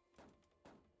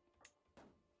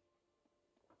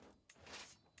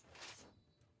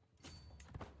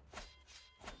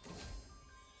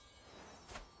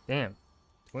 Damn.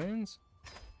 Twins?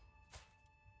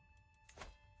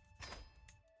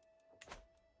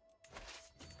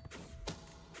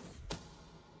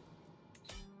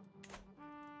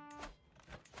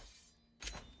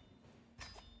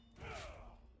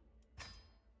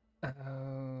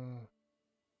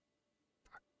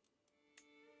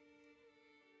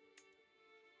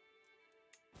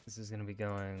 This is gonna be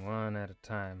going one at a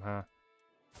time, huh?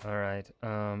 Alright,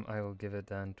 I will give it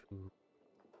then to...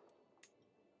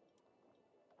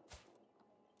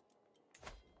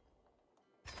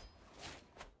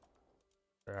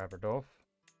 Aberdolf.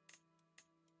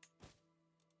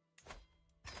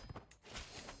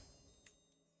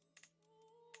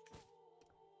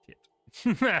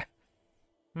 Shit.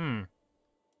 Hmm.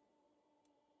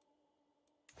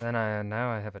 Then now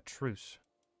I have a truce.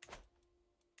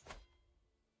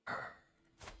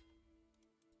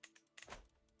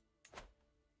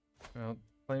 Well,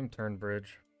 claim turn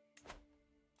bridge.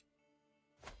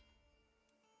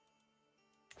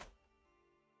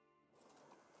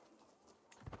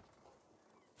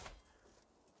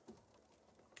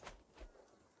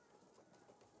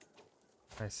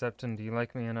 Hi, Septon, do you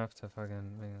like me enough to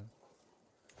fucking...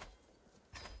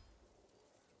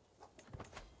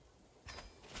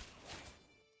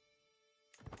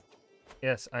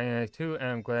 Yes, I too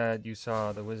am glad you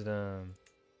saw the wisdom.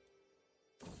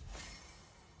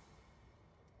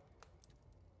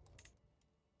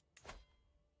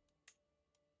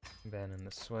 Abandon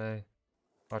the sway.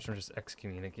 Watch him just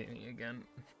excommunicate me again.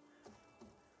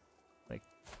 Like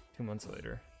 2 months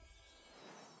later.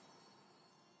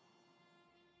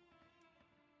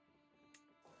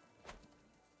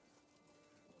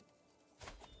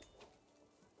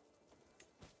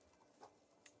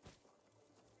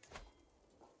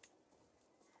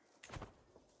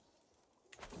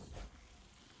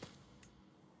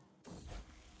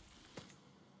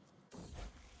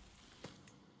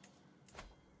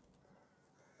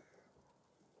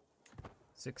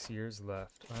 Six years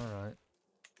left.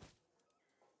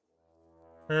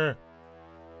 Alright.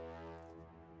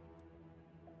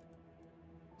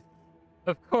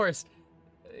 Of course,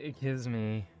 it gives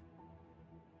me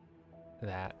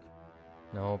that.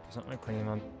 Nope, it's not my claim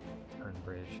on turn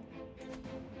bridge.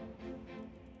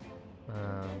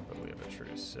 But we have a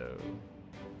truce, so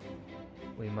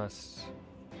we must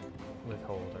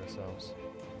withhold ourselves.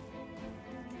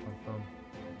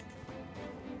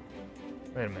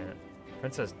 Wait a minute.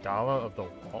 Princess Dala of the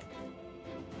Wall?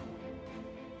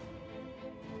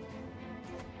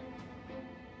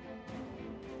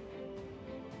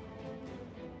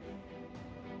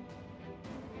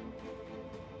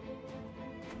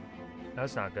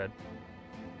 That's not good.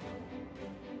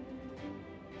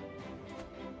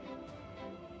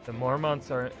 The Mormonts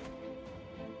are...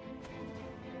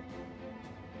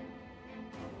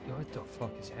 What the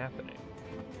fuck is happening?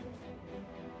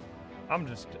 I'm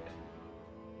just...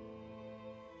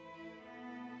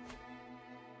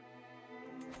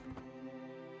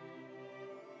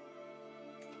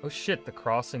 Oh shit, the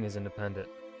crossing is independent.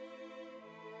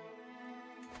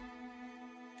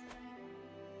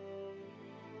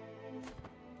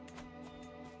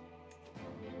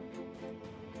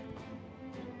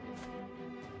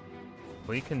 If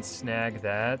we can snag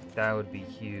that, that would be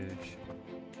huge.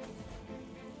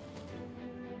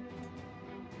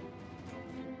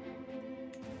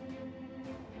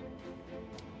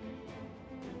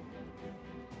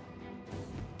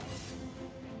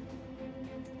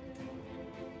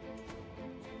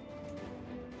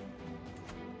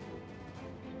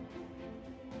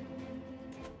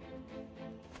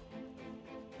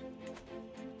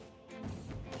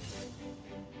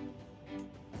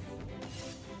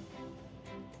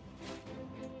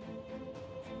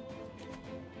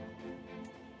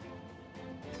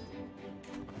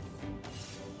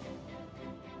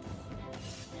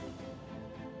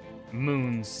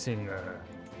 Moon Singer.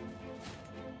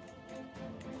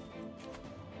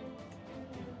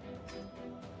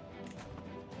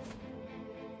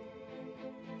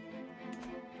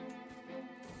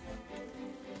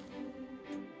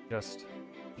 Just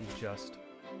be just.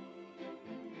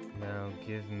 Now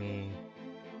give me...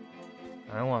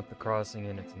 I want the crossing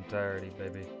in its entirety,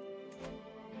 baby.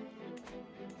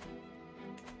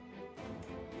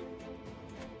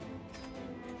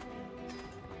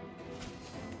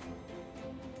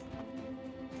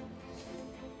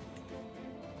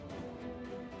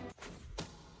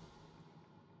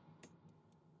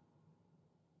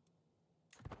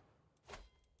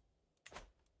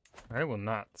 I will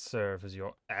not serve as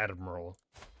your admiral.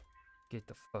 Get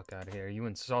the fuck out of here. You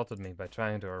insulted me by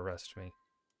trying to arrest me.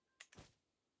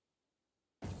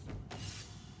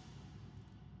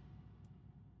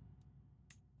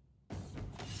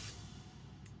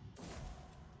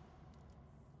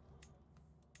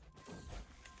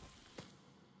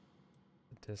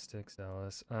 Statistics,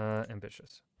 Alice.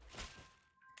 Ambitious.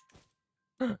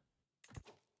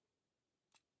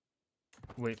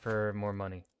 Wait for more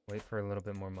money. Wait for a little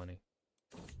bit more money.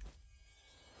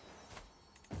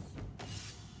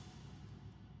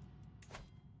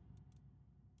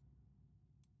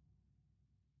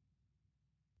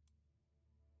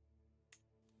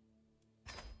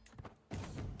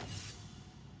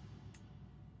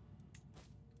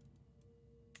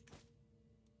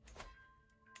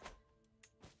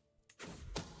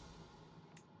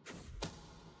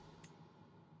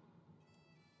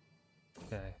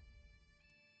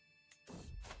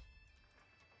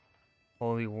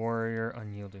 Holy warrior,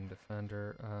 unyielding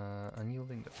defender,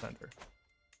 unyielding defender.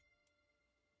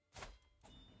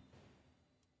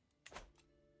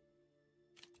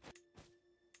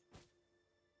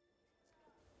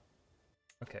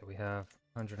 Okay, we have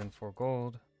 104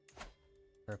 gold.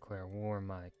 Declare war,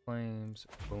 my claims.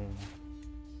 Boom.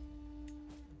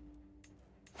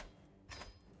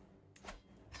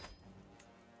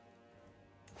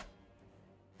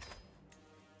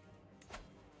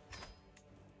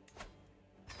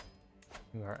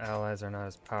 Our allies are not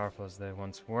as powerful as they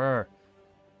once were.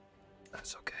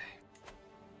 That's okay.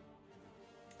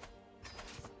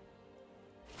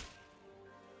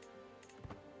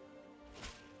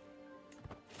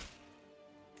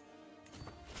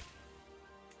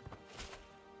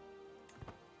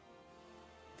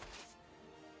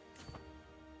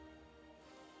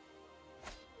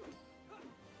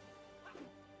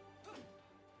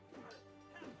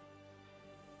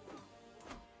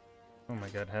 Oh my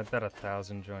god, had that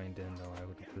 1,000 joined in though, I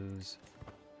would lose.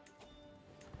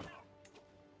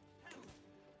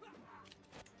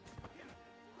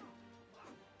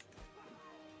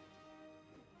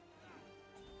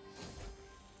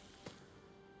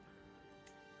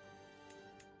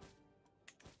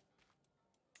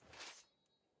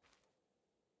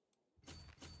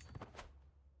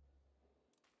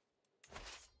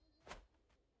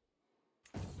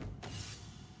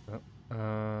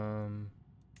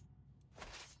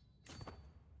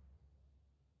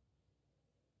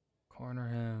 Corner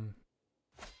him.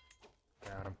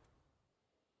 Got him.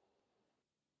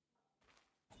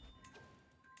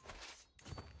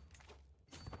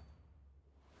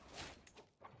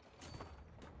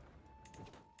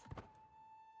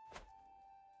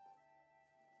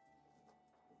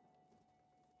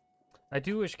 I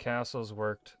do wish castles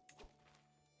worked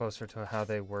closer to how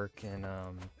they work in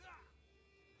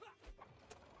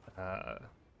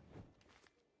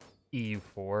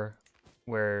EU4,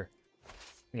 where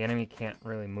the enemy can't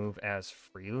really move as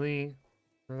freely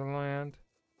through the land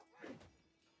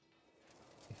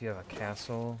if you have a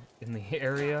castle in the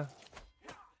area.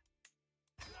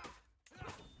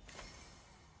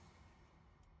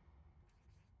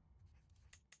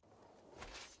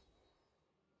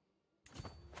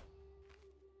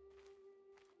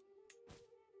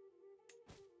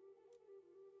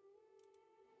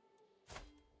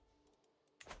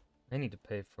 I need to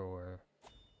pay for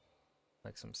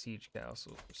like some siege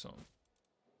castles or something.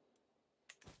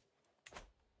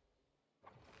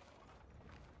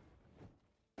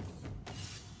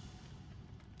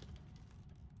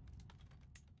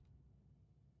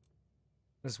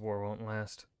 This war won't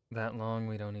last that long,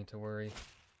 we don't need to worry.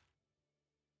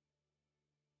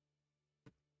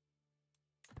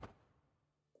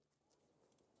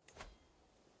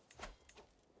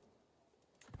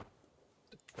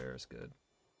 Fair is good.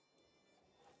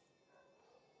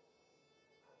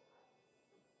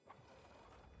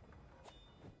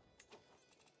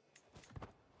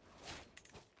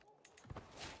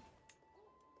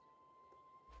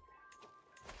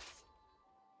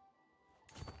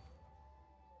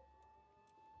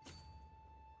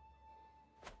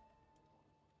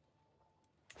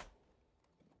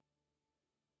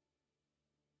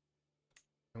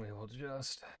 We will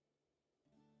just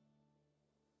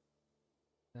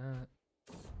that.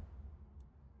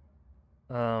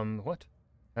 What?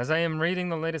 As I am reading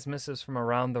the latest missives from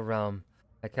around the realm,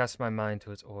 I cast my mind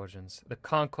to its origins. The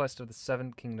conquest of the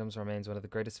Seven Kingdoms remains one of the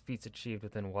greatest feats achieved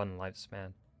within one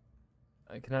lifespan.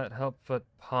 I cannot help but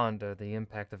ponder the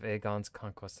impact of Aegon's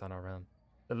conquest on our realm.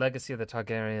 The legacy of the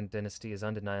Targaryen dynasty is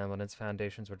undeniable, and its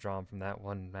foundations were drawn from that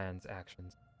one man's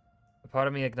actions. A part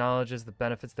of me acknowledges the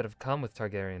benefits that have come with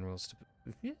Targaryen rules.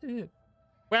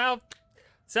 Well,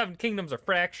 Seven Kingdoms are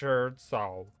fractured,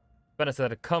 so benefits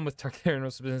that have come with Targaryen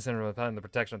rules business and the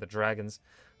protection of the dragons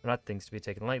are not things to be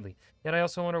taken lightly. Yet I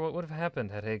also wonder what would have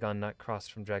happened had Aegon not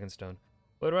crossed from Dragonstone.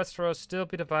 Would Westeros still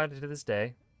be divided to this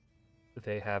day?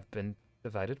 They have been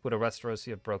divided. Would a Westerosi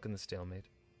have broken the stalemate?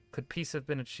 Could peace have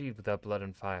been achieved without blood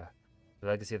and fire? The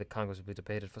legacy of the conquest will be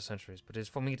debated for centuries, but it is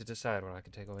for me to decide what I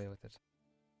can take away with it.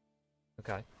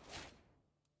 Okay.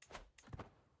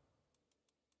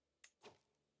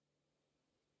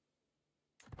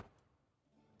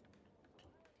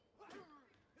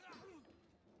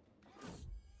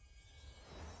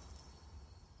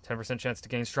 %10 chance to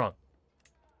gain strong.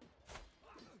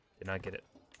 Did not get it.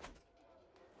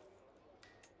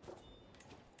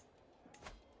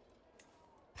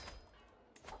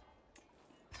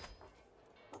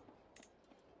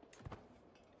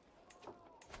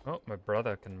 Oh, my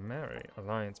brother can marry.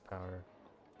 Alliance power.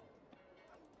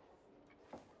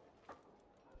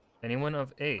 Anyone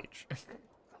of age.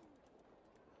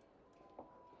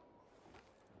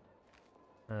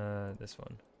 This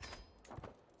one.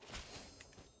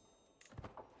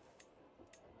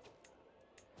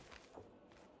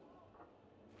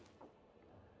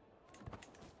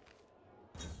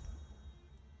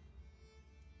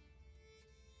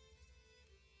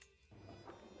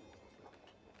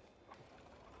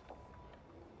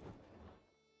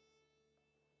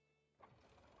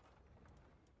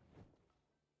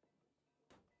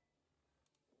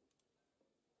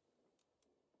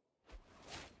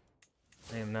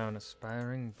 I am now an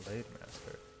aspiring blade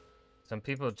master. Some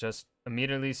people just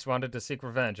immediately wanted to seek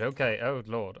revenge. Okay, oh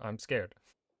lord, I'm scared.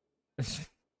 A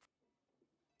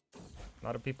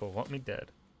lot of people want me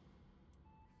dead.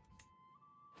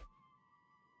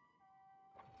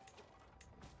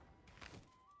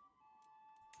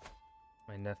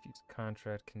 My nephew's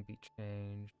contract can be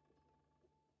changed.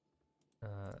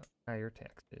 Higher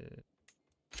taxes.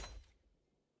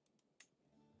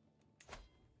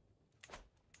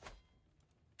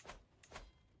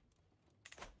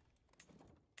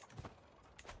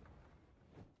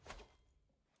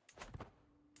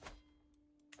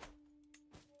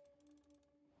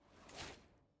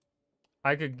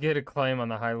 I could get a claim on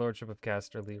the High Lordship of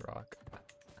Casterly Rock.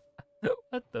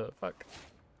 What the fuck?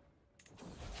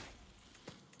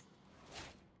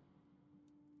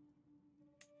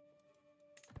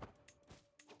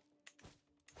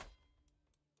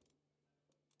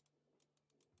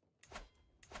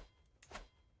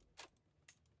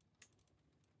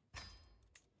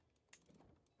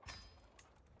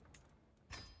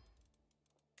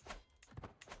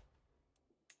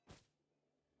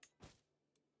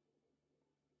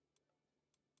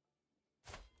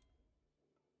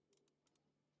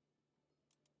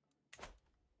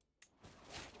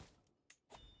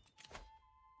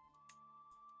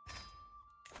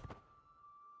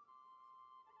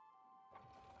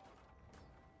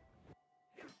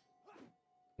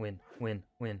 Win, win,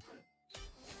 win.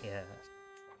 Yes.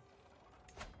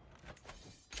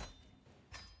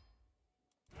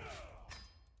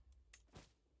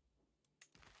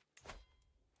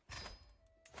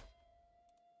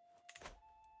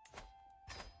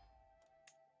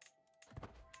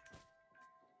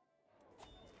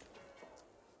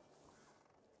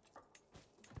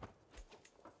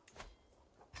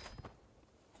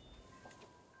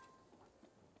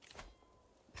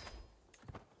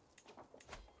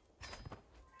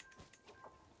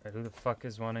 Alright, who the fuck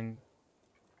is wanting...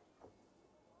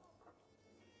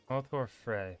 Althor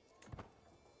Frey.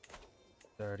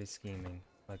 He's already scheming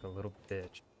like a little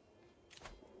bitch.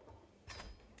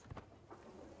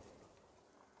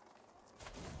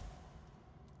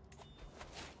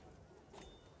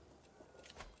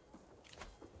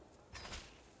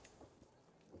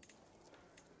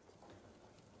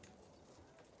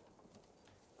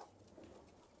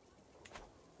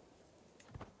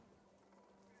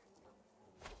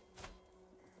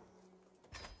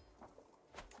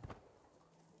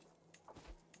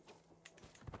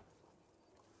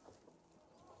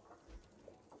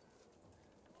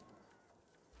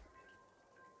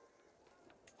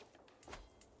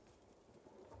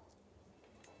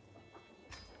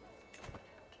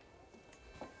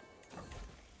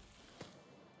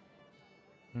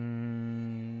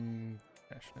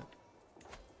 Passionate.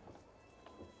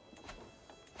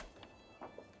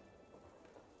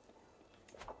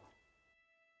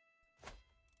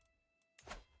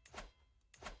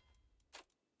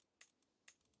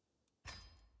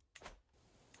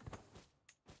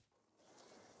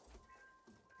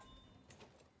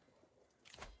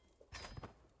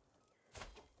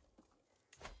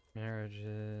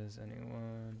 Marriages,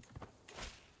 anyone?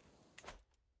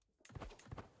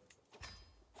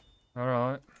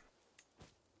 Alright.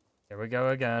 Here we go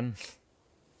again.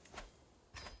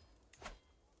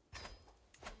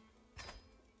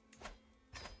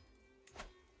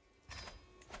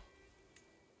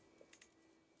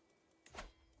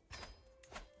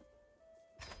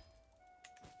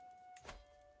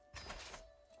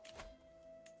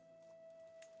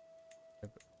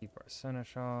 Keep our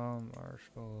seneschal,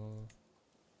 marshal.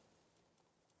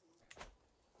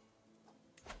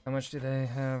 How much do they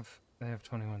have? They have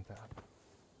 21,000.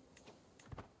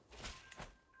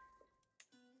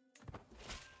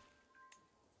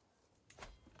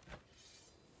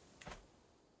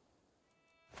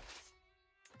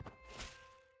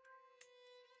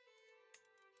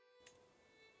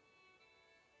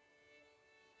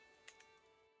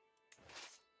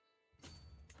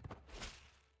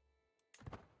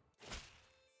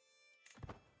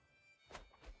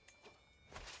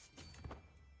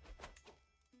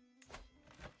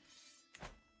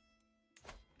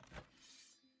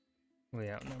 We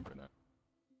outnumber them.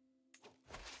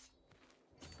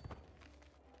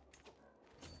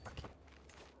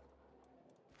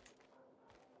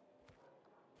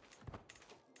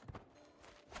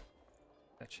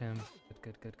 catch him. Good,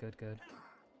 good, good, good, good.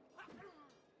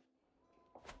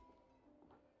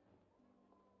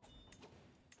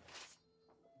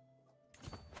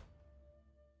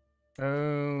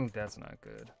 Oh, that's not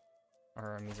good.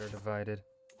 Our armies are divided.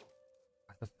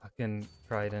 By the fucking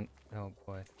trident. Oh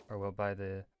boy. Or well, by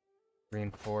the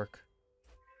green fork.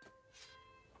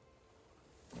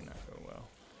 May not go well.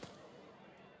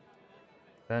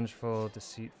 Vengeful,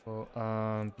 deceitful.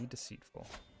 Be deceitful.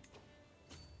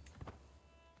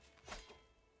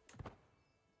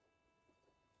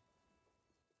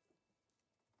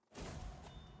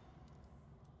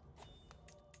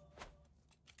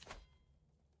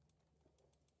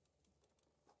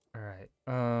 Alright.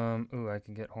 Ooh, I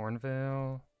can get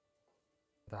Hornvale.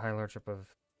 The High Lordship of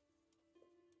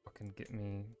fucking get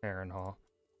me Harrenhal.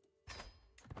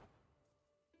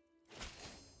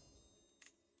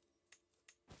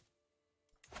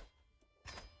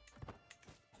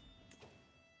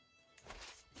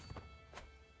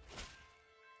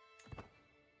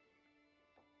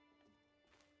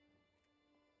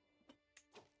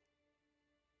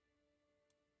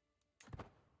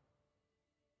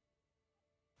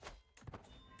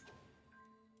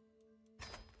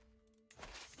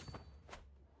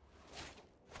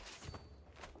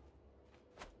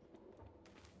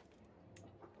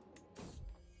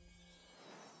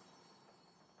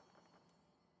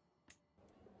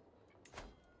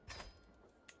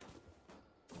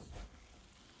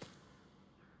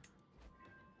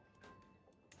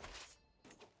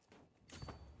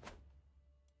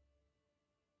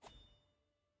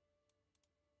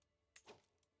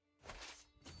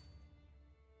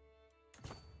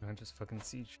 I just fucking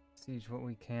siege what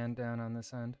we can down on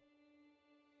this end.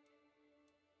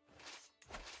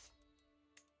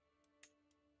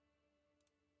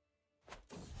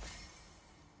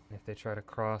 If they try to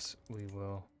cross, we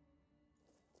will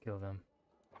kill them.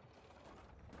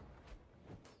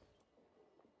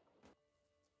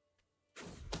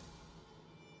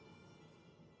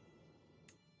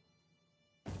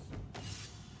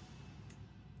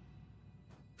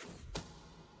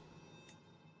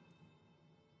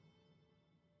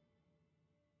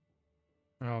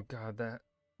 Oh god, that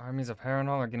armies of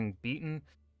Harrenhal are getting beaten?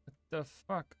 What the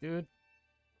fuck, dude?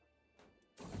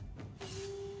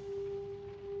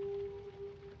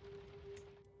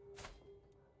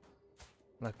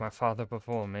 Like my father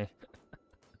before me.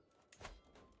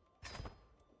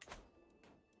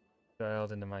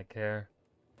 Dialed into my care.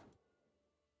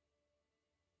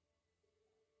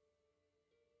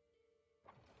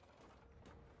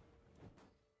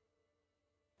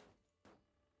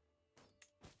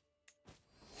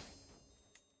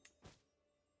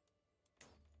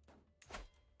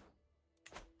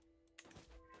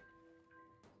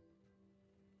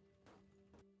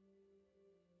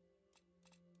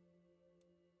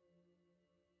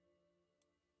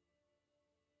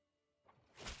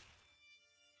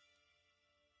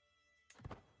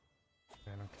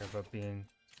 I don't care about being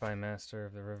Spy Master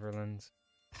of the Riverlands.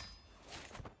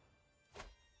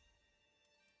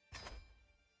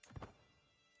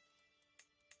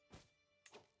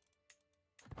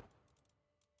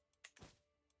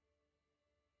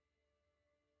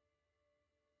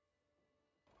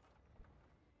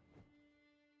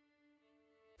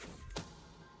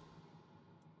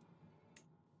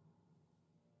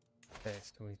 Okay,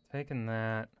 so we've taken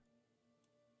that.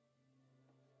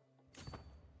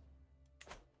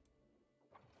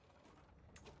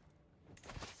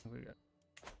 We got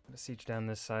to siege down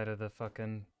this side of the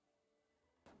fucking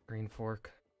green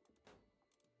fork.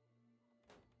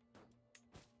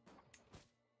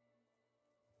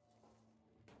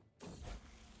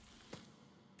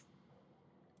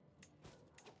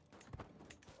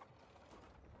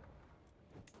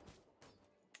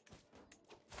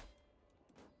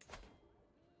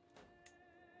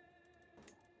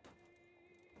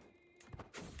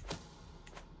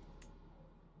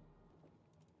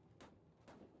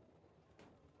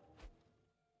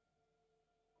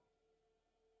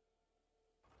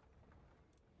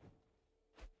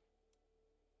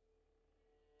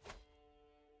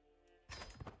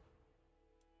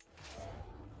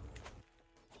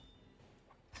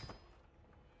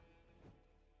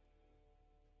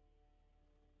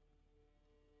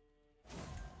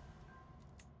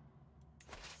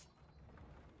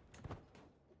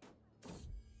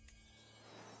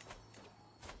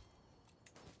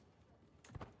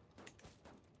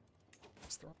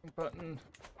 It's the wrong button.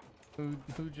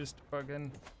 Who just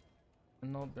fucking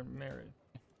annulled their marriage?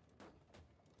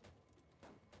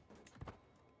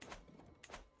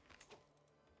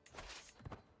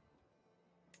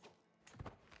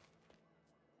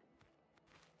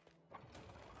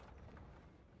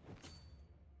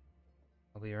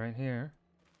 I'll be right here.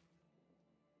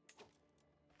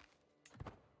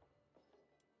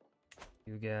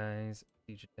 You guys,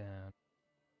 siege it down.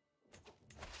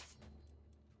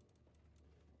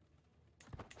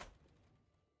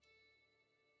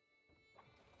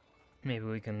 Maybe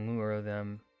we can lure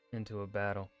them into a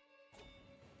battle.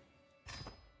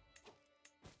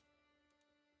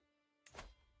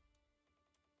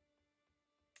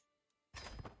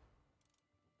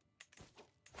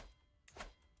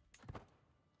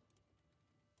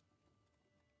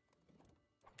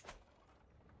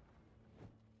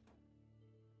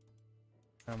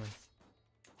 Coming.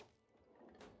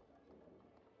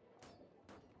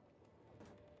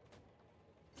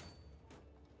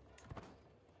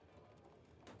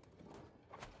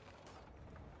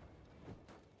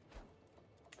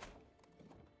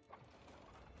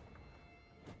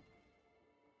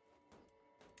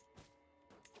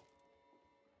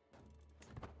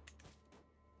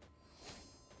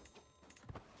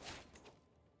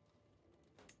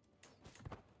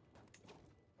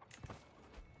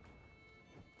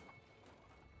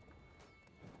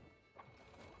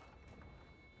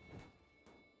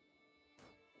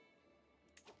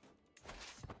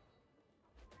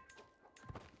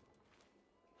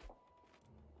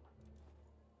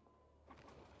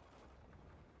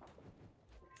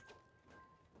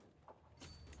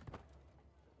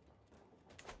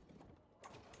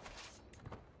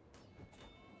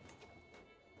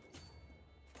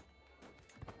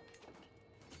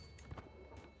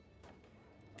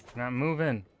 Not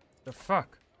moving. The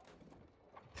fuck?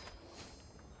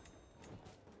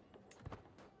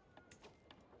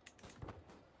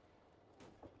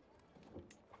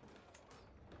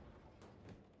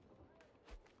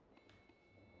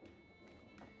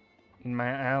 Need my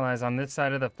allies on this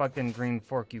side of the fucking green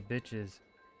fork, you bitches.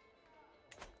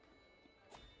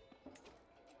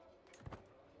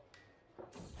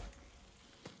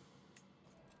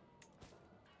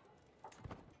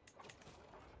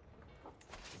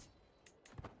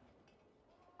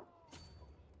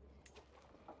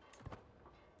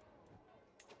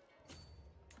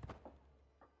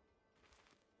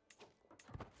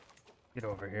 Get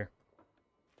over here.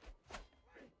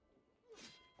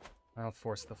 I'll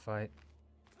force the fight.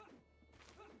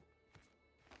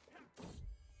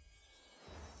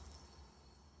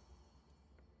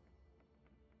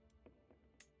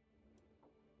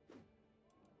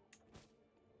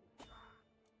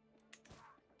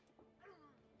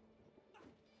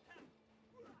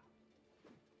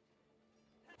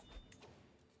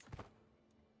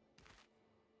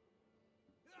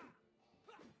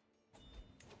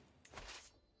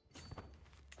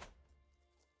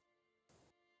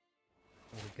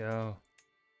 There we go.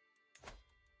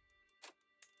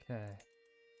 Okay.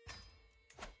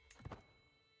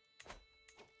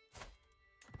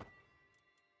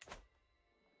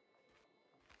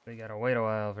 We gotta wait a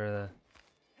while for the...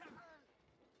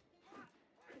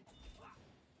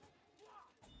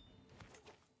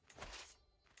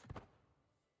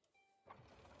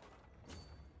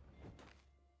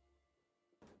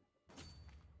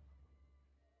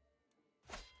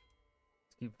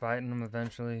 Keep fighting them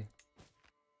eventually.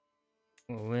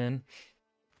 We'll win.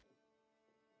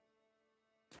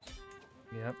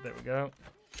 Yep, there we go.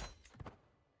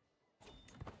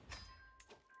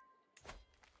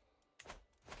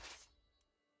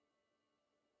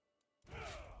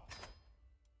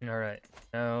 Alright,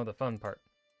 now the fun part.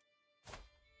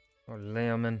 Or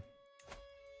lemon.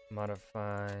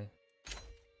 Modify.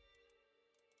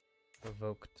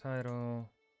 Revoke title.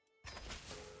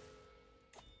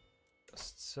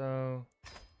 Just so.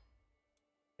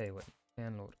 Okay, what?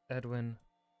 And Lord Edwin.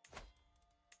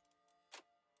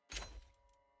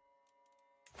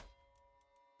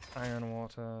 Iron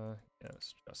water.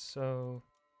 Yes, just so.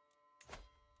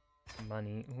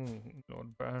 Money. Ooh,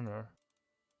 Lord Burner.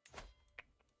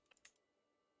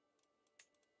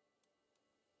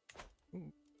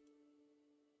 Ooh.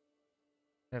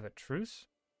 Have a truce?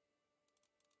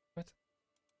 What?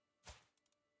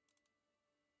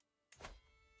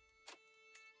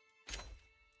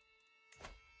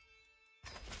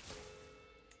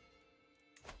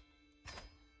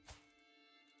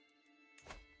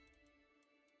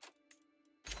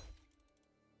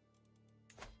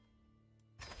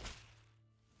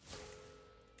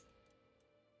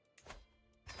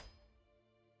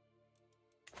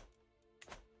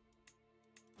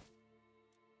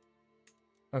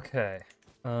 Okay.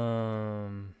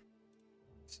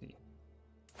 Let's see.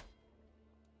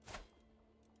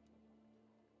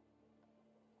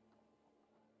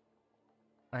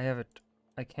 I have it.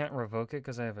 I can't revoke it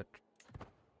because I have a.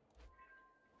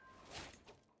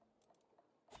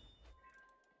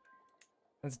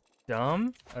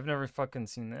 dumb. I've never fucking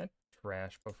seen that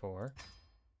trash before.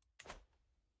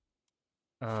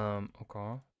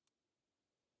 Okay.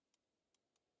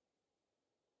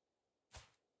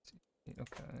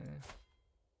 Okay.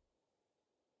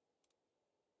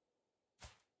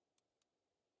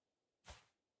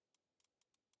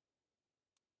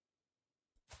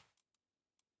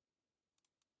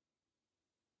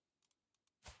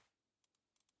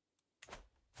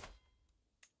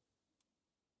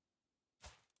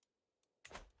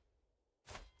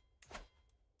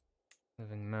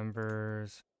 Living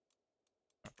members.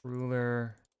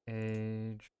 Ruler.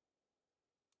 Age.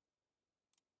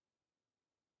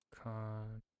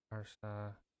 Con.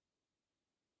 Arsta.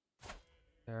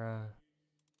 Sarah.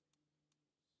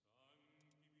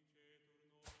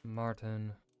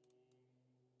 Martin.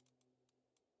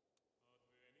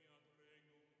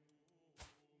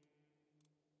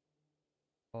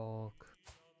 Bulk.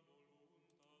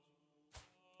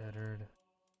 Bettered.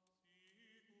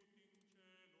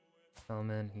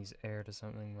 Hellman, he's heir to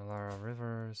something. Malara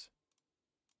Rivers.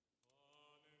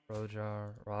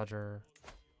 Roger.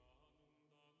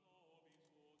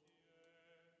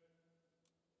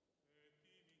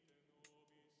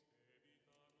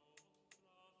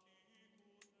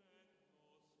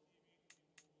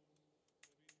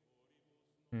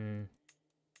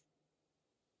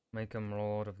 Make him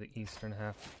Lord of the Eastern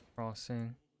Half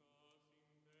Crossing.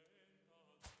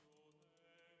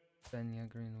 Benya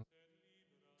Greenwood.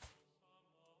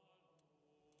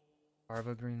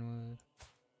 Barba Greenwood.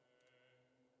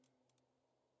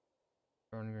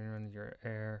 Jordan Greenwood, you're an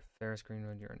heir. Ferris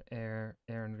Greenwood, you're an heir.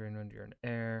 Aaron Greenwood, you're an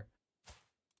heir.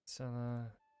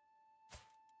 Sella.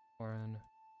 Warren.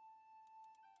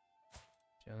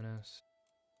 Jonas.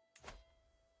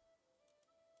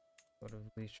 Go to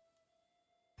Leash.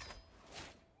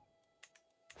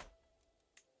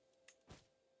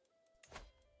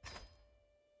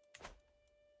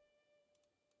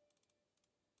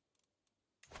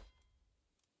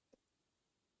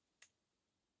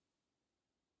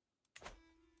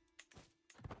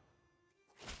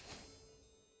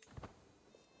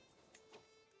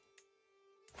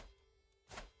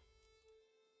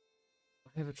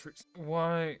 I have a truce.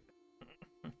 Why?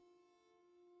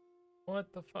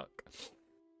 What the fuck?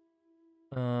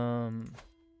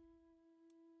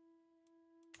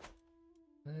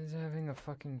 What does having a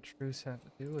fucking truce have to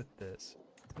do with this?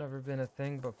 It's never been a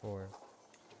thing before.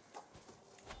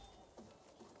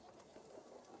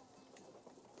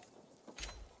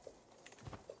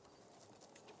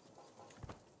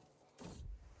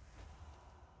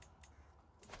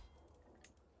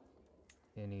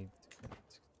 You need.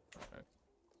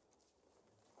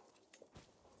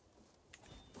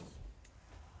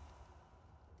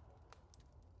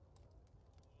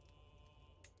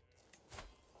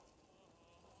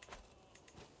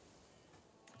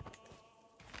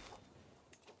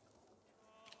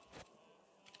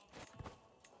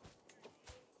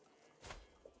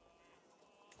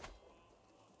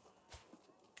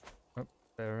 Oh,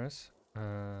 Ferris.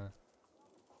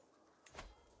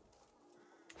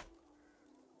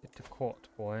 Get to court,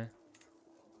 boy.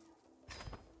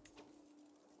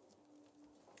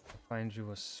 Find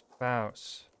you a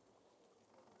spouse.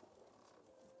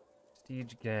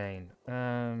 Prestige gain.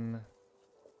 You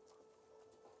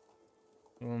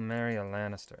will marry a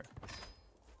Lannister.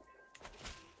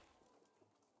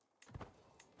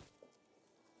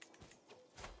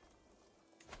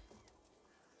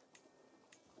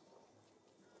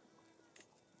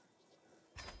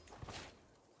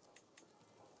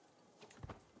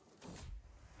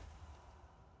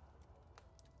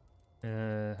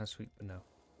 How sweet, but no.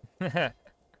 Yeah,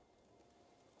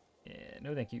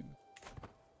 no thank you.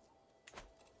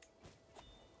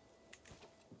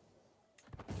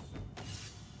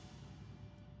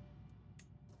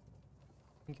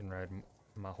 He can ride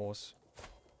my horse.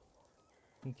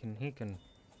 He can.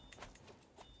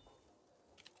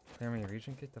 Clear me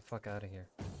region, get the fuck out of here.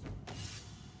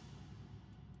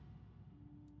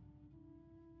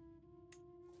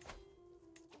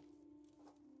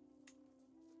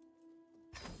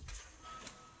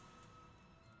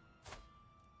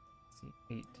 Let's see,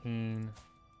 18.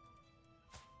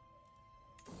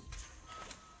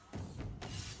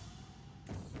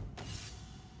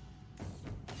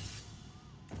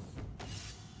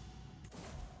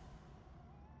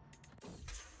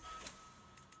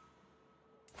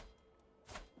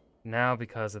 Now,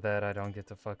 because of that, I don't get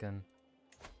to fucking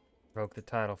revoke the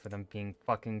title for them being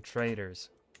fucking traitors.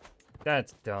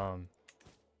 That's dumb.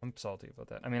 I'm salty about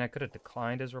that. I mean, I could have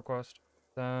declined his request.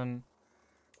 Then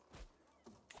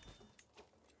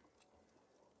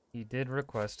he did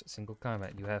request single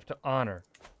combat. You have to honor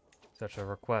such a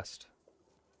request.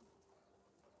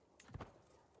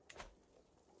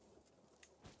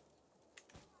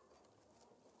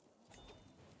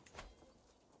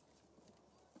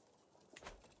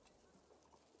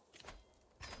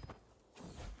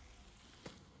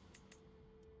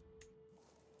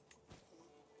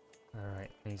 Alright,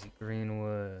 easy.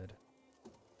 Greenwood.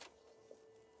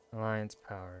 Alliance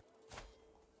power.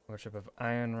 Worship of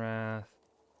Ironwrath.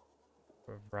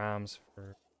 For Rams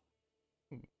for.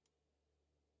 Ooh.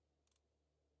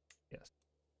 Yes.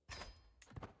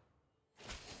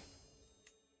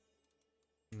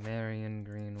 Marion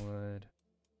Greenwood.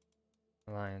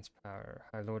 Alliance power.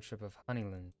 High Lordship of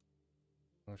Honeyland.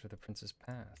 Lordship of the Prince's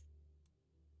Path.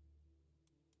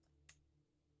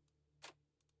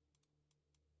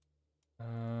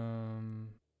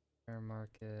 Fair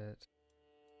market.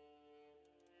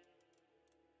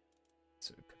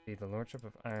 So it could be the Lordship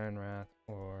of Ironwrath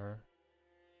or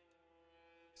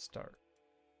Stark.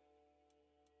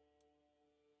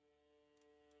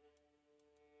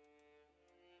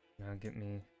 Now get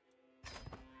me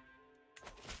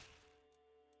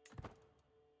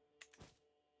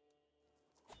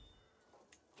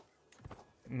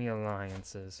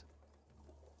alliances.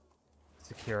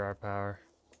 Secure our power.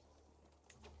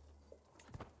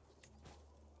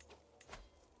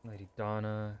 Lady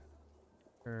Donna.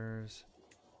 Hers.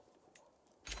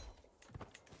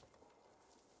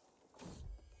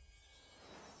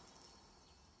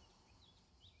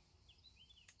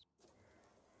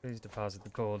 Please deposit the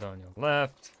gold on your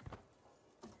left.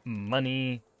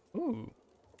 Money. Ooh.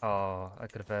 Oh, I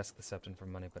could have asked the Septon for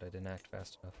money, but I didn't act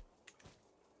fast enough.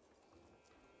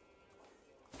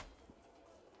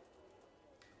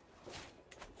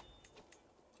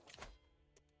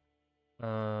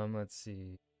 Let's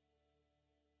see.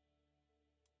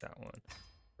 That one.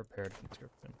 Prepared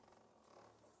conscription.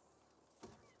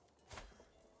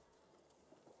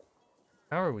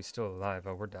 How are we still alive?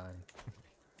 Oh, we're dying.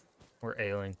 We're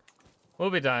ailing.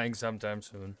 We'll be dying sometime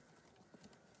soon.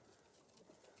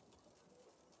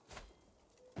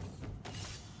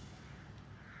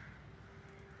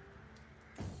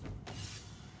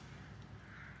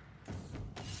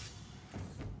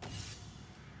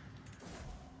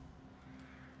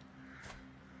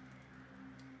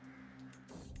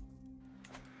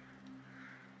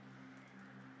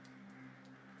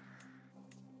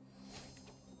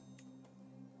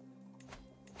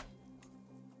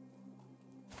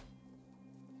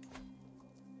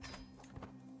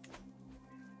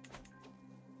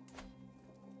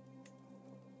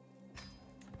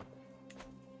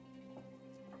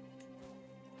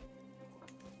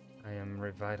 I am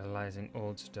revitalizing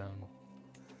Old Stone.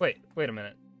 Wait a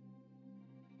minute.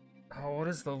 Oh, what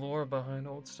is the lore behind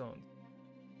Old Stones?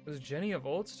 It was Jenny of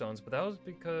Old Stones, but that was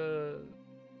because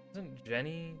wasn't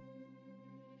Jenny?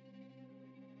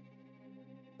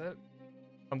 That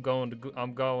I'm going to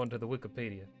the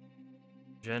Wikipedia.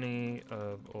 Jenny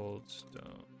of Old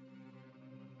Stone.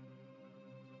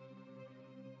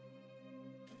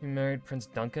 She married Prince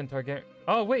Duncan Targaryen.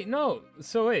 Oh wait, no.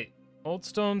 So wait. Old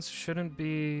Stones shouldn't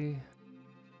be...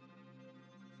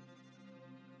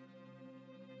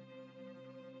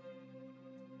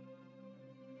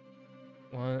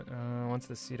 Once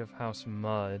the seat of House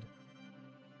Mud.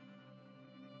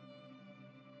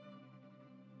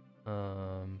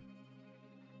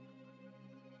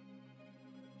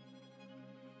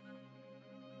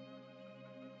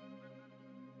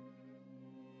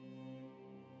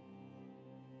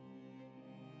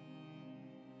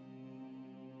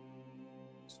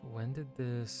 So when did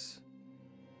this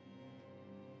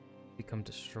become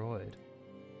destroyed?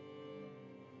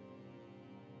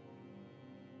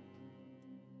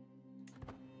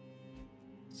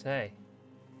 Say.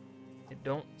 It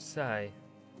don't say.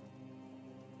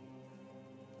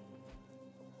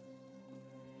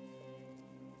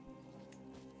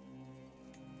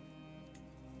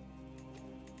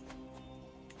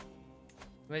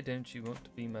 Why don't you want to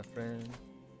be my friend?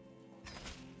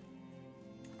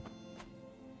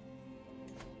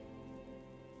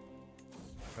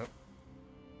 Oh.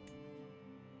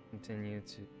 Continue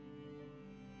to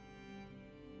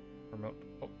promote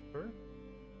October.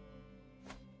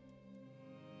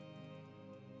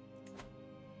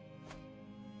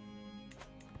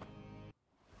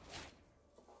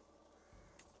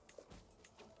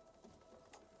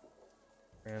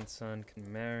 Grandson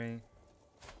can marry.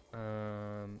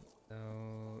 Oh,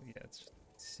 yeah, it's just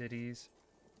cities.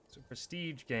 So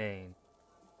prestige gain.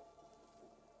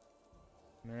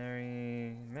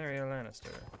 Marry a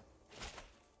Lannister.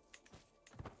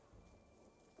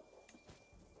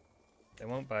 They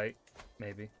won't bite,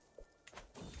 maybe.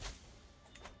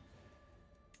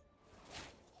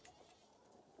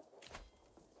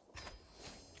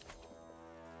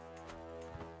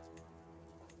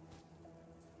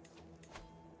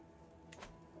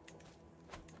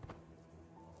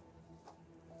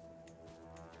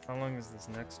 How long is this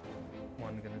next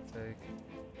one gonna take?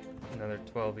 Another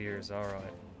 12 years,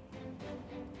 alright.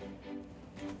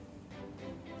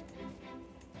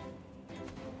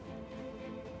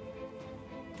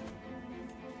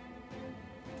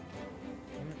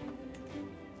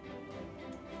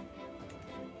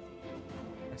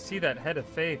 I see that Head of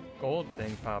Faith gold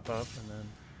thing pop up, and then...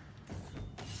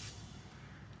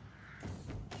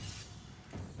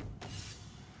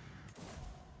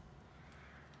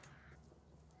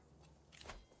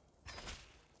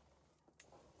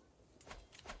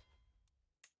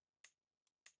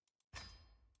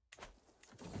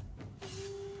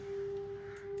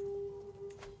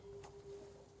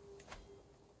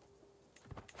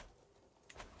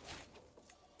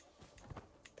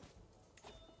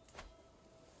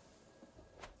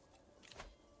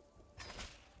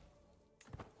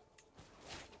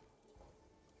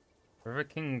 River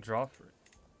King Drawford.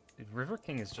 Dude, River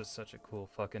King is just such a cool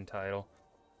fucking title.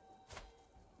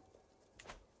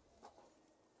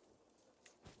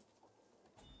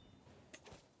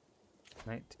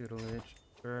 Knight Tutelage,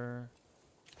 sure.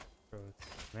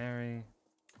 Mary.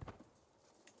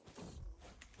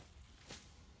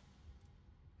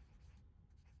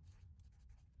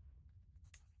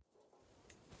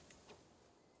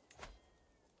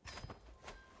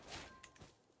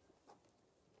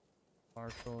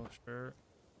 Marshall, sure.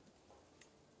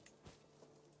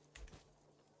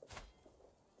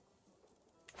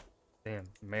 Damn,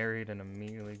 married and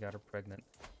immediately got her pregnant.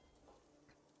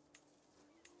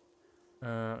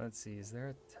 Let's see, is there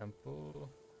a temple?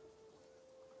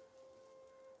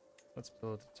 Let's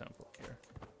build a temple here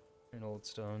in old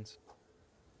stones.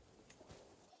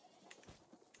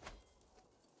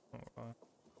 Alright.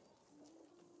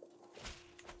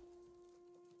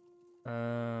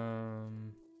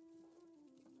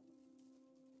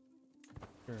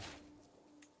 Sure.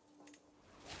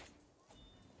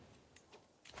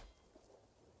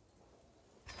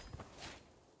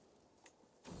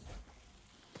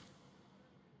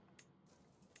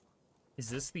 Is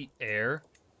this the air?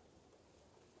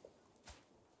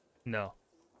 No.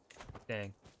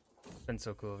 Dang. Been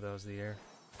so cool if that was the air.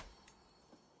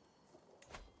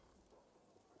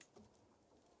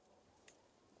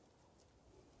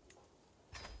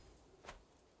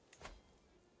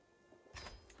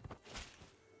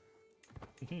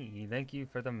 Thank you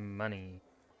for the money.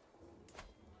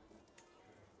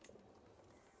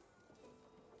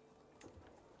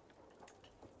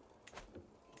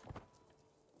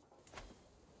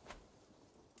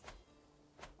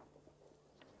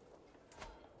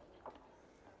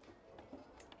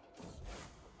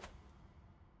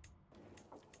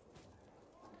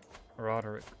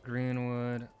 Roderick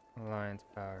Greenwood, Alliance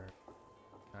Power.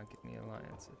 Not give me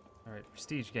alliances. Alright,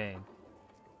 prestige gain.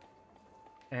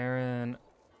 Aaron,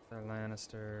 the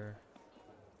Lannister,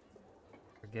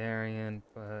 Targaryen,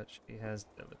 but she has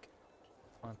delicate.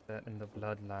 Want that in the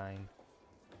bloodline.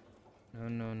 No,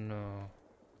 no, no.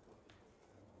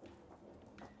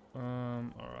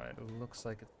 Alright, it looks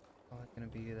like it's probably gonna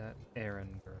be that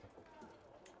Aaron girl.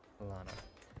 Alana.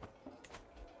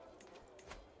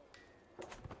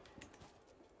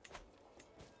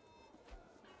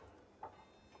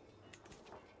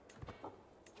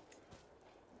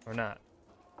 Or not.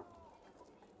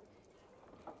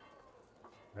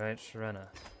 Right, Sharena.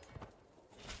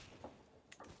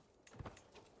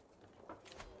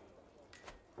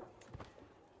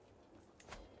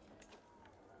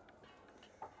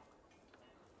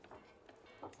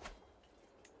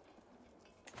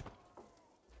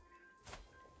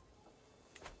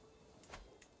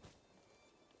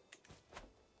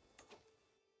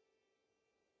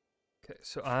 Okay,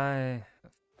 so I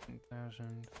have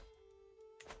 15,000.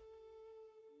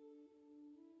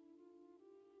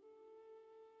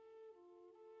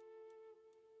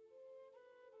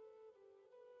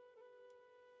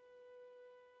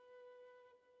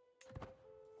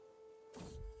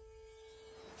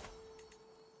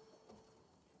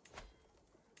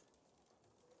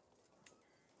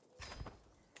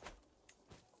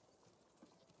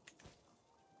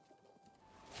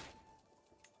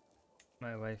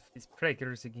 My wife is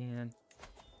preggers again.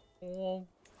 Oh.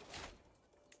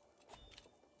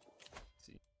 Let's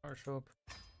see, Marshall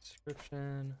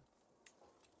description.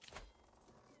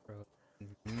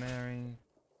 Mary.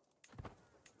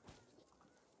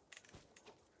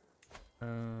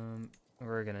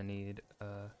 We're gonna need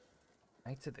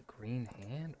Knights of the Green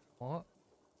Hand. What?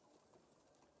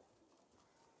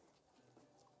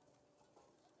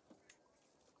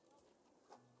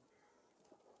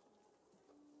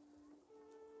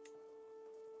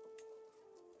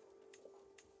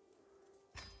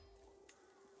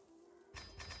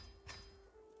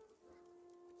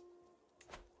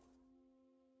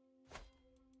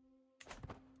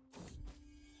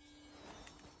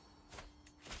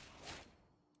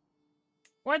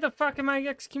 Why the fuck am I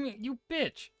excommunicated? You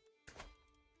bitch!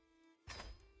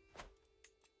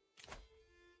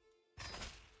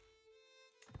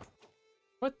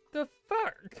 What the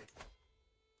fuck?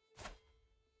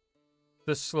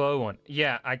 The slow one.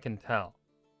 Yeah, I can tell.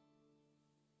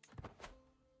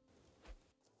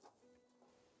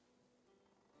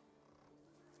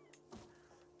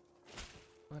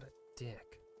 What a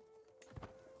dick.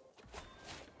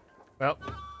 Well.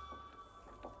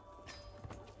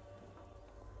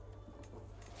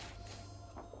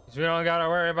 We don't gotta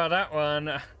worry about that one.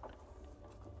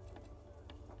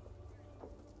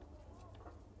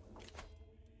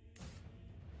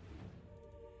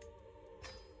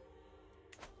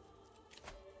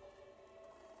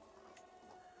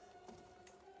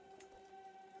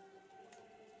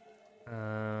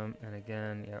 And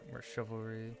again, yep, we're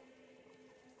chivalry.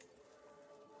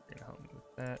 You're gonna help me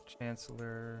with that.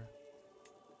 Chancellor.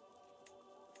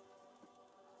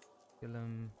 Kill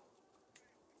him.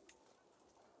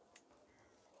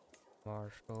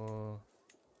 Marshal.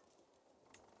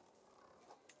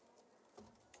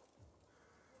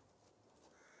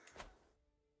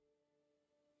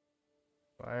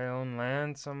 Do I own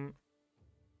land?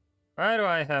 Why do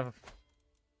I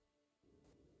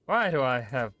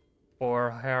have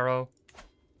 4 harrow?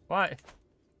 Why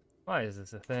is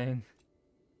this a thing?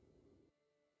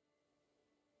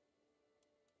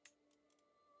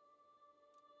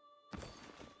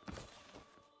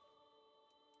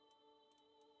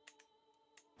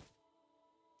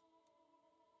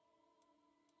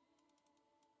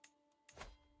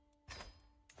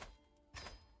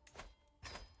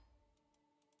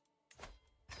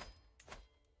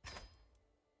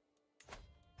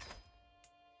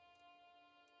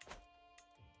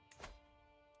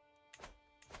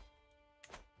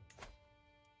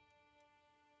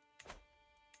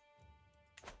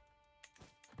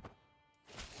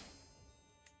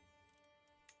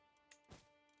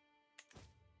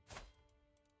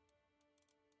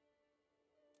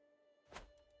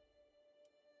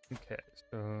 Okay,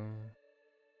 so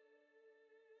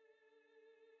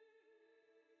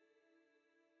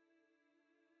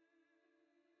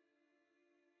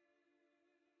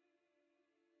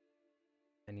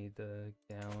I need the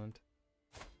gallant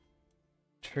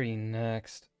tree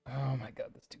next. Oh my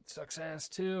god, this dude sucks ass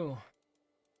too.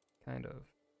 Kind of.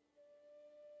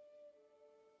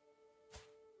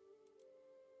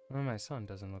 Well, my son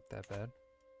doesn't look that bad.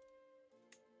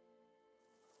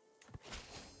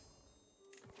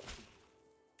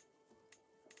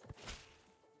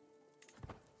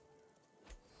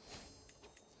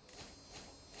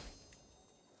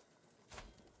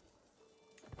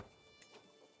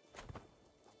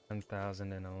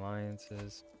 $1,000 in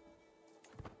alliances.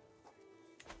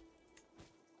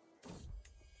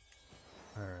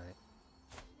 All right.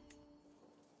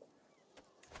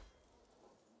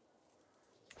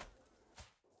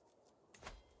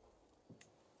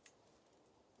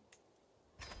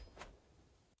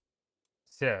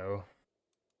 So,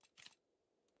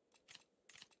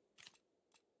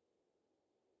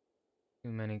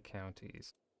 too many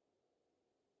counties.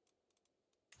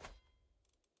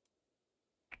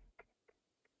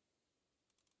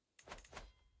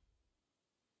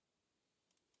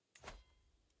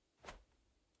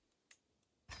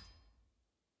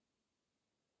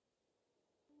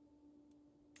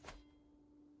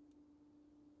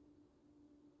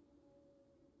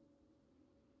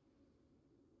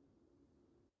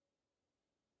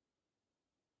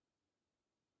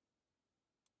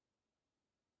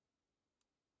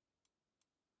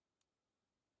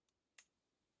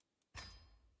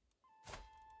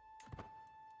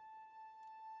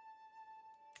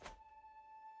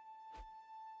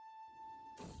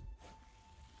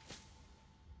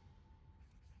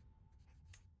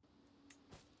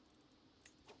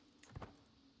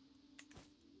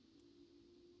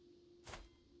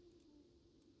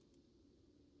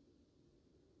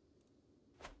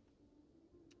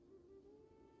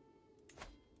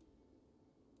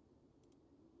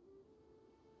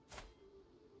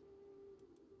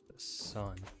 The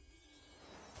sun.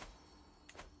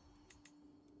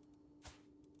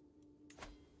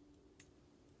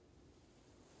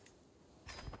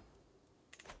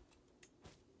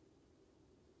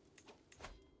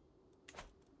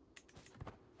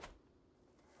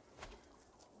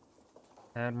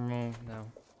 Admiral,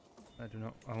 no. I do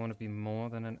not. I want to be more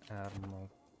than an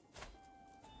admiral.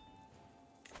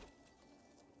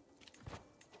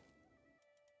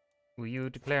 Will you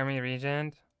declare me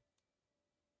regent?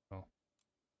 Oh.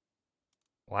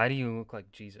 Why do you look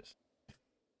like Jesus?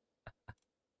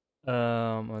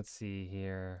 Let's see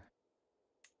here.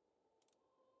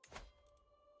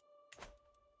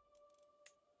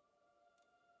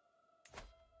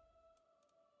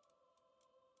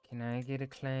 Can I get a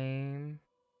claim?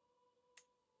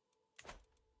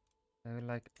 I would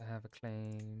like to have a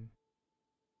claim.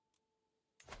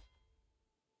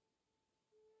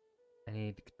 I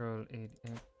need to control it.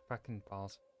 Fucking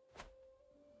balls.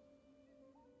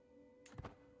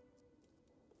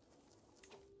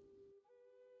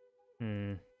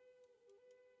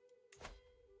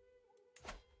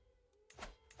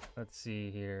 Let's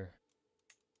see here.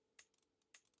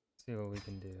 See what we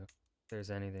can do. If there's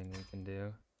anything we can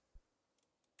do.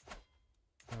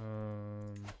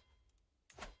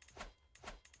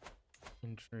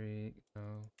 Intrigue.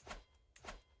 No.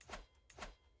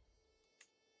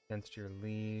 Against your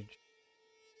liege.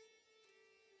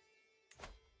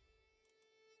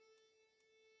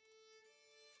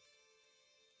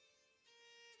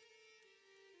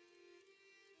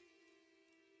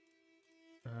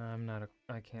 I'm not a.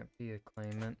 I can't be a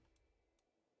claimant.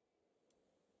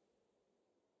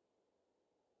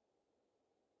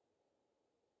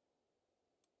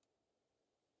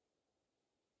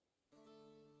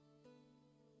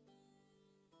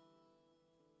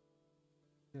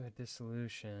 Do a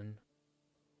dissolution.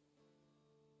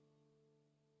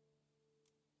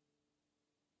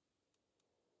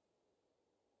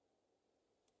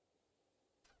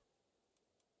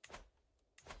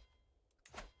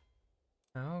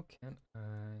 How can I?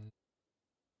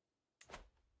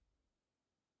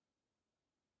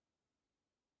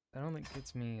 That only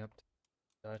gets me up to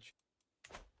Dutch.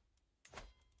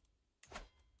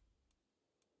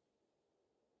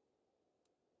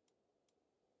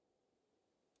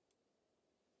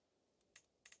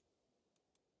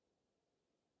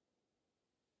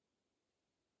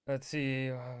 Let's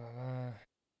see.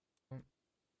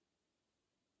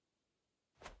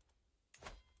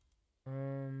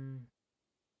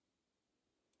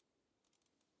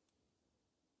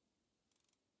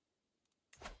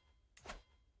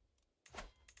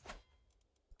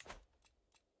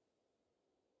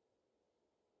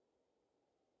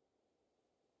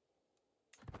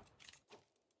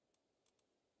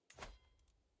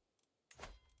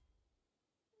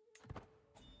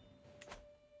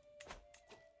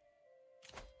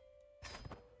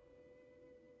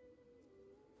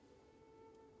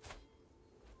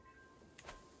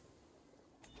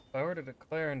 If I were to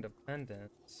declare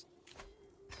independence,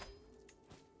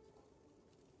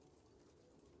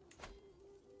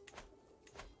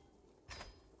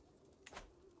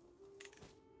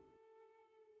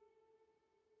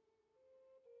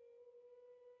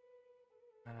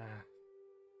 I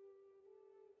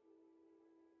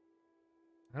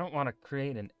don't want to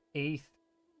create an 8th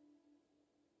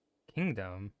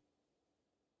kingdom.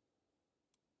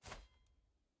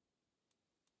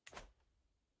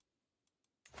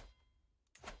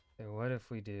 Okay, what if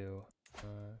we do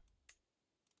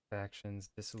factions,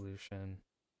 dissolution?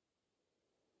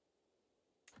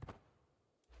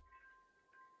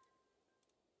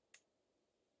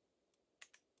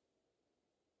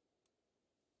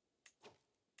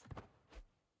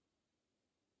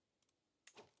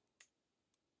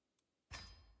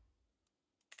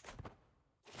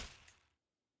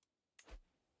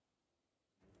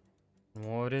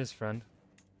 Well, it is, friend.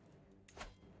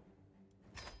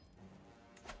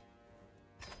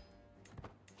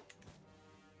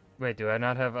 Wait, do I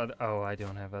not have other? Oh, I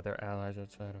don't have other allies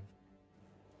outside of.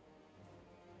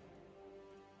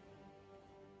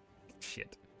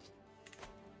 Shit.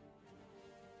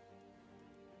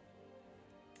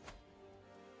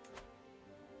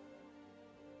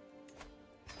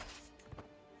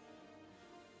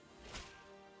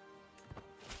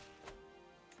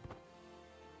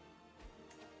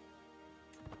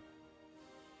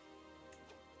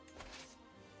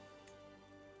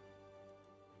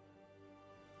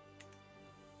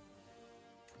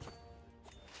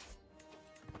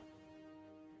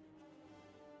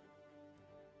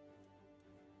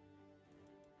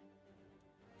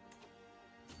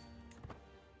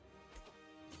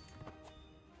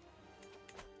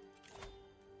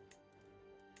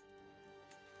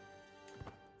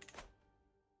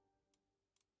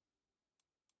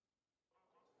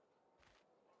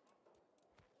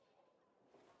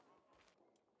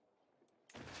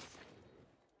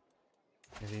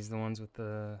 Are these the ones with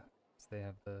the... They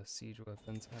have the siege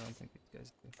weapons? I don't think these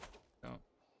guys do. No.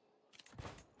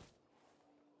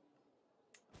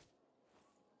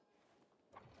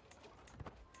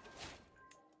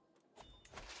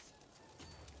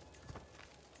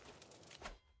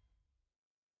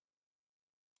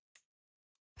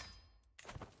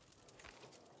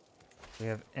 Do we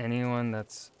have anyone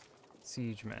that's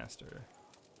siege master?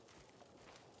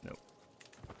 Nope.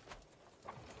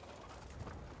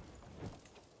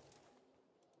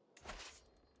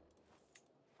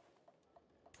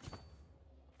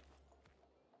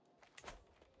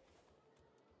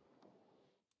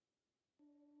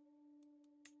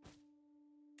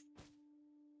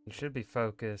 We should be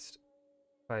focused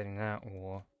fighting that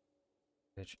war,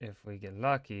 which if we get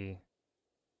lucky,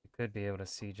 we could be able to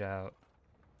siege out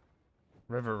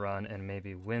River Run and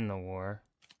maybe win the war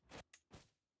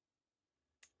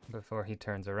before he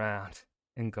turns around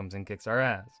and comes and kicks our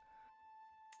ass.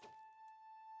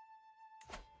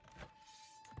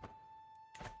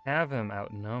 Have him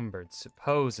outnumbered,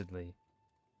 supposedly.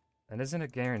 That isn't a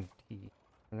guarantee.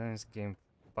 And then this game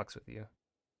fucks with you.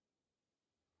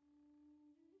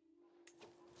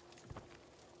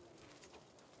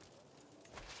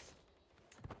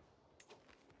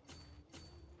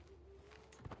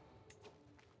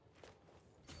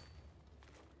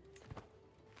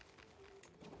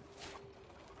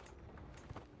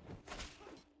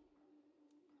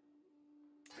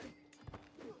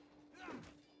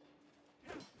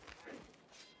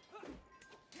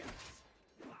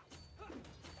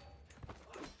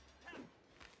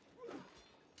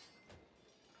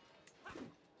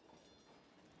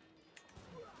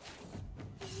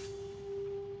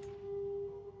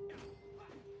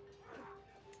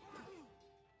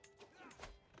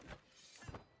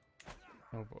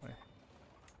 Oh boy.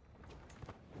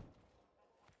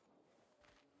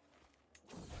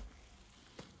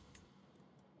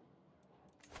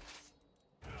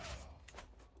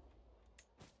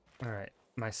 Alright,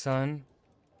 my son.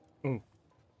 Ooh.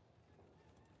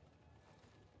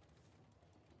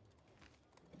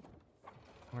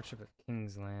 Worship of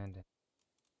King's Landing.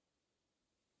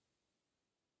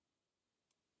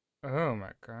 Oh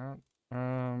my god.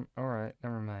 Alright,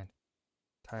 never mind.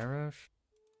 Tyrosh?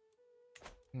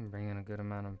 You can bring in a good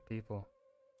amount of people.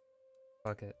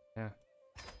 Fuck it, yeah.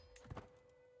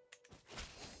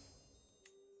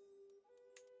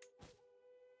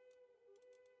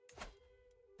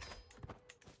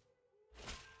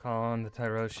 Call on the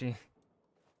Tyroshi.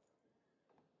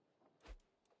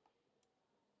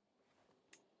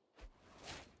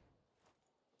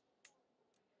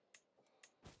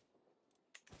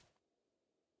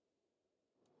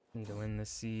 Need to win this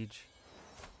siege.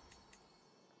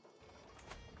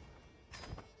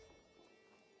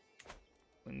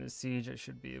 Win this siege, I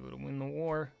should be able to win the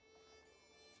war.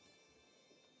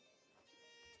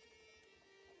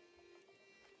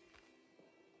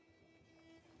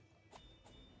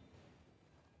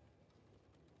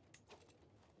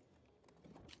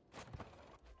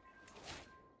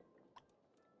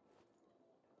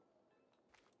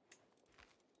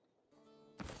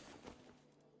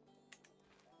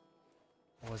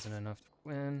 Wasn't enough to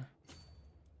win.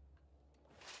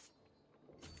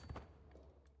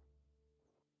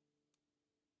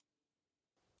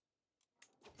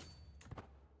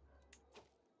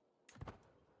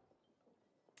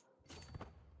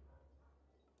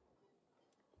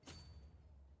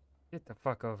 Get the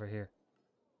fuck over here.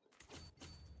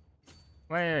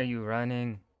 Why are you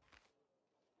running?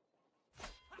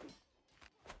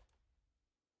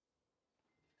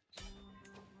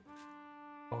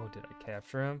 Oh, did I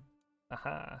capture him?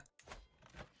 Aha.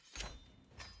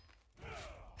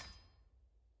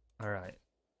 Alright.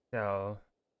 So.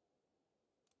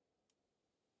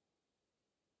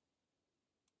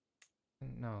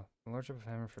 No, the Lordship of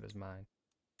Hammerford is mine.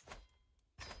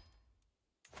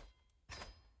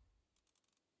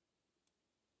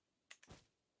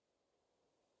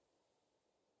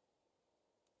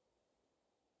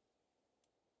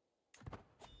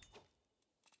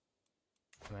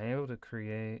 Am I able to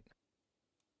create?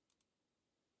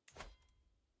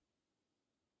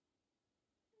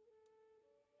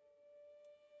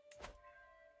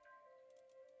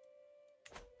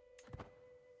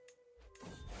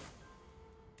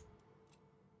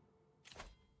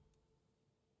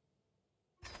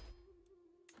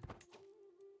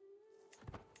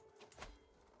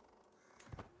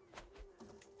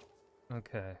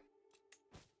 Okay.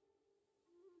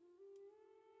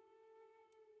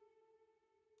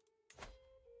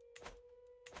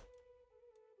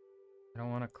 I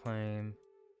don't want to claim.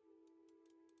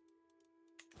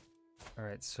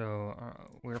 Alright, so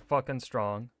we're fucking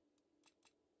strong.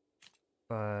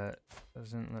 But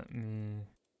doesn't let me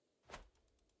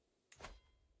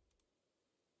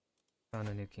found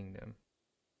a new kingdom.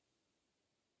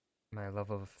 My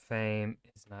level of fame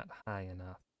is not high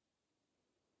enough.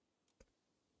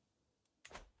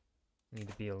 Need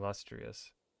to be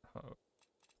illustrious. Oh.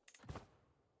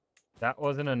 That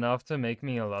wasn't enough to make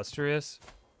me illustrious?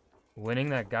 Winning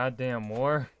that goddamn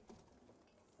war?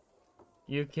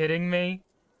 You kidding me?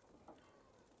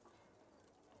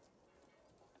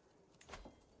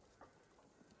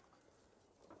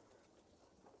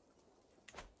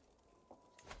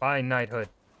 Bye, knighthood.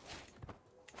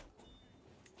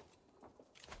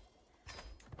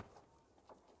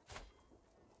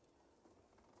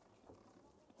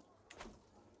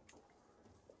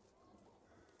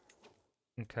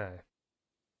 Okay.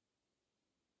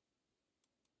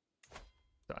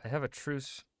 So I have a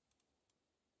truce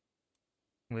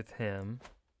with him.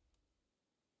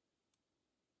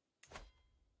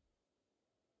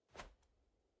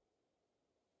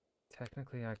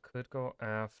 Technically, I could go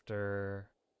after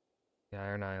the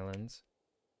Iron Islands.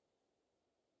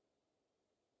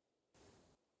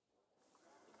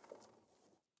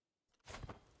 Let's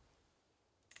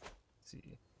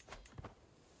see.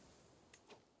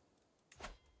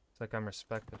 It's like I'm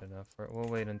respected enough for it. We'll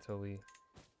wait until we...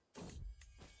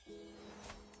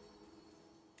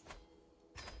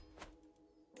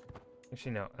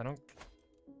 Actually, no, I don't...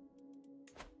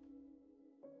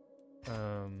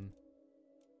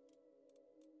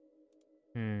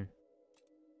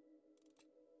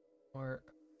 Or...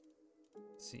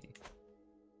 Let's see.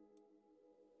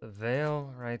 The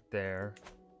veil right there.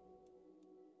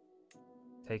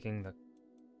 Taking the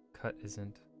cut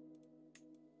isn't.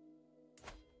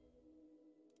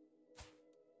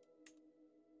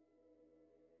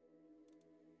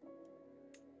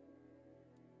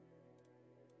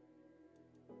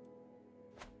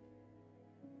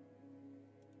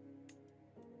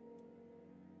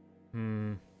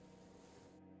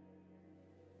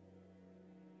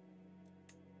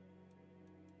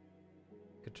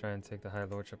 Could try and take the High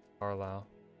Lordship of Carlisle.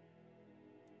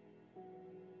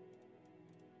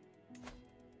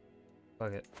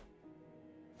 Fuck it.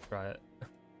 Try it.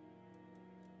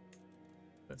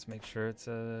 Let's make sure it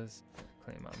says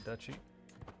claim on duchy.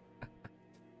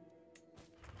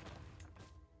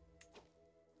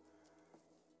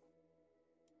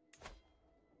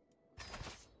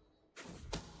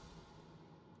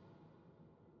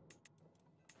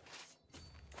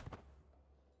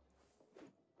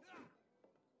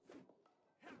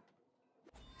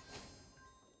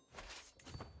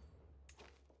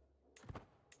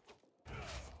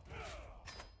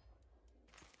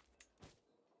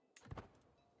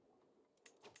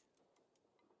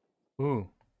 Ooh.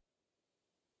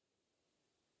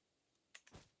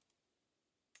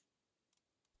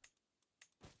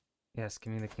 Yes,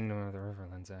 give me the Kingdom of the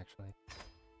Riverlands, actually.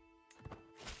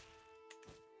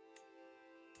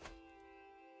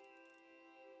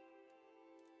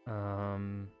 How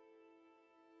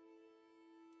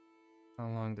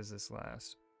long does this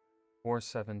last?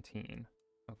 417.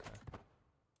 Okay.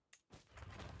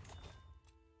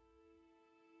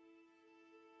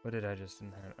 What did I just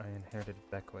inherit? I inherited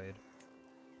Beckwade.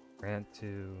 Grant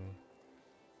to...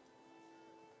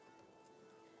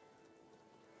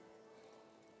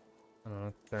 I don't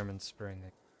know, Thurman Spring.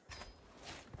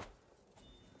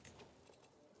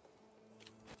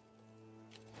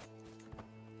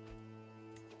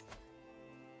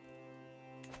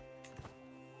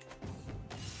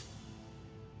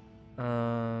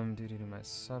 Duty to my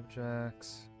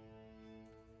subjects.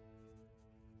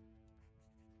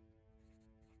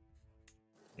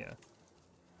 Yeah.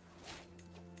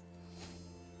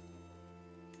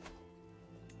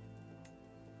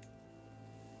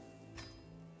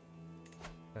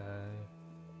 Okay.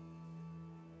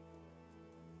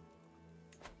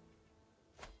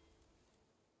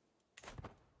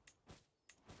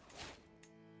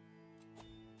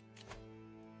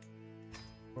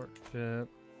 Courtship.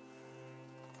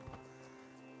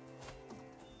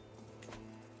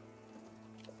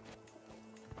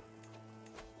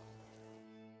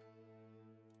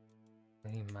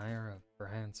 Lady Myra of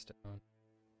Brandstone.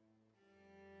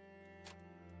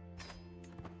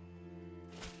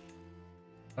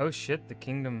 Oh shit, the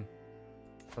kingdom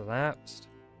collapsed.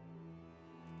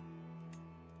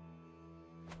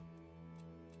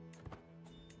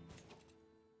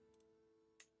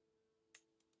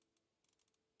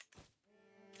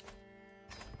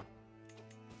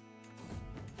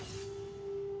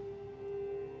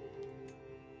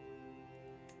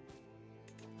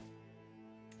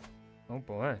 Oh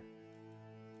boy.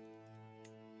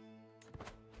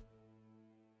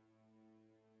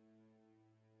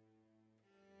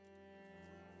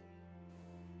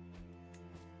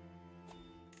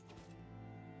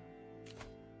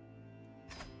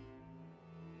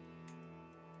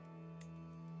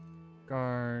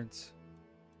 Guards.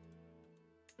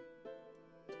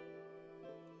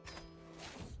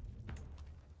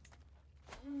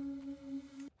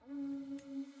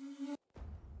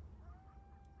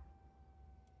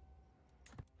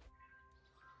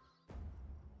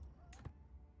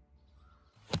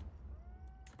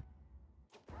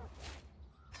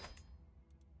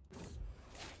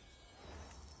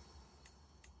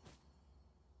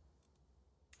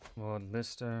 Lord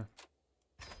Lister.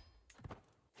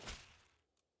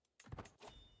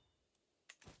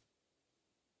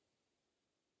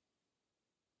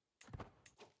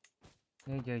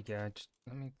 Yeah. Just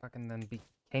let me fucking then be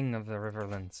king of the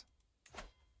Riverlands.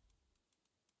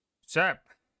 Sharp.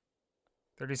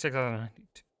 36 out of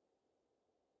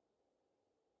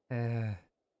 92.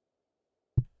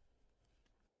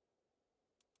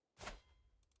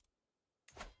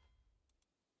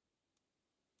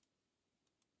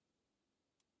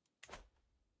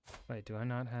 Wait, do I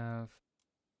not have...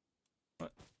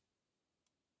 What?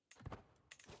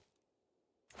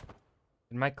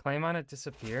 Did my claim on it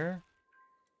disappear?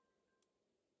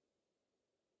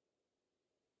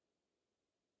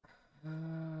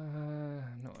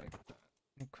 No,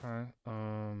 okay.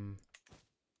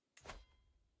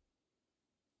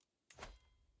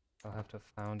 I'll have to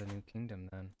found a new kingdom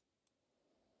then.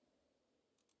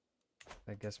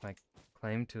 I guess my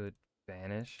claim to it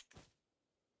vanished.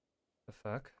 The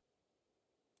fuck?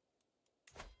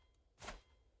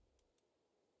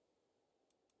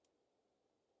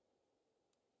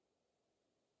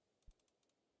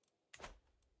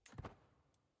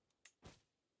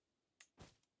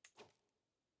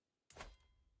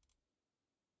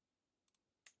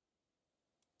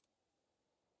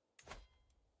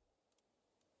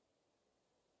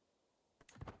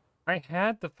 I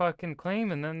had the fucking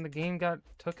claim and then the game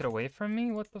took it away from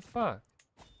me? What the fuck?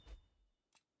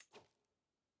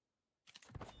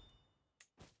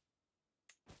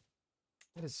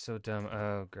 That is so dumb.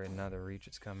 Oh, great. Now the reach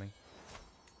is coming.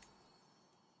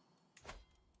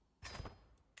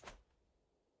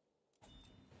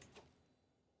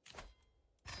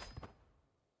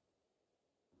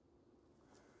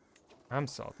 I'm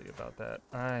salty about that.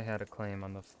 I had a claim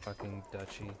on the fucking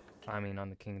duchy. I mean, on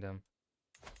the kingdom.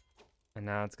 And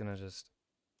now it's gonna just...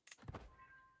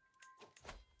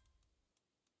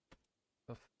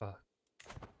 The fuck?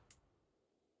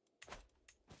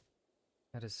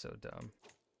 That is so dumb.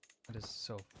 That is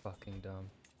so fucking dumb.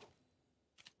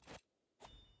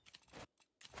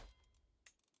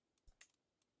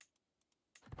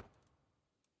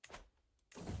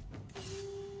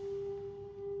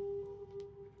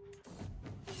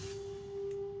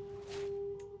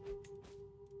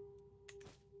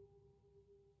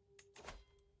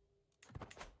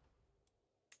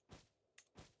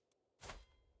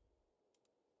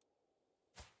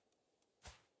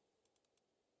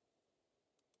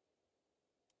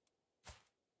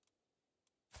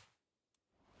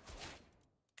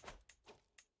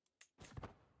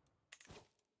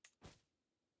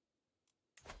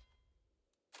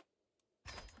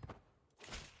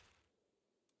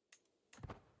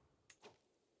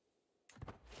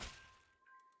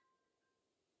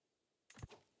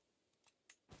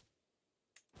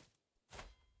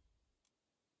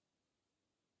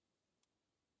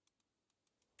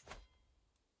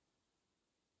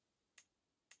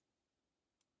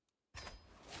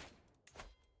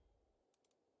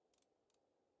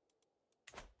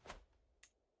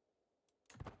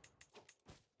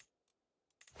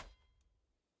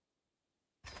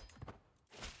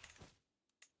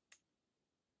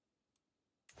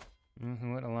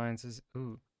 What alliances?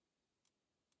 Ooh.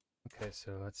 Okay,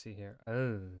 so let's see here.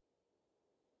 Oh.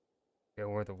 Yeah,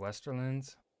 we're the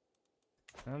Westerlands.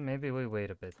 Well, maybe we wait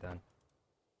a bit then.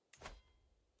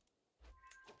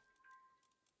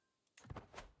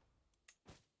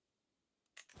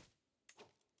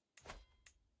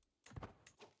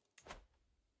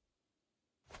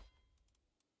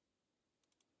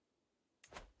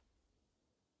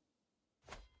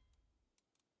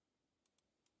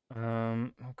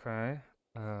 Okay. I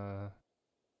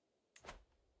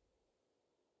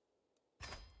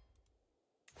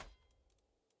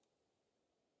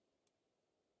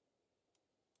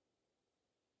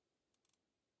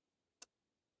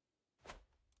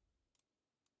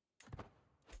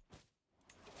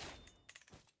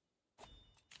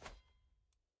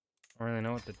don't really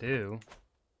know what to do.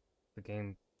 The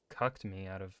game cucked me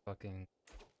out of fucking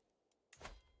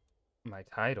my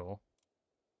title.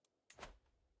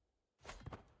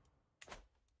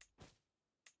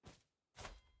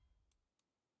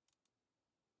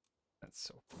 That's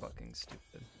so fucking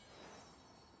stupid.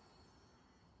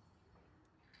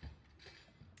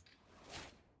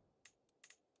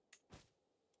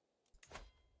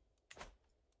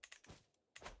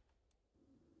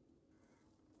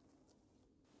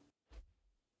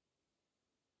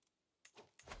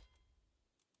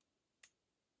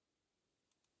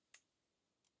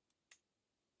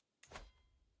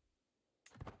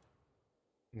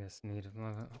 Yes, need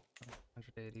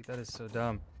 180. That is so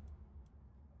dumb.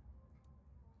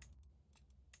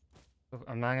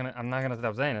 I'm not gonna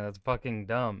stop saying it. That's fucking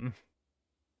dumb.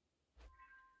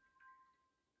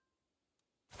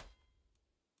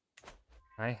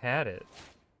 I had it.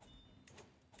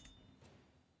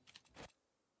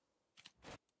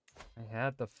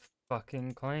 had the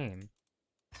fucking claim.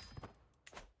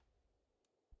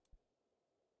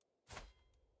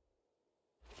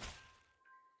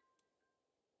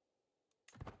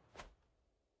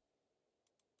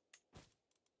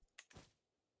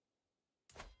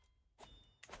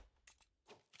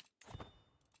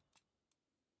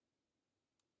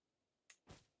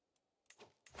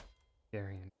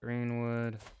 Gary and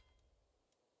Greenwood.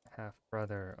 Half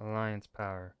brother. Alliance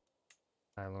power.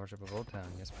 High Lordship of Old Town.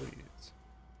 Yes, please.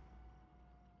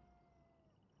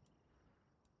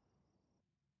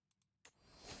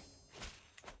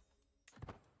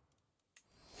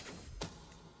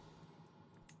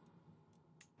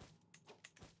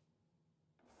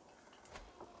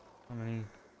 How many?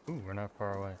 Ooh, we're not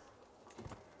far away.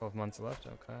 12 months left.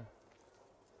 Okay.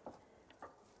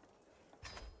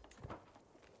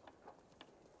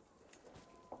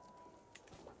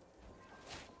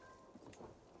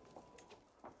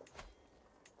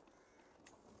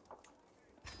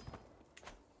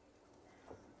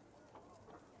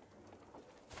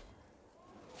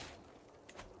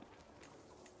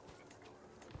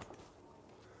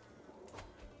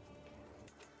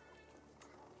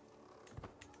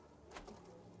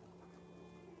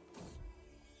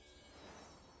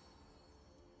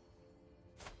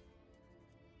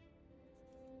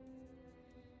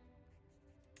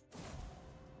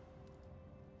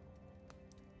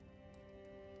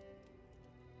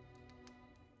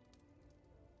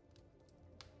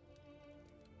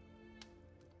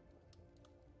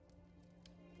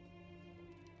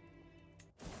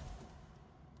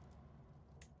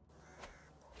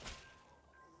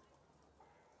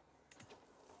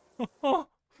 Oh,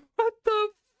 what the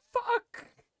fuck?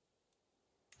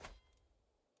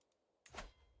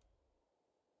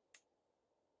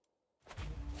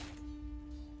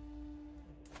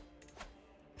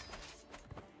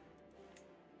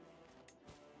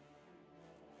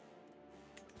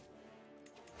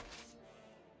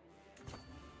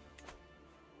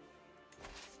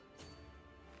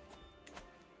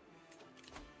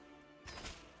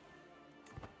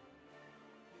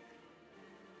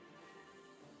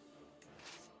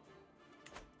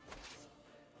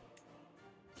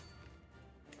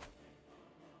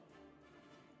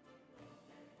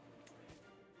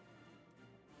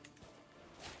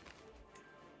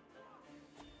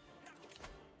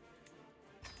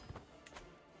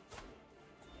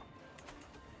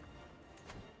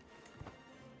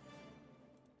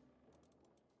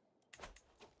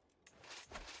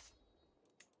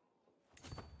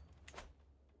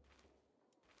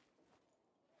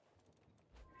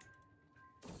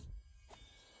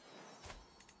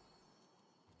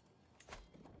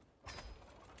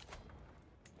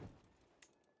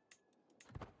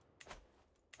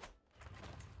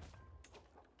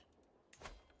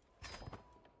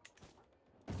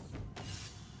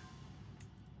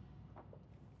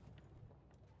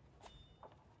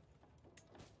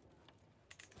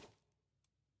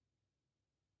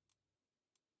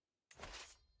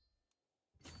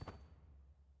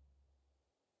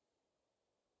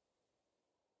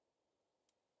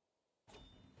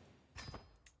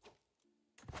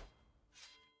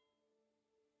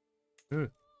 Ugh.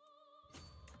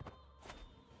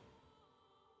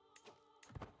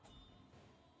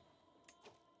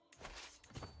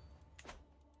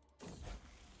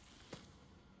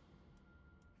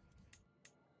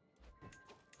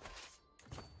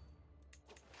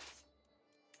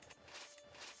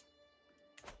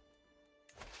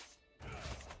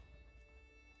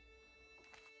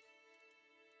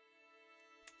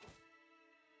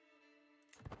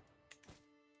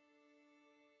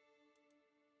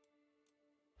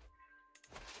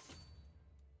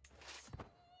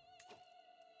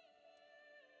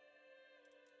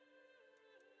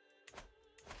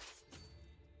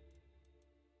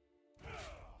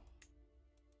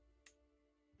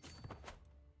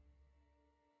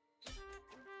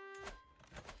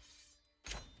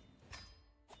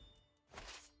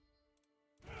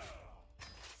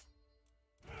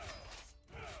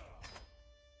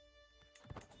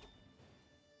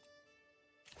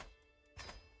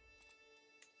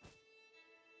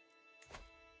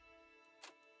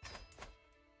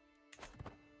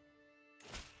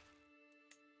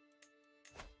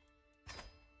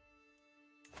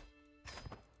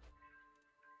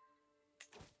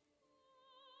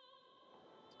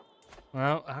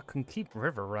 Well, I can keep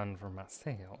River Run for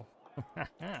myself.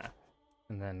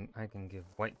 And then I can give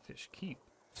Whitefish Keep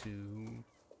to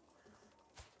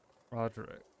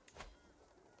Roderick.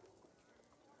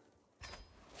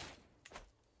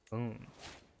 Boom.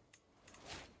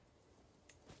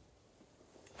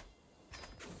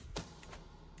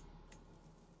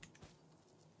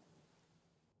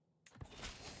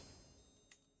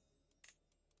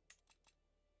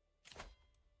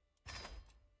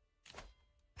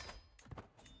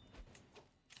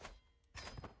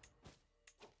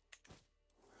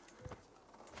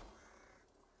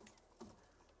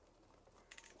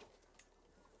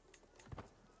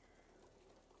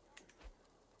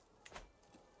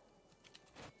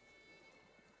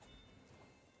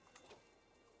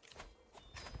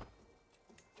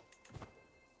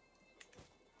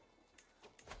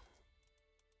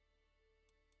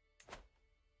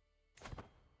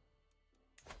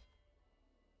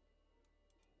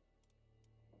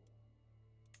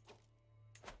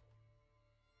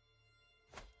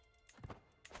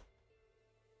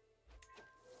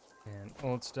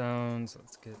 Old stones.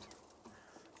 Let's get.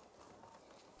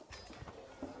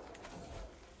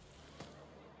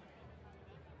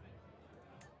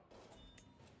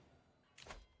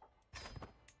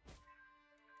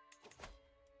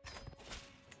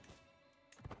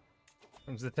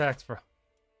 Comes the tax for.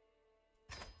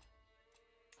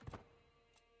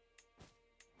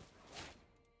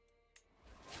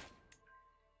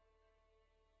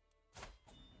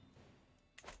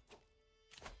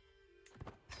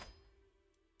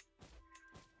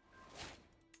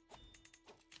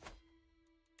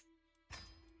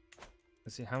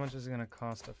 Let's see, how much is it gonna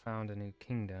cost to found a new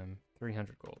kingdom?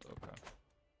 300 gold, okay.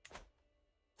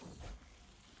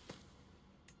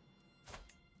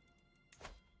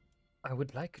 I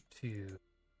would like to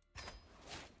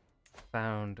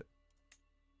found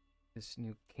this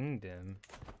new kingdom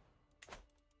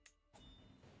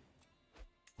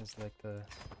as like the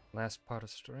last part of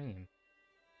stream.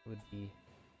 It would be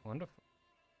wonderful.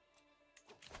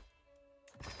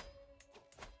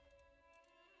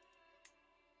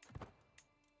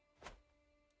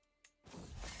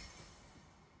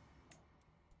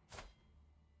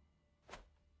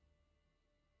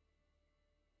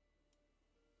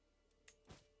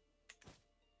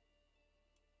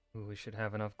 Ooh, we should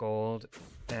have enough gold,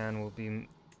 and we'll be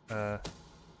have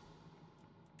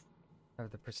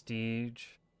the prestige.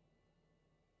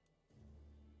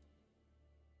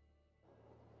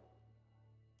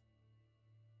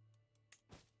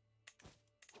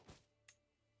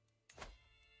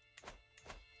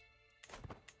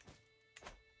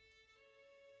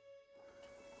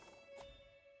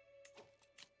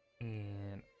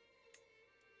 And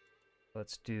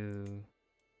let's do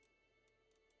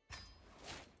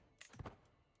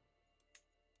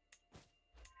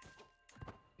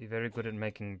be very good at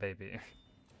making baby.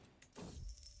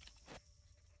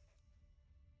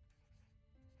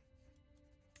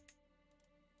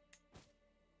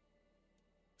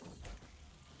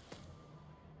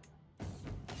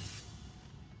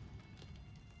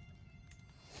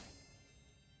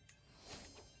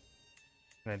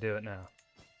 Can I do it now?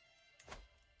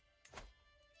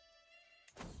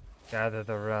 Gather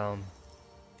the realm.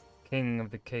 King of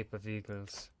the Cape of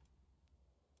Eagles.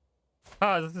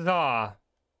 Huzzah!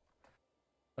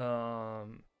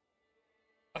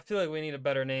 I feel like we need a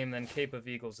better name than Cape of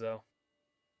Eagles, though.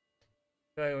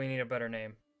 I feel like we need a better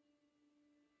name.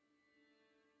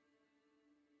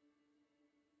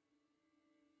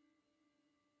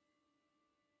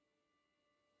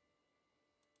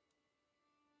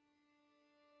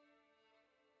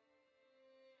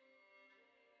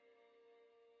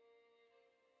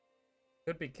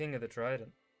 Could be King of the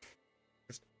Trident.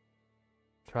 Just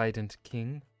Trident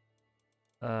King.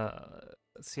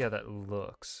 Let's see how that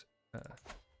looks.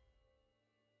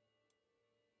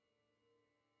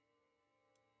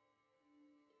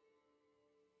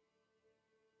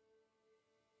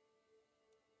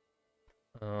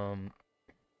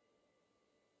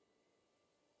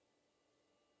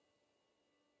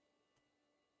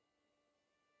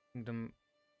 Kingdom.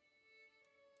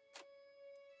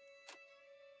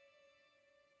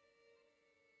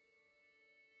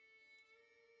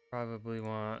 Probably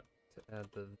want to add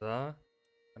the.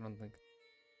 I don't think.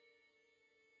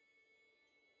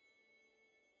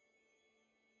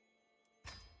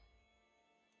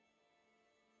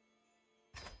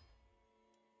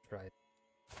 Trident.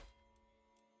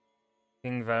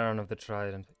 King Varon of the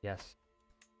Trident. Yes.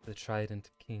 The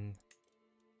Trident King.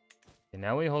 Okay,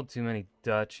 now we hold too many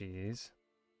duchies.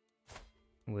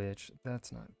 Which,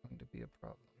 that's not going to be a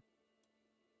problem.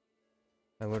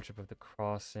 My Lordship of the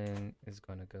Crossing is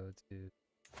going to go to...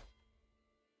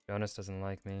 Jonas doesn't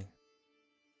like me.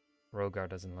 Rogar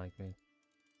doesn't like me.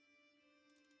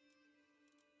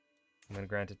 I'm going to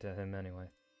grant it to him anyway.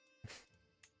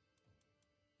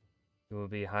 He will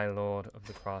be High Lord of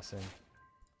the Crossing.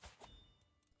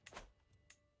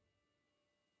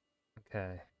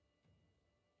 Okay.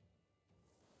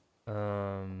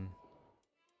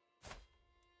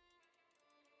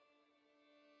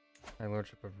 My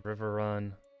Lordship of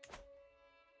Riverrun.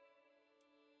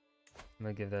 I'm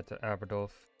gonna give that to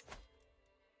Aberdolf.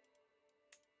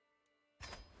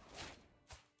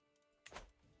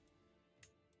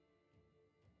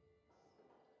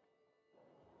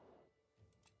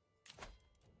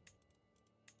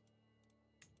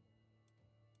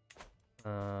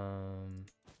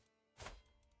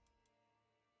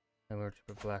 My Lordship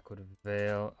of Blackwood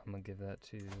Vale. I'm gonna give that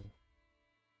to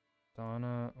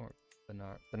Donna or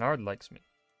Bernard. Bernard likes me.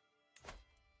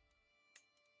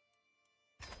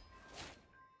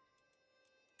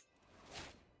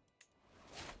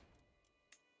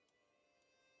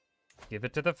 Give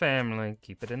it to the family.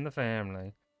 Keep it in the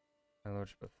family. My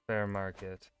lordship of fair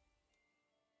market.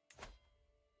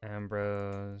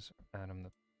 Ambrose. Adam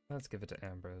the. Let's give it to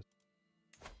Ambrose.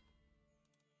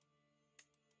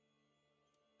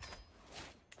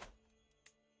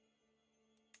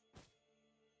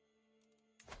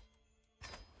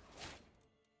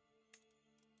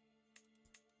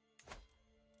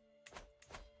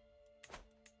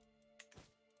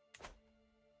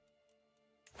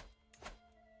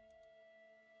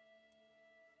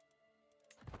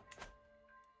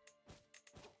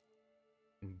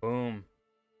 Boom.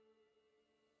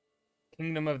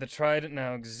 Kingdom of the Trident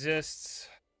now exists.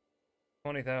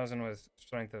 20,000 with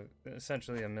strength of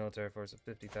essentially a military force of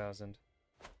 50,000.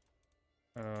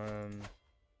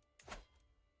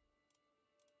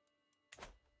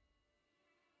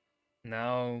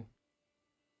 Now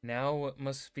what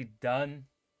must be done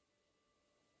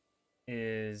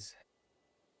is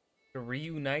to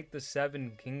reunite the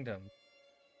 7 kingdoms.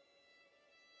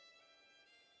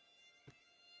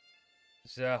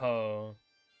 So,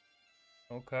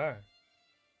 okay.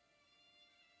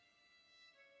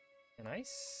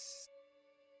 Nice.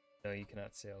 No, you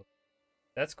cannot sail.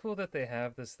 That's cool that they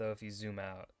have this, though, if you zoom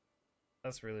out.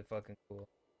 That's really fucking cool.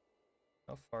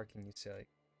 How far can you sail?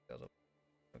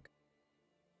 Okay.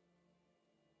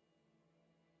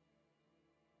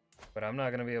 But I'm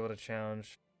not going to be able to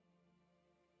challenge.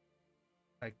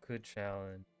 I could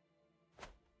challenge.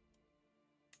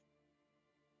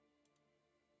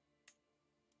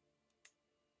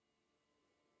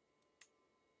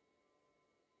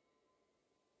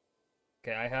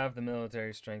 Okay, I have the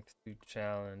military strength to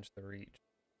challenge the reach.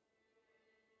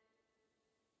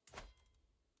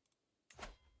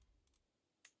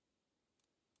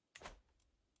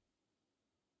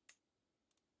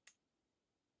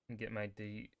 And get my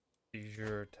de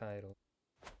jure title.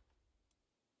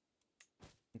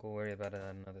 We'll worry about it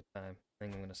another time. I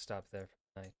think I'm gonna stop there for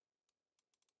tonight.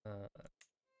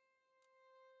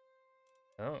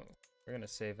 Oh, we're gonna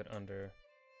save it under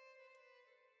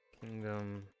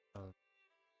Kingdom of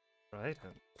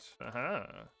Trident.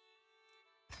 Aha.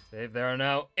 Save. There are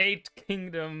now 8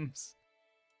 kingdoms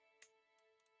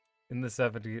in the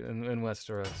 70 in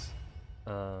Westeros.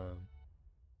 All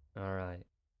right.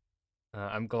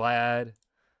 I'm glad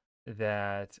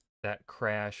that that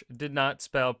crash did not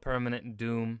spell permanent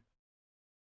doom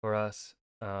for us.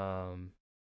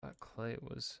 But Clay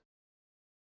was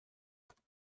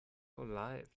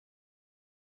alive.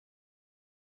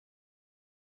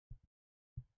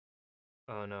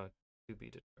 Oh no, to be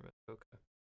determined. Okay.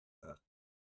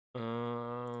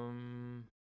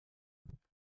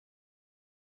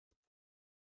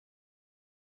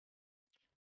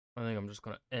 I think I'm just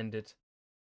gonna end it.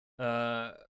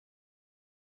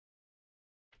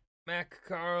 Mac,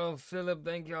 Carl, Philip,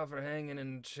 thank y'all for hanging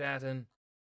and chatting.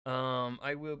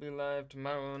 I will be live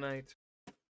tomorrow night.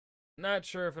 Not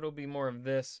sure if it'll be more of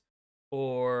this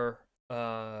or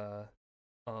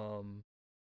something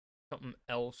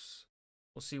else.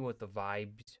 We'll see what the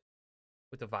vibes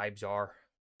are.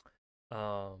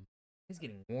 It's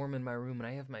getting warm in my room and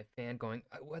I have my fan going.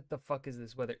 What the fuck is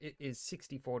this weather? It is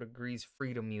 64 degrees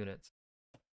freedom units.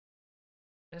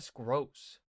 That's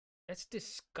gross. That's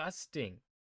disgusting.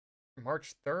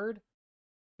 March 3rd?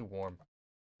 Too warm.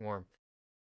 Warm.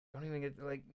 Don't even get,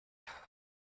 like,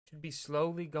 should be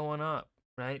slowly going up,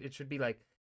 right? It should be like,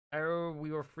 oh,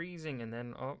 we were freezing, and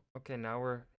then, oh, okay, now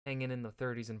we're hanging in the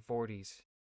 30s and 40s,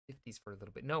 50s for a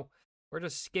little bit. No, we're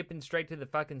just skipping straight to the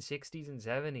fucking 60s and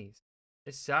 70s.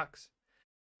 This sucks.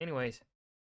 Anyways,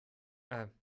 go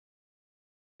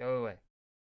away.